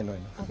 Yeah, I know.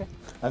 Okay.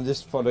 I'm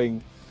just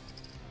following.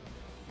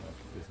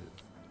 This is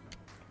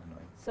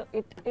annoying. So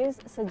it is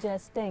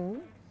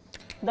suggesting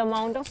the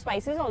amount of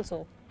spices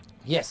also.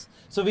 Yes.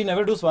 So we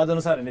never do swad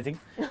anusar anything.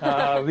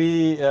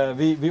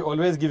 We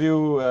always give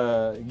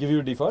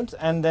you defaults,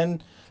 and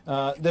then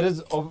there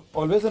is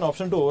always an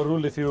option to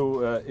overrule if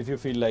you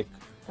feel like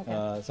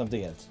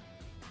something else.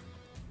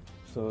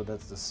 So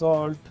that's the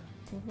salt,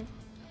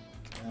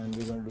 and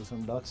we're going to do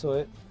some dark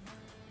soy.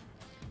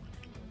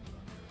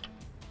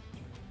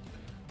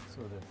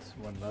 So that's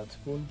 1 large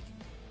spoon.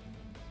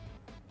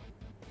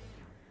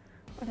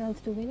 What else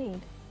do we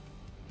need?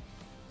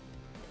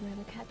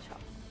 Tomato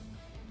ketchup.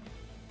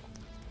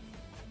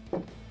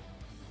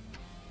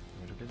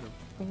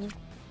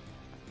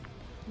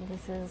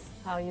 This is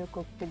how you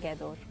cook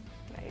together,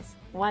 guys.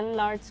 1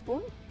 large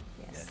spoon.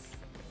 Yes.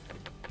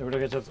 Tomato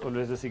ketchup is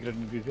always the secret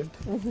ingredient.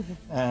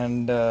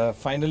 And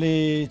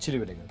finally, chili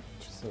vinegar.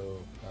 So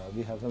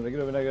we have some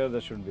regular vinegar.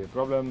 That shouldn't be a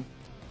problem.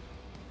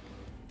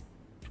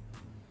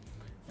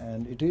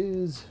 And it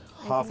is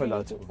half a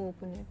large spoon.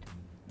 Open it.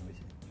 Let me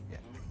see.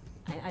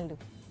 Yeah. I'll do.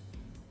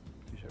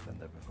 You should have done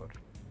that before.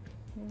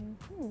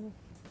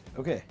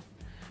 Okay.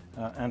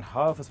 And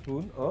half a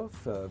spoon of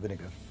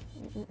vinegar.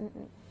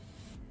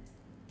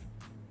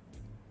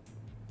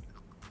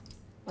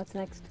 What's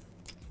next?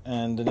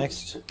 And the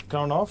next,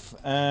 crown off,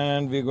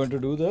 and we're going to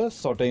do the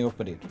sautéing of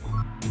paneer.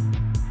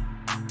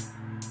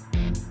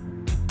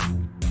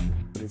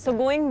 So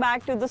going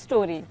back to the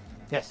story.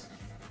 Yes.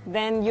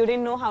 Then you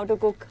didn't know how to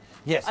cook.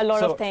 Yes. A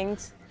lot of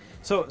things.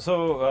 So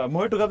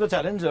Mohit took up the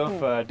challenge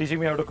of teaching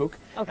me how to cook,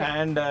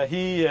 and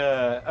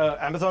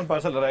Amazon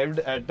parcel arrived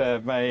at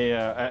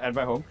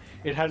my home.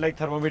 It had like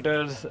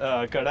thermometers,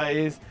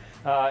 kadais,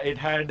 it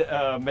had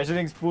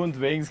measuring spoons,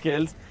 weighing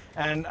scales,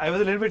 and I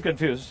was a little bit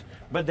confused.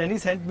 But then he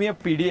sent me a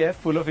PDF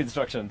full of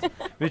instructions,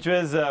 which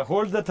was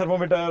hold the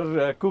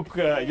thermometer, cook,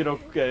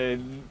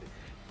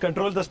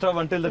 control the stove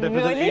until the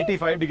temperature is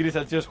 85 degrees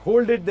Celsius.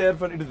 Hold it there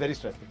for, it is very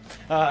stressful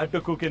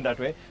to cook in that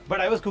way. But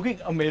I was cooking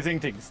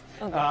amazing things.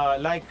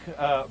 And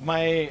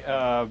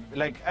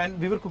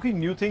we were cooking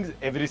new things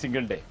every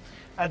single day.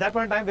 At that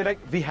point in time, we're like,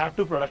 we have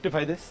to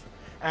productify this,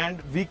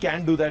 and we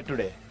can do that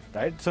today.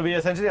 Right? So we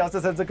essentially asked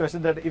ourselves the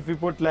question that if we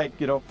put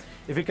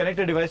if we connect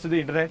a device to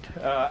the internet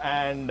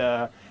and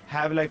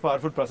have like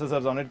powerful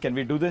processors on it, can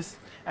we do this?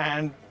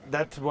 And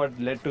that's what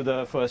led to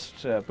the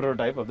first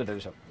prototype of the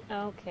DelishUp.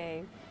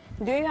 Okay.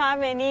 Do you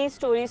have any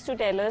stories to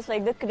tell us,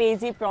 like the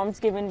crazy prompts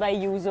given by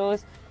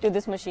users to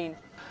this machine?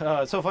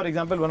 So, for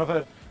example, one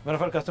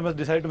of our customers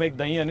decided to make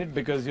dahi on it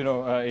because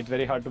it's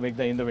very hard to make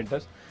dahi in the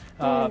winters.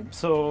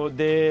 So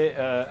they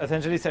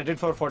essentially set it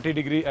for 40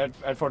 degree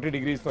at 40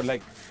 degrees for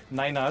like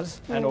 9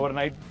 hours, and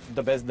overnight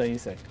the best dahi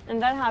set.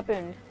 And that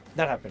happened.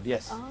 That happened,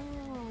 yes. Oh,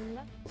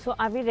 so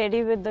are we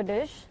ready with the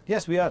dish?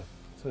 Yes, we are.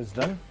 So it's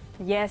done.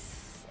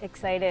 Yes,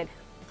 excited.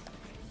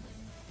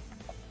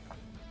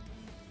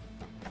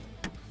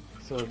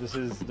 So this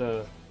is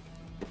the...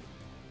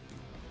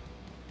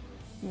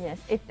 Yes,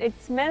 it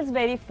smells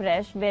very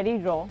fresh, very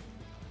raw.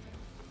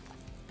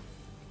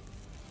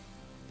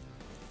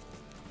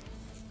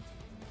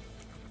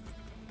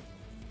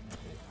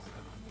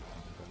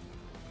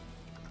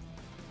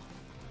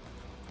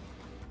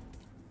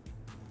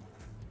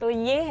 तो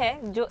ये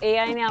है जो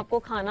AI ने आपको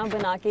खाना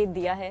बना के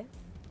दिया है.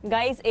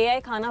 Guys, AI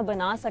खाना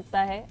बना सकता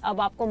है.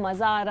 अब आपको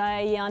मजा आ रहा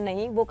है या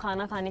नहीं, वो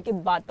खाना खाने के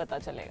बाद पता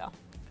चलेगा.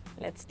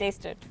 Let's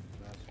taste it.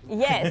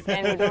 Yes,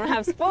 and we don't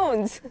have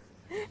spoons.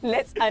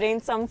 Let's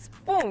arrange some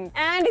spoons.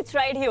 And it's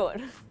right here.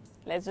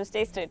 Let's just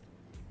taste it.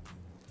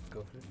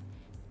 Go for it.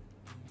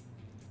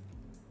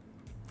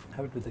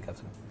 Have it with the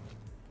capsicum.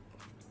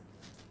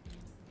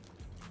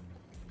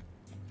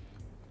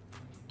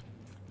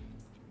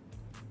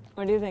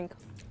 What do you think?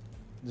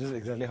 This is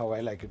exactly how I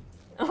like it.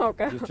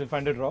 Okay. You still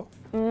find it raw?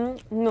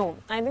 No,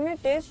 I think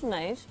it tastes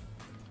nice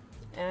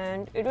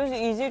and it was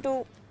easy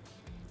to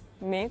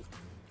make.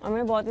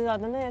 हमें बहुत ही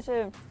ज़्यादा ना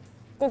ऐसे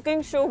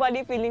cooking show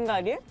वाली feeling आ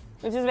रही है,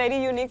 which is very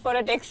unique for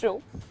a tech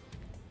show.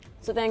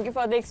 So thank you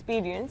for the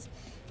experience.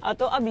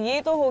 तो अब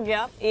ये तो हो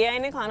गया, AI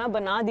ने खाना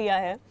बना दिया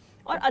है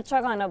और अच्छा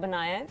खाना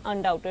बनाया है,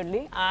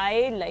 undoubtedly.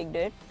 I liked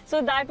it.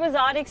 So that was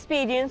our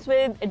experience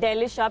with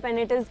DelishUp and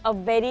it is a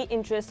very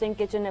interesting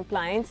kitchen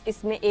appliance.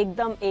 इसमें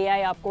एकदम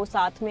AI आपको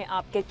साथ में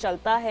आपके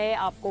चलता है,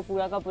 आपको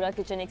पूरा का पूरा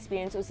kitchen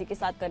experience उसी के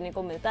साथ करने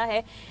को मिलता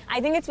है.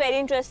 I think it's very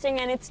interesting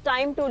and it's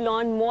time to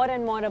learn more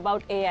and more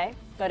about AI,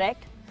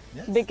 correct?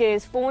 Yes.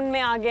 Because phone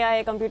में आ गया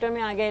है, computer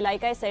में आ गया है,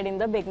 like I said in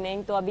the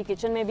beginning, तो अभी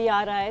kitchen में भी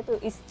आ रहा है, तो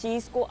इस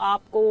चीज़ को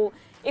आपको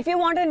if you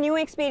want a new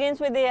experience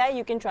with AI,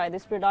 you can try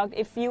this product.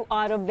 If you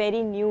are a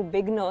very new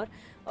beginner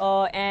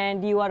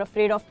and you are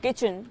afraid of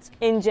kitchens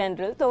in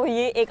general, तो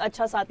ये एक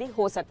अच्छा साथी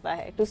हो सकता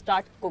है to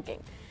start cooking.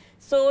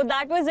 So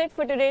that was it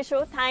for today's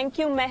show. Thank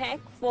you, Mehak,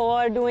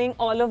 for doing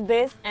all of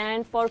this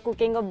and for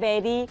cooking a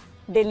very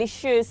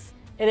delicious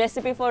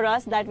recipe for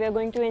us that we are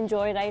going to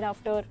enjoy right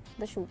after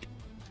the shoot.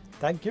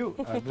 Thank you.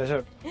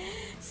 Pleasure.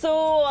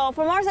 So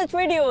for more such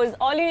videos,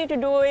 all you need to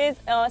do is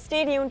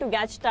stay tuned to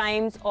Gadget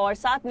Times और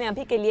साथ में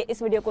अभी के लिए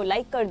इस video को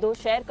like कर दो,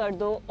 शेयर कर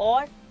दो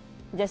और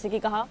जैसे कि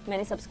कहा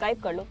मैंने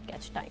सब्सक्राइब कर लो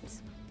Gadget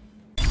Times.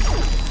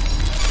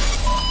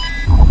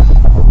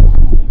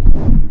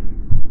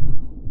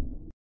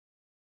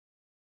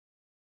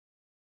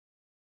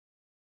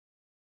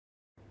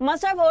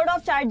 Must have heard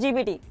of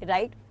ChatGPT,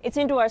 right? It's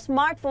into our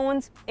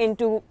smartphones,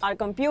 into our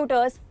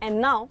computers,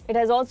 and now it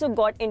has also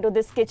got into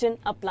this kitchen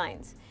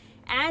appliance.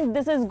 And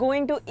this is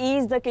going to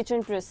ease the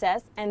kitchen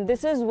process, and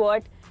this is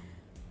what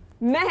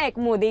Mehak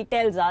Modi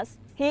tells us.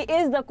 He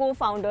is the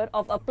co-founder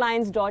of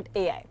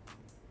appliance.ai.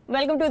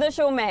 Welcome to the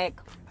show, Mehak.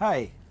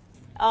 Hi.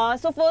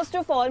 So first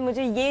of all,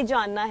 मुझे ये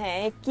जानना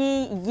है कि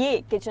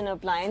ये kitchen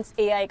appliance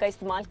AI का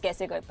इस्तेमाल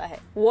कैसे करता है?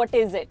 What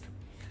is it?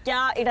 क्या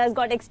it has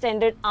got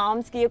extended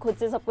arms कि ये खुद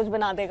से सब कुछ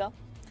बना देगा?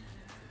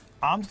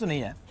 Arms तो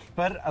नहीं है,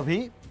 पर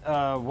अभी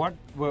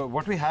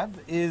what we have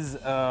is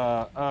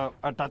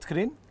a touch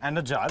screen and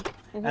a jar,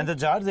 and the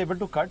jar is able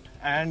to cut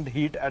and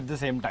heat at the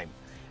same time.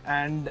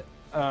 And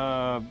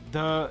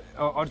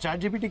और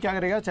ChatGPT क्या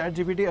करेगा?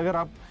 ChatGPT अगर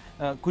आप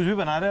कुछ भी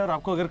बना रहे हैं और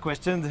आपको अगर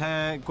questions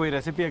है, कोई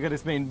रेसिपी अगर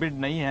इसमें इनबिल्ट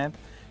नहीं है,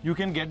 you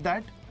can get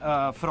that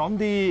from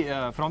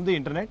the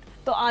internet.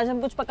 तो आज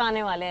हम कुछ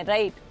पकाने वाले हैं,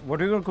 right? What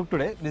we're going to cook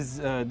today is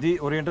the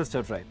Oriental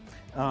Stir Fry.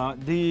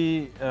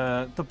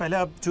 तो पहले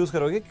आप choose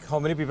करोगे how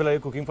many people are you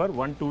cooking for?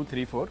 1, 2,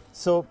 3, 4.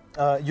 So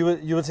you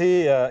will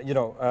see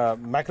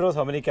macros,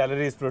 how many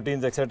calories,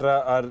 proteins,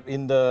 etc. are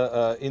in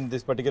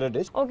this particular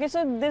dish. Okay,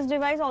 so this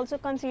device also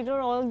consider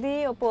all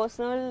the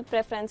personal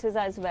preferences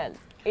as well.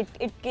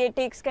 It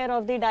takes care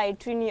of the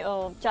dietary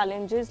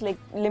challenges like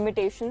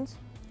limitations.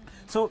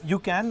 So you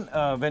can,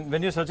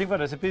 when you're searching for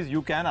recipes,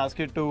 you can ask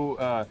it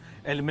to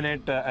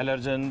eliminate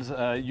allergens.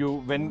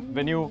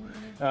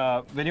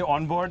 When you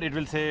onboard, it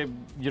will say,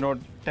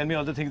 tell me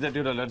all the things that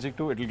you're allergic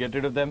to. It will get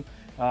rid of them.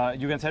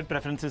 You can set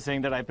preferences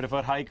saying that I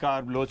prefer high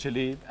carb, low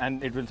chili,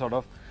 and it will sort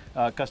of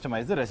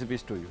customize the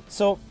recipes to you.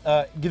 So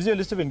gives you a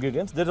list of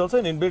ingredients. There's also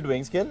an inbuilt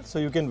weighing scale, so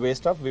you can weigh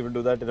stuff. We will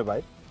do that in a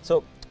while.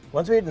 So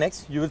once we hit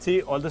next, you will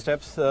see all the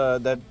steps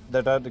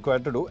that are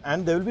required to do,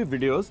 and there will be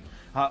videos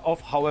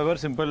of however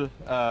simple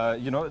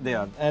they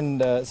are.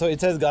 And so it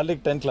says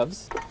garlic 10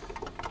 cloves.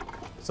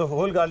 So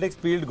whole garlics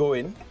peeled go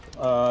in.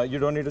 You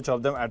don't need to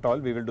chop them at all.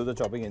 We will do the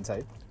chopping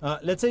inside.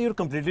 Let's say you're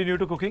completely new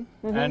to cooking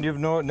and you've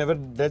never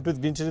dealt with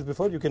green chilies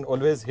before. You can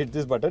always hit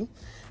this button,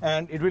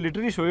 and it will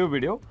literally show you a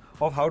video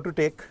of how to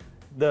take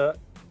the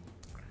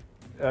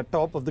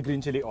top of the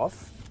green chili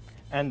off,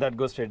 and that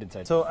goes straight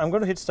inside. So I'm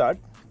going to hit start.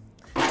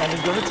 And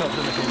it's going to chop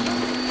the machine down.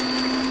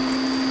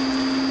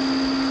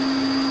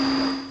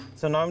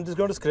 So now I'm just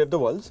going to scrape the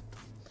walls.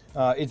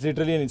 It's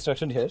literally an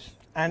instruction here.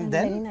 And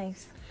then, very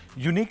nice.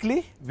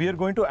 Uniquely, we are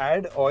going to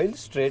add oil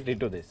straight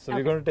into this. So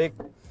we're going to take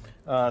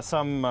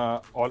some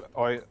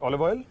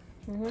olive oil,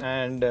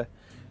 and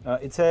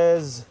it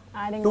says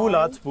Adding 2 oil.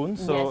 large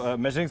spoons. So Yes.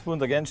 measuring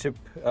spoons again shipped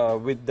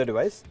with the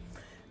device.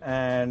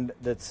 And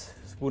that's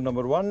spoon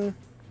number 1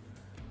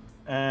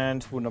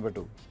 and spoon number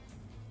 2.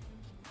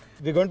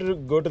 We're going to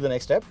go to the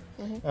next step,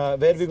 where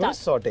we're going to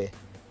saute.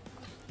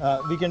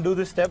 We can do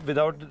this step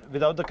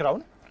without the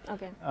crown.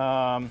 Okay.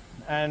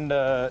 And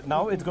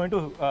now it's going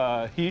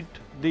to heat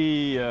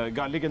the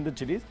garlic and the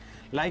chilies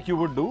like you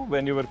would do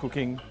when you were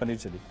cooking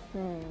paneer chili.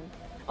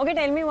 Okay,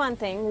 tell me one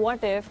thing.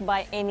 What if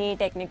by any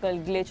technical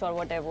glitch or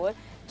whatever,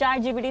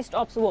 ChatGPT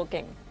stops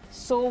working?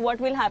 So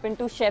what will happen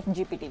to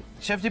ChefGPT?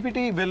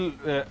 ChefGPT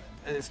will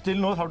still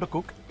knows how to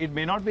cook. It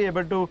may not be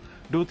able to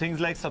do things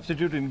like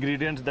substitute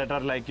ingredients that are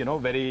like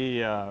very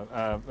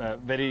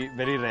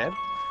very rare,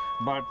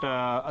 but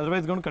otherwise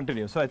it's going to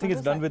continue. So I think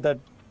it's done with that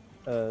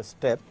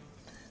step.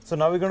 So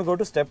now we're going to go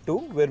to step 2,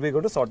 where we're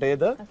going to saute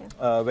the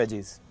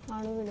veggies.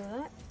 How do we do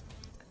that?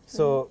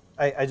 So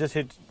I just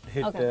hit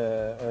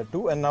Okay.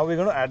 2, and now we're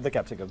going to add the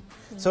capsicum.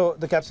 So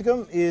the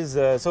capsicum is,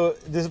 so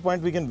this is the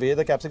point we can weigh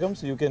the capsicum,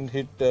 so you can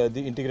hit the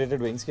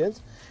integrated weighing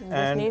scales,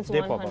 and This needs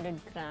they pop up.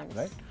 100 grams.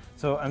 Right?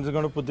 So I'm just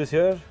going to put this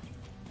here,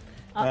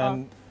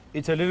 and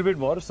it's a little bit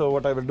more, so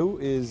what I will do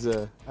is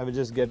I will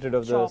just get rid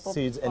of the Chop up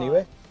seeds part.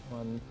 anyway.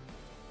 1,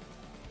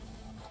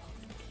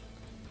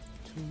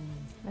 2.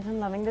 But I'm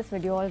loving this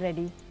video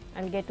already.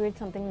 I'll get to it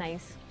something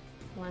nice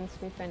once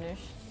we finish.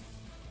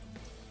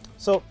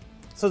 So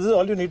this is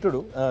all you need to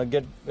do.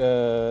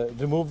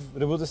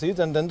 Remove the seeds,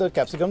 and then the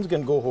capsicums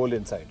can go whole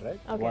inside, right?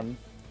 Okay. 1,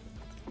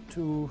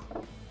 2,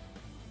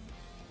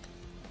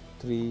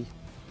 3,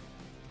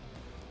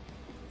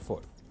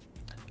 4.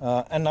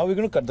 And now we're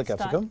going to cut the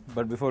capsicum.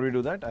 But before we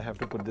do that, I have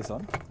to put this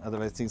on.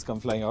 Otherwise, things come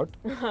flying out.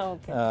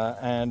 Okay.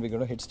 And we're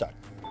going to hit start.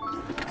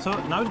 So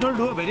now it's going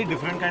to do a very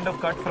different kind of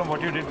cut from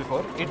what you did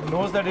before. It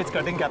knows that it's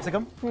cutting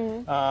capsicum,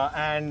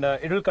 and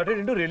it will cut it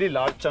into really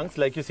large chunks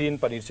like you see in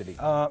paneer chili.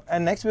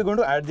 And next we're going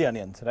to add the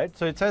onions, right?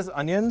 So it says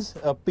onions,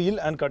 peel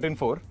and cut in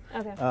 4.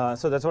 Okay.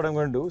 So that's what I'm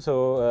going to do.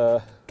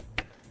 So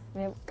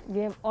We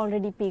have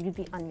already peeled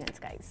the onions,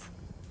 guys.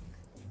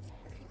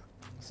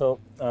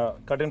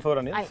 cut in 4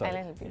 onions. I'll Sorry.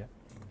 help you.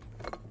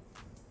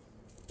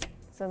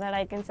 So that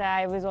I can say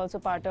I was also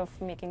part of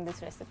making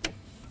this recipe.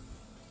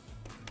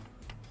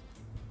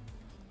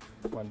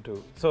 1,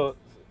 2. So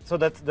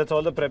that's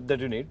all the prep that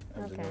you need.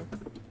 I'm just Okay. gonna-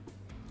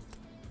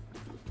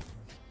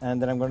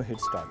 And then I'm going to hit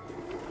start.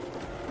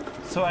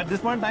 So at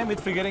this point in time,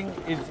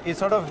 it's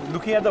sort of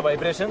looking at the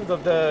vibrations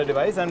of the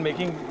device and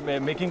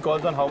making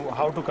calls on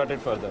how to cut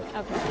it further.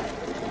 Okay.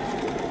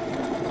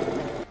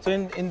 So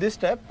in this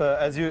step,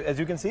 as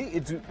you can see,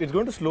 it's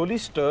going to slowly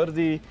stir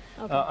the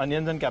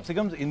onions and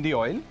capsicums in the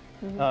oil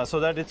so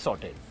that it's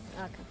sautéed.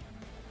 Okay.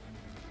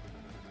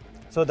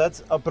 So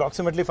that's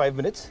approximately 5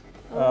 minutes.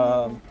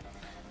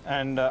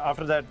 And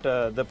after that,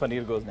 the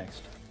paneer goes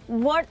next.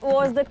 What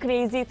was the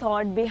crazy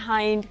thought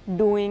behind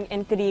doing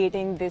and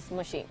creating this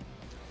machine?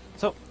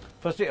 So,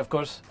 firstly, of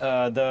course,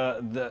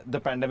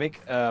 the pandemic,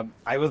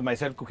 I was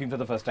myself cooking for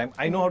the first time.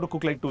 I know how to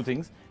cook like 2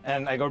 things,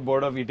 and I got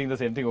bored of eating the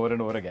same thing over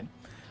and over again.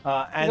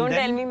 And Don't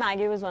then tell me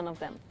Maggie was one of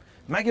them.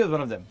 Maggi was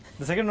one of them.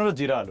 The second one was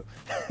jeera aloo,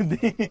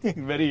 the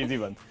very easy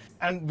one.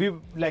 And we,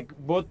 like,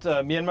 both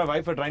me and my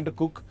wife were trying to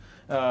cook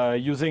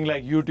using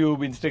like YouTube,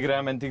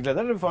 Instagram, and things like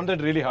that. We found that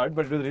really hard,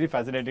 but it was really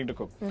fascinating to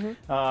cook.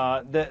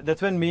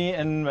 That's when me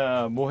and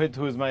Mohit,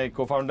 who is my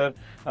co-founder,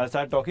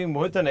 started talking.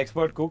 Mohit's an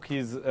expert cook.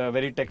 He's a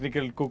very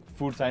technical cook,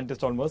 food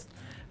scientist almost.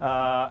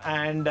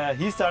 And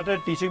he started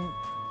teaching.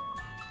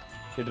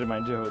 It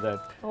reminds you of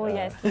that. Oh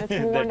yes, let's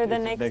move on to the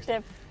next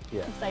step.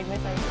 Yeah. Side by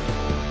side.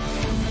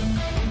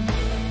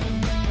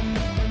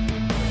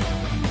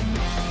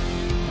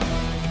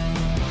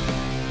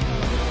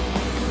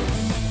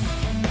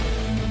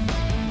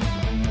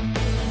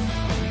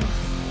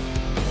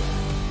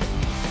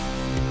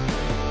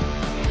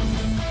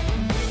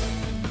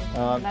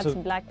 That's So-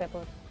 black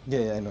pepper.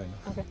 Yeah, I know.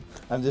 Okay.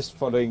 I'm just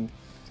following.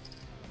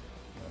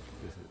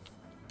 This is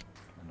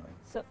annoying.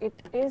 So it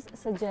is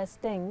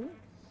suggesting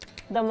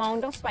the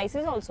amount of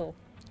spices also.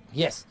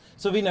 Yes.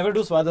 So we never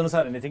do swad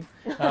anusar anything.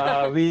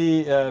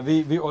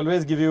 We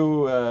always give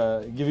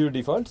you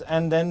defaults,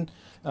 and then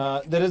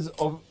there is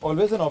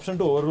always an option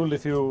to overrule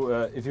if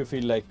you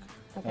feel like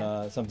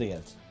something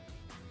else.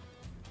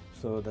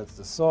 So that's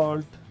the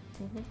salt,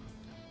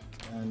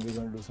 and we're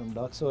going to do some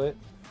dark soy.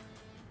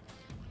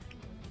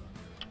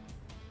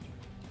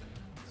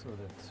 So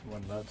that's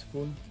 1 large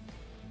spoon.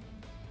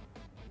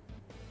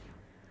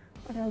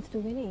 What else do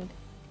we need?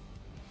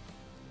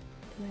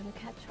 Tomato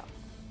ketchup.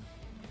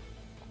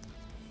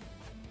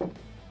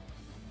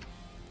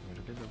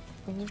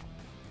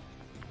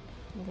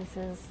 This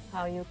is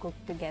how you cook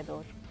together,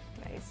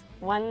 guys.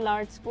 1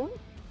 large spoon.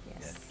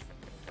 Yes.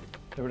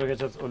 Tomato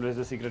ketchup is always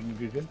the secret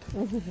ingredient.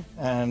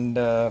 And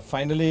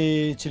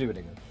finally, chili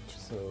vinegar.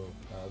 So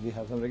we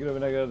have some regular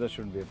vinegar, that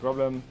shouldn't be a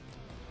problem.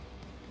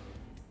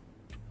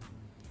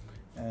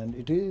 And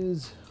it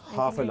is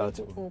half a large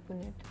spoon. Open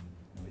it.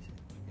 Let me see.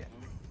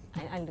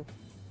 Yeah, I'll do.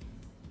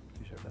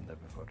 you should have done that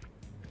before.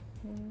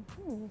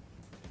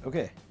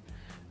 Okay.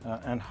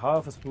 And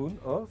half a spoon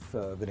of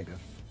vinegar.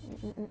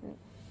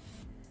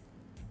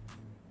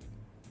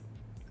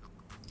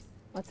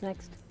 What's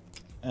next?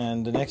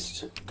 And the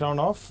next, crown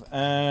off,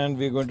 and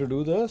we're going to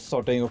do the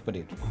sauteing of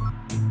paneer.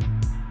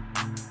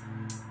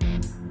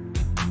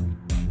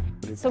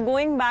 So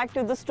going back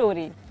to the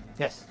story,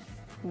 Yes.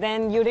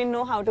 then you didn't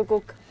know how to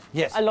cook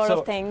Yes. a lot so,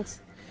 of things.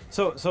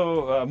 So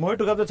Mohit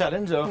took up the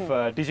challenge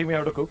of teaching me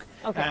how to cook,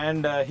 Okay.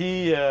 and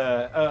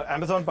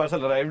Amazon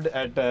parcel arrived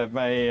at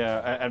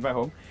my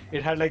home.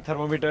 It had like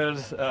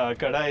thermometers,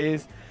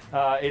 kadais,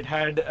 it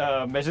had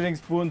measuring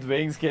spoons,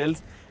 weighing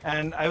scales,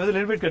 and I was a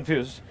little bit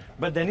confused.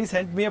 But then he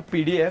sent me a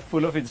PDF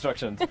full of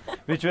instructions,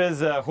 which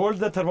was hold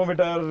the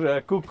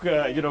thermometer, cook,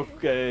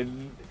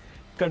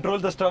 control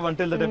the stove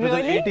until the temperature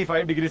is Really?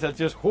 85 degrees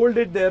Celsius, hold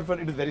it there for,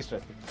 it is very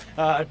stressful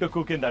to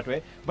cook in that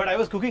way. But I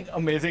was cooking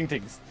amazing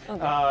things.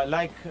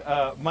 Okay.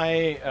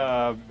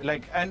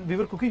 And we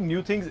were cooking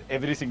new things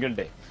every single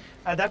day.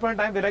 At that point in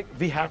time, we're like,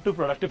 we have to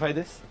productify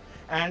this,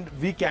 and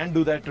we can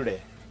do that today.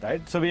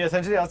 Right? So we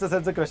essentially asked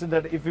ourselves the question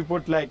that if we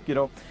put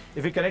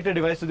if we connect a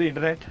device to the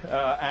internet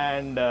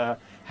and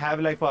have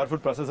like powerful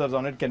processors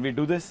on it, can we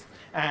do this?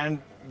 And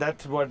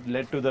that's what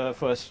led to the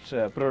first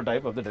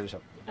prototype of the DelishUp.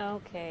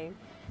 Okay.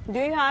 Do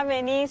you have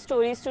any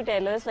stories to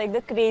tell us, like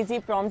the crazy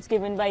prompts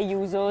given by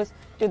users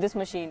to this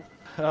machine?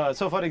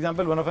 So for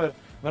example, one of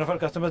our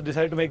customers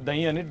decided to make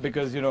dahi on it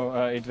because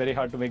it's very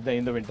hard to make dahi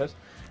in the winters.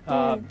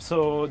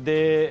 So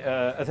they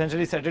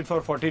essentially set it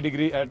for 40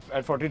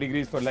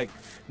 degrees for like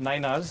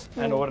 9 hours,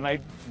 and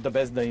overnight the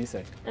best dahi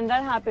set. And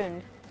that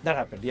happened? That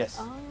happened, yes.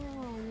 Oh,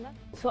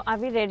 so are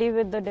we ready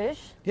with the dish?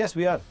 Yes,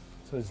 we are.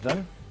 So it's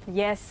done.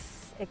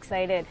 Yes,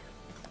 excited.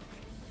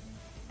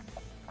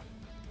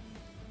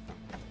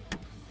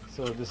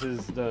 So this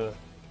is the...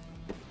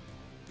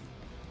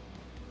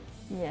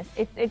 Yes,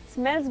 it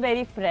smells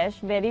very fresh,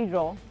 very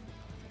raw.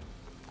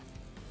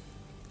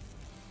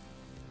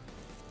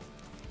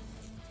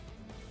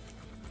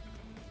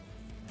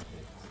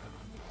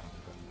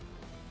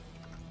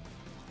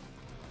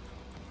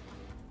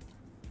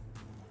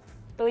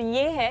 तो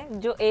ये है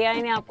जो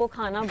AI ने आपको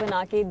खाना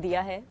बना के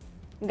दिया है.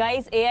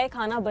 गाइस, AI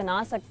खाना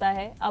बना सकता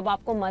है. अब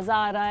आपको मजा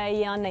आ रहा है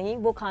या नहीं,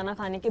 वो खाना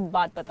खाने के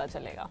बाद पता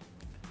चलेगा.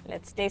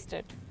 Let's taste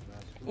it.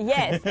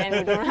 Yes, and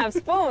we don't have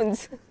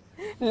spoons.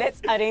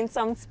 Let's arrange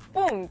some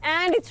spoons.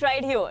 And it's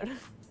right here.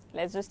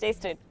 Let's just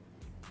taste it.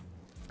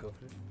 Go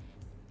for it.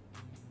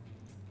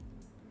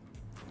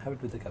 Have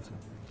it with the capsule.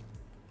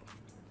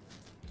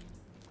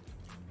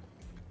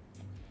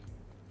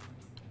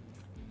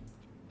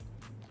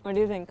 What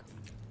do you think?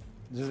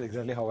 This is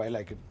exactly how I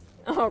like it.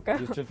 Okay.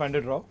 You still find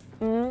it raw?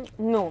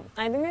 No,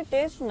 I think it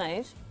tastes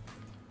nice.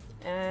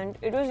 And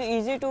it was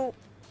easy to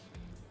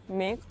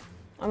make.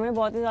 हमें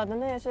बहुत ही ज़्यादा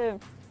ना ऐसे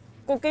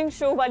cooking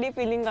show वाली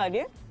feeling आ रही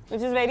है,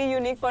 which is very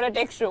unique for a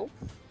tech show.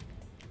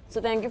 So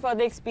thank you for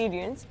the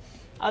experience.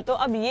 तो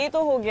अब ये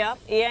तो हो गया,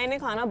 AI ने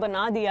खाना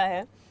बना दिया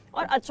है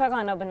और अच्छा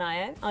खाना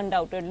बनाया है,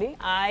 undoubtedly.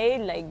 I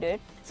liked it.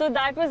 So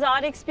that was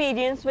our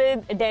experience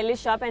with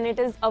DelishUp, and it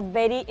is a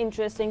very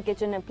interesting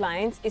kitchen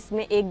appliance.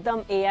 इसमें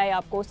एकदम AI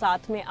आपको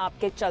साथ में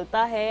आपके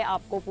चलता है,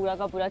 आपको पूरा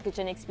का पूरा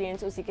kitchen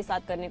experience उसी के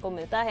साथ करने को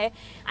मिलता है.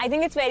 I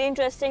think it's very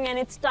interesting, and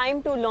it's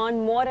time to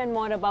learn more and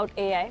more about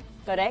AI,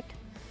 correct?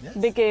 Yes.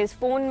 Because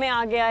phone में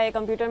आ गया है,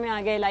 computer में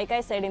आ गया है, like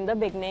I said in the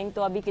beginning,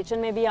 तो अभी kitchen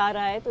में भी आ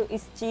रहा है, तो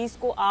इस चीज़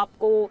को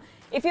आपको,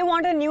 if you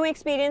want a new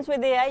experience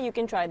with AI, you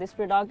can try this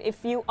product.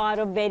 If you are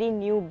a very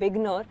new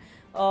beginner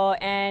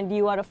and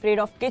you are afraid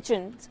of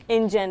kitchens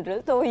in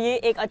general, तो ये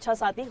एक अच्छा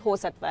साथी हो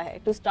सकता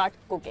है to start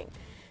cooking.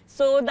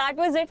 So that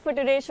was it for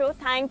today's show.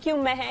 Thank you,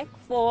 Mehak,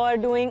 for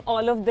doing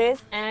all of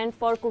this and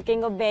for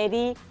cooking a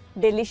very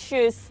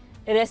delicious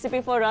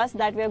recipe for us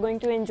that we are going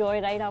to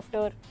enjoy right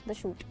after the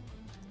shoot.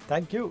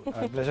 Thank you.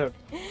 Our pleasure.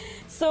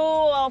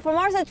 So for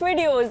more such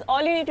videos,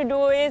 all you need to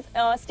do is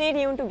stay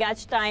tuned to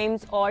Gadget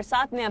Times, और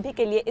साथ में अभी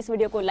के लिए इस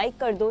video को like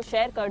कर दो,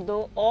 शेयर कर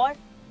दो, और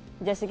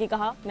जैसे कि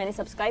कहा मैंने,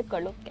 सब्सक्राइब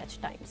कर लो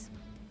Gadget Times.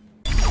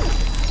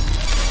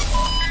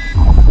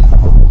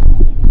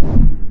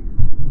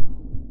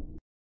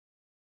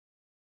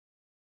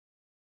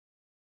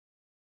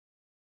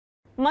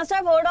 Must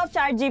have heard of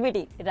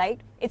ChatGPT, right?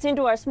 It's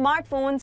into our smartphones,